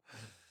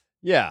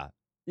Yeah.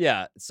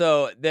 Yeah.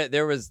 So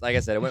there was, like I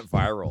said, it went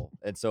viral.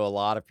 And so a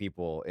lot of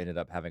people ended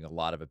up having a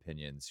lot of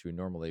opinions who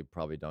normally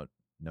probably don't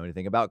know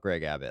anything about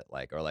Greg Abbott,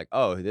 or like,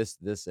 oh, this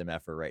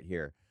MFer right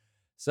here.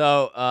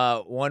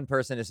 So one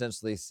person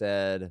essentially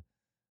said,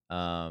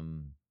 other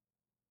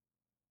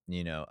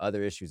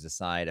issues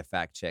aside, a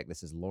fact check.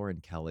 This is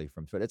Lauren Kelly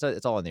from Twitter.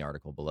 It's all in the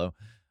article below.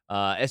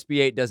 SB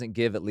 8 doesn't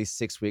give at least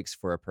 6 weeks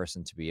for a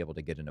person to be able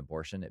to get an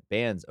abortion. It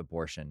bans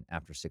abortion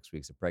after 6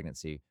 weeks of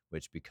pregnancy,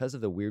 which, because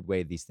of the weird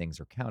way these things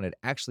are counted,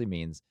 actually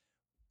means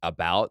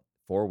about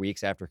 4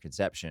 weeks after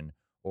conception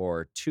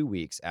or 2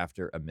 weeks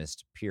after a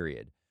missed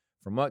period.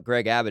 From what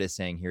Greg Abbott is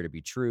saying here to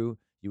be true,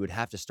 you would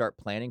have to start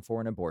planning for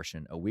an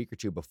abortion a week or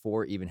two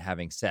before even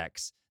having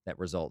sex that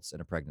results in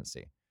a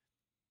pregnancy.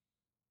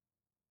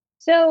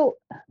 So,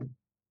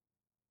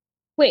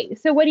 wait,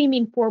 so what do you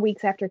mean 4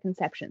 weeks after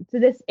conception? So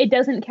it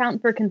doesn't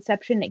count for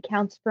conception, it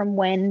counts from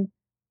when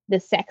the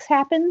sex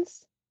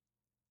happens?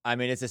 I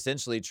mean, it's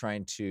essentially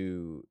trying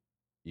to,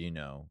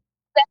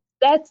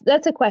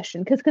 That's a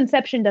question, because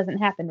conception doesn't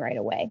happen right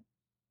away.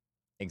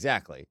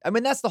 Exactly. I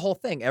mean, that's the whole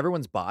thing.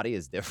 Everyone's body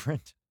is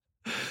different.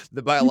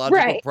 The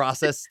biological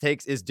process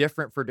is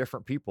different for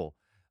different people.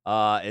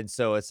 And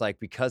so it's like,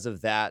 because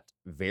of that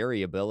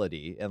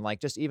variability, and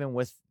like just even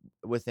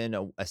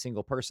within a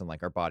single person,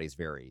 like our bodies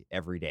vary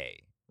every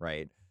day,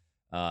 right?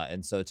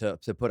 And so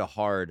to put a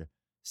hard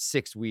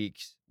 6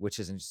 weeks, which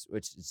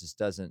just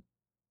doesn't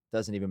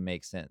even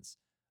make sense.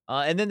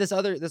 And then this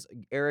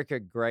Erica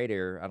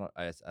Greider,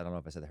 I don't know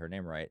if I said her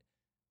name right,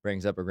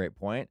 brings up a great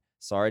point.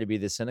 Sorry to be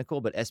this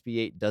cynical, but SB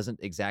 8 doesn't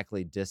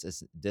exactly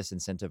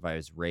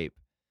disincentivize rape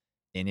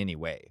in any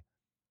way,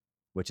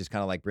 which is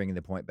kind of like bringing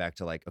the point back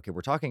to like, okay,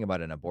 we're talking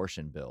about an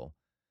abortion bill.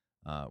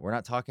 We're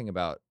not talking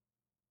about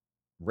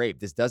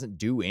rape. This doesn't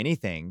do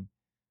anything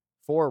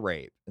for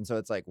rape. And so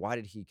it's like, why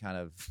did he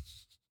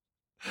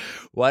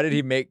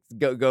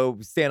go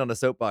stand on a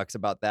soapbox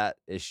about that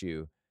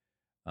issue?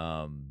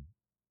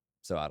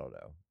 So I don't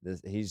know.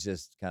 He's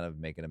just kind of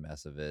making a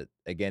mess of it.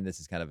 Again, this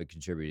is kind of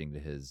contributing to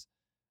his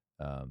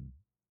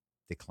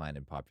decline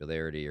in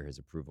popularity or his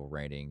approval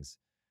ratings.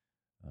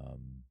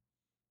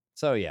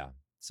 So yeah.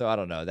 So I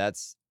don't know.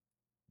 That's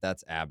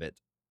Abbott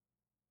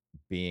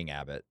being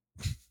Abbott,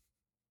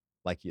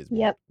 like he is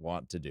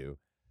want to do.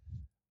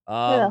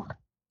 I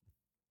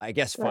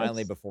guess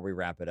finally, before we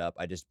wrap it up,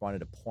 I just wanted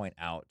to point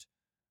out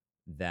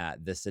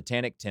that the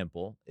Satanic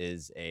Temple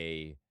is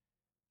a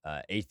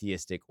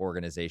atheistic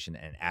organization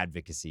and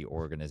advocacy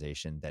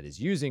organization that is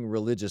using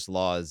religious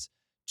laws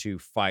to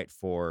fight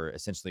for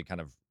essentially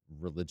kind of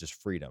religious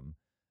freedom,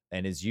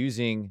 and is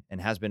using,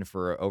 and has been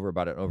for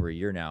over a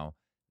year now,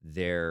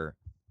 their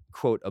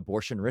quote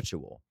abortion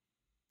ritual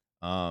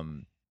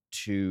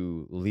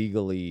to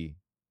legally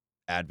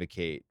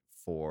advocate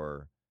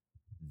for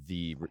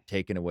the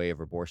taking away of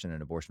abortion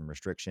and abortion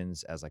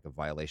restrictions as like a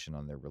violation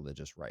on their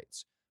religious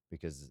rights,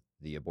 because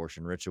the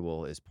abortion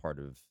ritual is part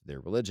of their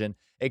religion.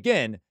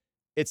 Again,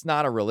 it's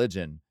not a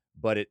religion,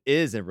 but it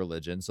is a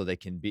religion. So they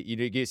can be,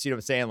 you see what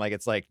I'm saying? Like,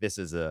 it's like, this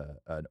is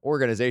an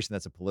organization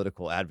that's a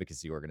political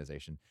advocacy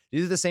organization.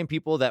 These are the same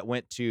people that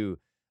went to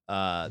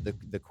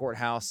the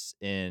courthouse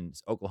in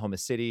Oklahoma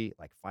City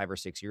like 5 or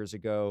 6 years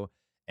ago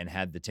and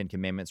had the 10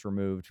 Commandments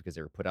removed because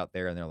they were put out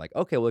there. And they're like,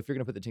 okay, well, if you're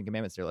going to put the 10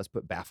 Commandments there, let's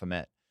put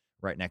Baphomet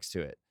right next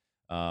to it.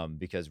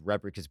 Because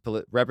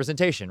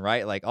representation,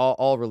 right? Like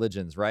all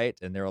religions, right?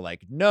 And they were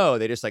like, no,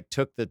 they just like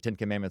took the 10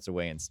 Commandments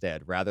away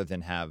instead, rather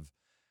than have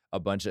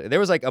there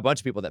was like a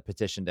bunch of people that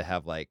petitioned to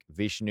have like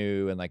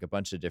Vishnu and like a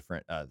bunch of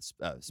different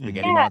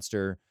spaghetti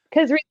monster.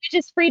 Because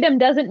religious freedom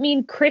doesn't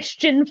mean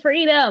Christian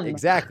freedom.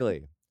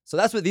 Exactly. So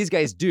that's what these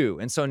guys do.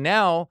 And so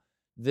now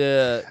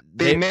they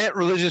meant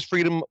religious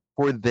freedom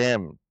for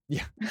them.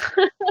 Yeah.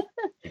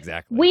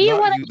 Exactly. We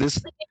want to do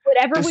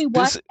whatever we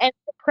want and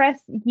suppress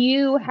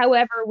you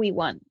however we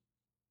want.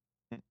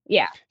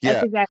 Yeah.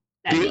 That's exactly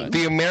what that means.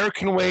 The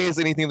American way is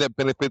anything that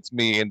benefits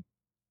me and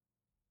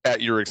at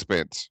your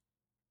expense.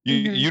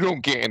 You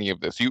don't get any of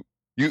this.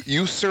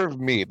 You serve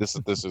me. This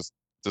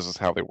is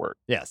how they work.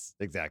 Yes,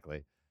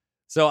 exactly.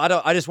 So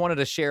I just wanted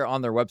to share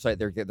on their website.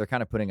 They're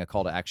kind of putting a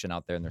call to action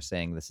out there, and they're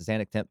saying the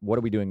Satanic Temple. What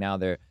are we doing now?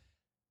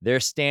 They're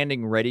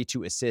standing ready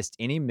to assist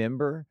any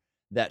member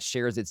that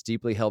shares its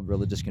deeply held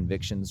religious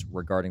convictions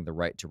regarding the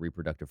right to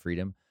reproductive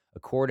freedom.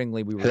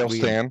 Accordingly,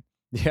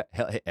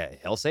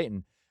 Hell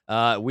Satan.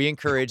 We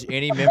encourage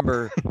any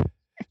member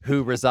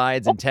who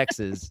resides in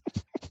Texas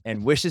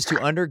and wishes to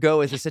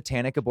undergo a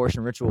satanic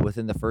abortion ritual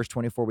within the first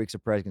 24 weeks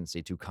of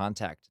pregnancy to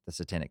contact the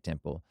Satanic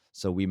Temple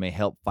so we may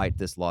help fight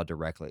this law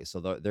directly. So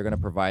they're going to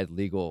provide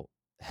legal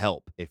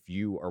help if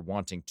you are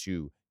wanting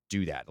to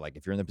do that. Like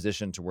if you're in the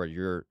position to where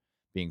you're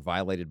being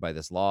violated by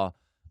this law,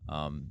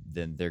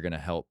 then they're going to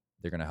help.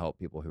 They're going to help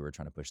people who are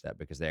trying to push that,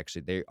 because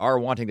they are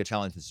wanting to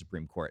challenge the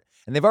Supreme Court.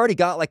 And they've already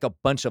got like a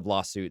bunch of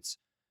lawsuits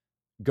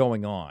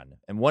going on,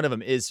 and one of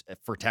them is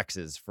for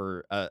Texas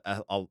for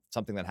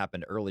something that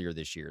happened earlier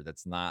this year.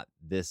 That's not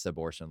this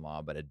abortion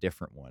law, but a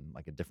different one,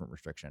 like a different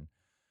restriction.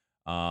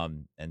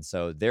 And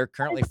so they're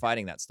currently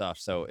fighting that stuff.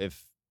 So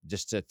if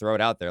just to throw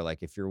it out there, like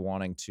if you're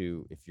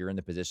in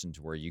the position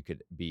to where you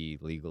could be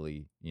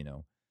legally,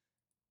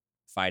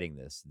 fighting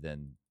this,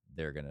 then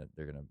they're gonna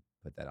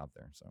put that out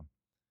there. So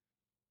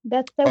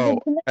That's so Oh,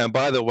 good to know. and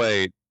by the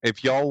way,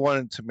 if y'all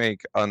wanted to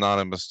make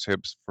anonymous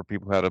tips for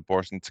people who had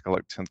abortions to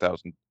collect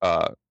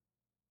 $10,000,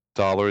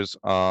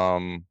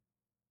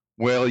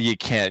 well, you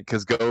can't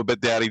because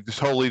GoDaddy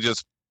totally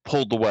just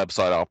pulled the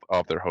website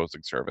off their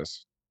hosting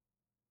service,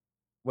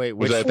 wait,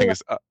 which which I think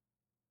is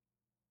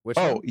which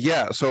one? oh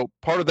yeah. So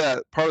part of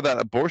that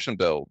abortion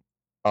bill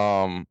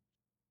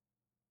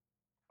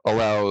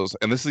allows,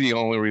 and this is the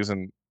only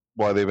reason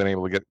why they've been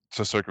able to get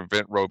to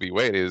circumvent Roe v.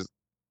 Wade, is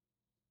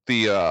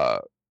the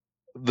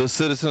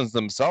citizens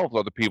themselves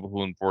are the people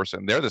who enforce it,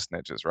 and they're the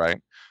snitches, right?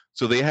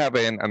 So they have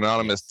an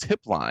anonymous Yes. tip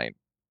line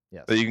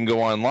Yes. that you can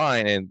go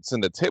online and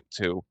send a tip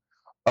to.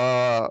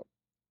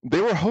 They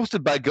were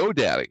hosted by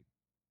GoDaddy,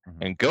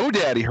 and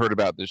GoDaddy heard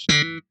about this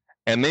shit,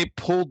 and they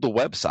pulled the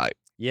website.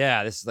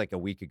 Yeah, this is like a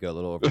week ago, a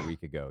little over a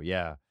week ago.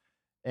 Yeah.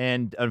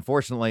 And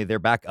unfortunately, they're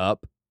back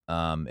up.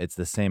 It's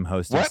the same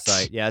hosting What?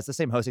 site. Yeah, it's the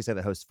same hosting site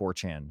that hosts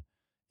 4chan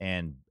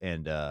and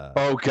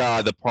Oh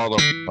god, the Parler.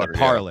 the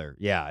Parler.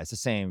 Yeah, it's the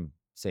same.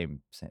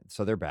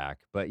 So they're back.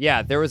 But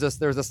yeah, there was a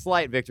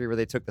slight victory where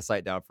they took the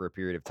site down for a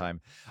period of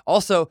time.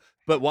 Also,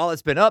 but while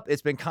it's been up,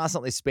 it's been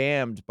constantly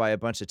spammed by a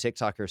bunch of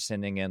TikTokers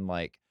sending in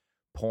like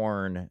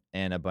porn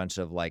and a bunch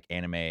of like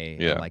anime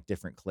and like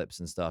different clips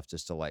and stuff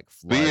just to like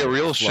flood. Be a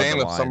real flood shame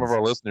the if some of lines.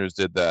 our listeners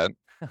did that.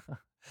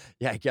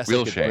 Yeah, I guess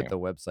Real I could shame. put the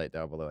website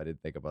down below. I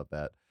didn't think about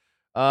that.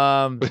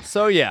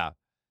 So yeah,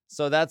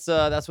 so that's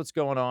what's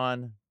going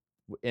on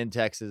in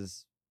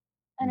Texas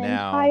An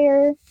now.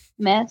 entire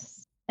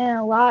mess and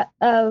a lot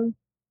of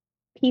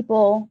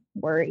people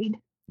worried.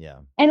 Yeah,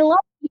 And a lot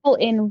of people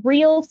in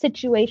real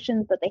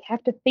situations that they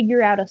have to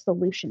figure out a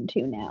solution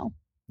to now.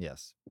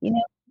 yes,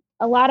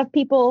 A lot of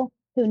people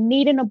who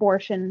need an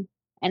abortion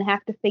and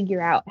have to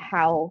figure out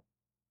how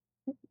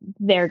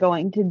they're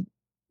going to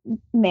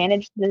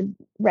manage the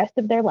rest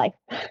of their life.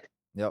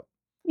 yep.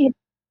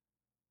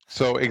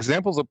 So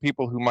examples of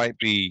people who might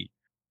be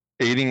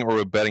aiding or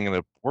abetting an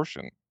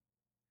abortion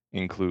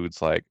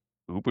includes like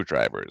Uber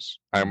drivers.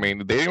 I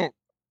mean, they don't.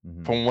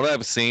 Mhm. From what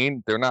I've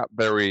seen, they're not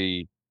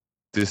very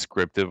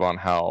descriptive on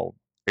how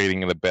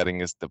aiding and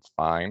abetting is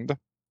defined.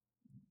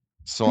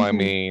 So I Mhm.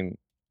 mean,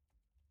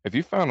 if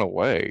you found a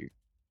way,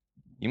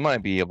 you might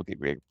be able to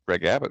get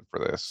Greg Abbott for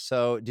this.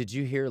 So did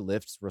you hear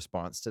Lyft's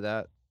response to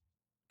that?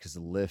 Because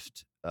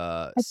Lyft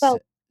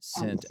felt-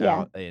 sent yeah.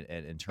 out an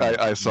internal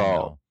I saw.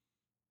 email.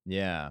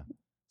 Yeah.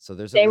 So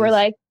there's They at were least-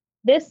 like,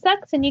 this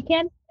sucks and you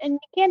can't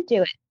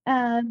do it.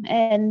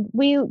 And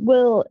we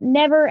will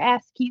never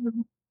ask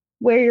you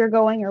where you're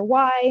going or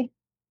why.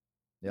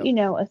 Yep.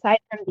 Aside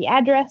from the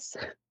address.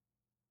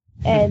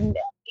 And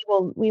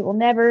we will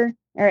never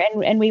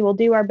and we will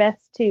do our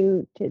best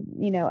to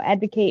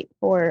advocate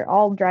for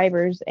all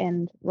drivers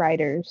and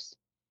riders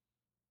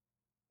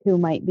who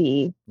might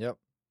be Yep.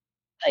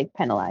 like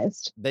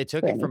penalized. They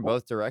took for it from anything.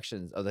 both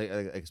directions. They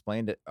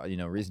explained it,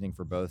 reasoning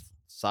for both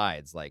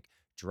sides. Like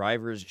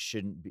drivers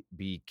shouldn't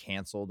be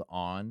canceled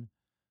on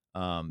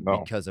No.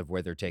 because of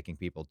where they're taking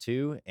people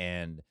to,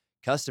 and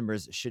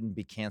customers shouldn't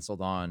be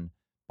canceled on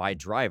by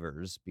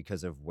drivers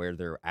because of where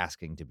they're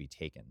asking to be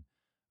taken.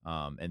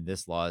 And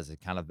this law is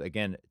kind of,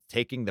 again,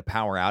 taking the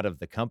power out of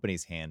the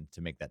company's hand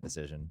to make that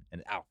decision.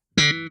 And ow,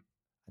 I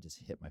just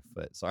hit my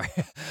foot. Sorry.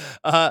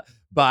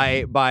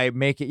 By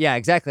making, yeah,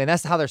 exactly. And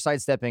that's how they're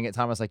sidestepping it,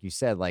 Thomas, like you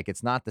said. Like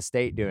it's not the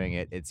state doing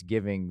it; it's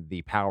giving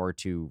the power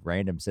to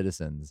random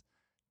citizens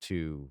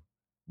to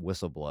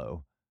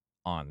whistleblow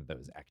on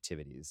those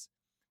activities,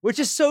 which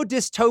is so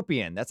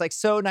dystopian. That's like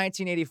so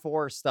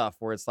 1984 stuff,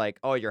 where it's like,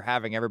 oh, you're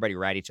having everybody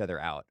rat each other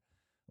out.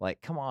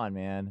 Like, come on,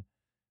 man.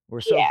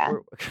 We're so. Yeah.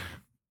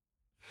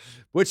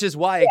 Which is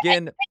why,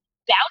 again,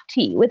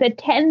 Bounty with a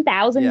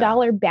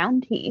 $10,000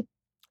 bounty.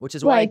 which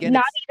is why, Like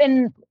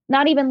again,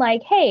 not even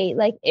like, hey,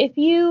 like if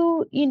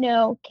you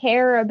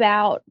care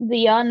about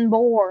the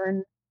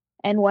unborn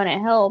and want to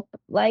help,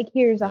 like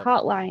here's a Yep.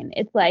 hotline.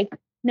 It's like,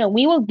 no,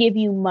 we will give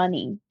you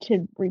money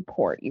to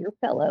report your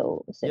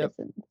fellow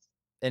citizens.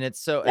 and it's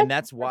so, and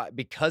that's why,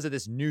 because of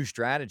this new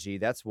strategy,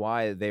 that's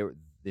why they were,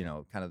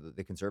 kind of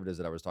the conservatives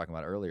that I was talking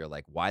about earlier,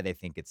 like why they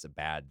think it's a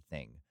bad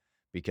thing,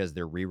 because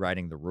they're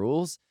rewriting the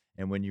rules.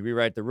 And when you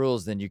rewrite the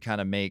rules, then you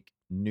kind of make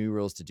new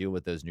rules to deal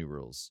with those new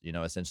rules,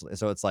 essentially.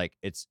 So it's like,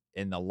 it's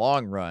in the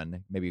long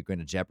run, maybe going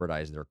to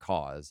jeopardize their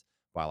cause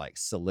by like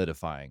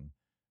solidifying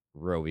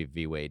Roe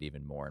v. Wade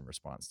even more in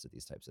response to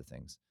these types of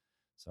things.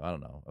 So I don't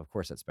know. Of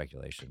course, that's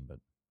speculation, but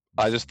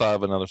I just thought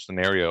of another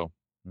scenario.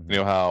 Mhm. You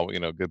know how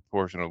a good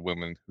portion of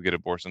women who get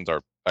abortions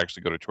are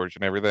actually go to church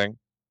and everything.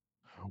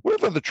 What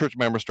if other church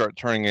members start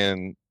turning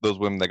in those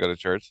women that go to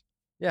church?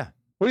 Yeah,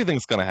 What do you think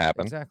is going to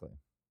happen? exactly.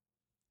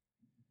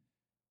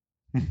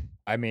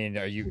 I mean,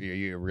 are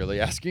you really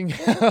asking?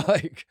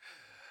 Like,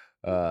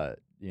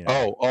 You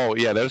know. Oh,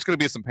 yeah. There's going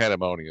to be some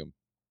pandemonium.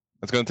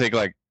 It's going to take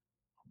like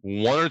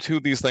one or two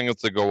of these things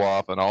to go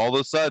off, and all of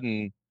a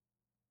sudden,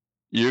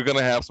 you're going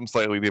to have some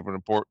slightly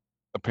different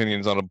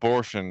opinions on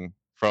abortion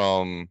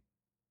from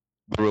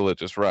the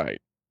religious right,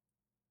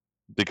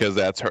 because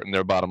that's hurting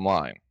their bottom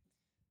line,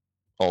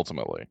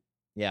 ultimately.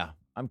 Yeah,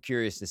 I'm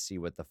curious to see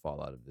what the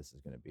fallout of this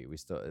is going to be. We're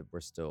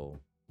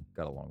still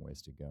got a long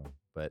ways to go,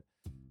 but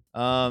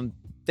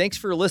thanks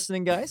for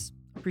listening, guys.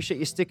 Appreciate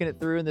you sticking it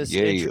through in this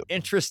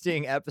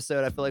interesting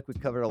episode. I feel like we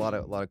covered a lot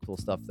of cool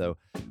stuff, though.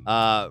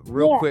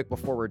 Real quick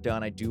before we're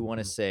done, I do want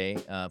to say,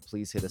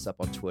 please hit us up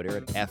on Twitter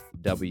at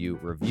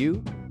FW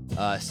Review.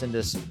 Send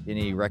us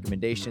any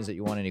recommendations that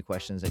you want, any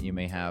questions that you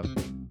may have.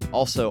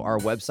 Also, our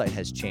website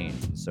has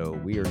changed, so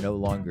we are no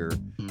longer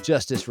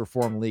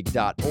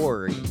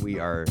justicereformleague.org. We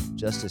are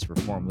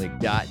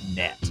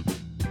justicereformleague.net.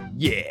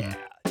 Yeah.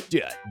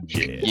 Yeah.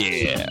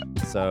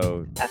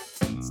 So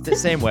it's the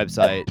same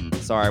website.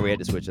 Sorry, we had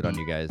to switch it on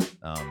you guys.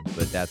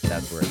 But that's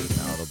where it is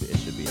now. It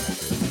should be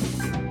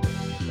accurate.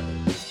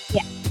 So,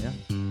 yeah.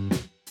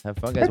 Have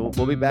fun, guys.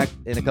 We'll be back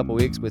in a couple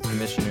weeks with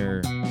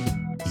commissioner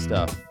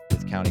stuff,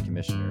 with county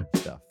commissioner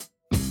stuff.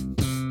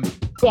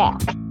 Yeah.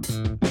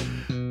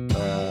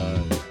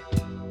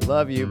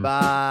 Love you.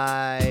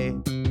 Bye.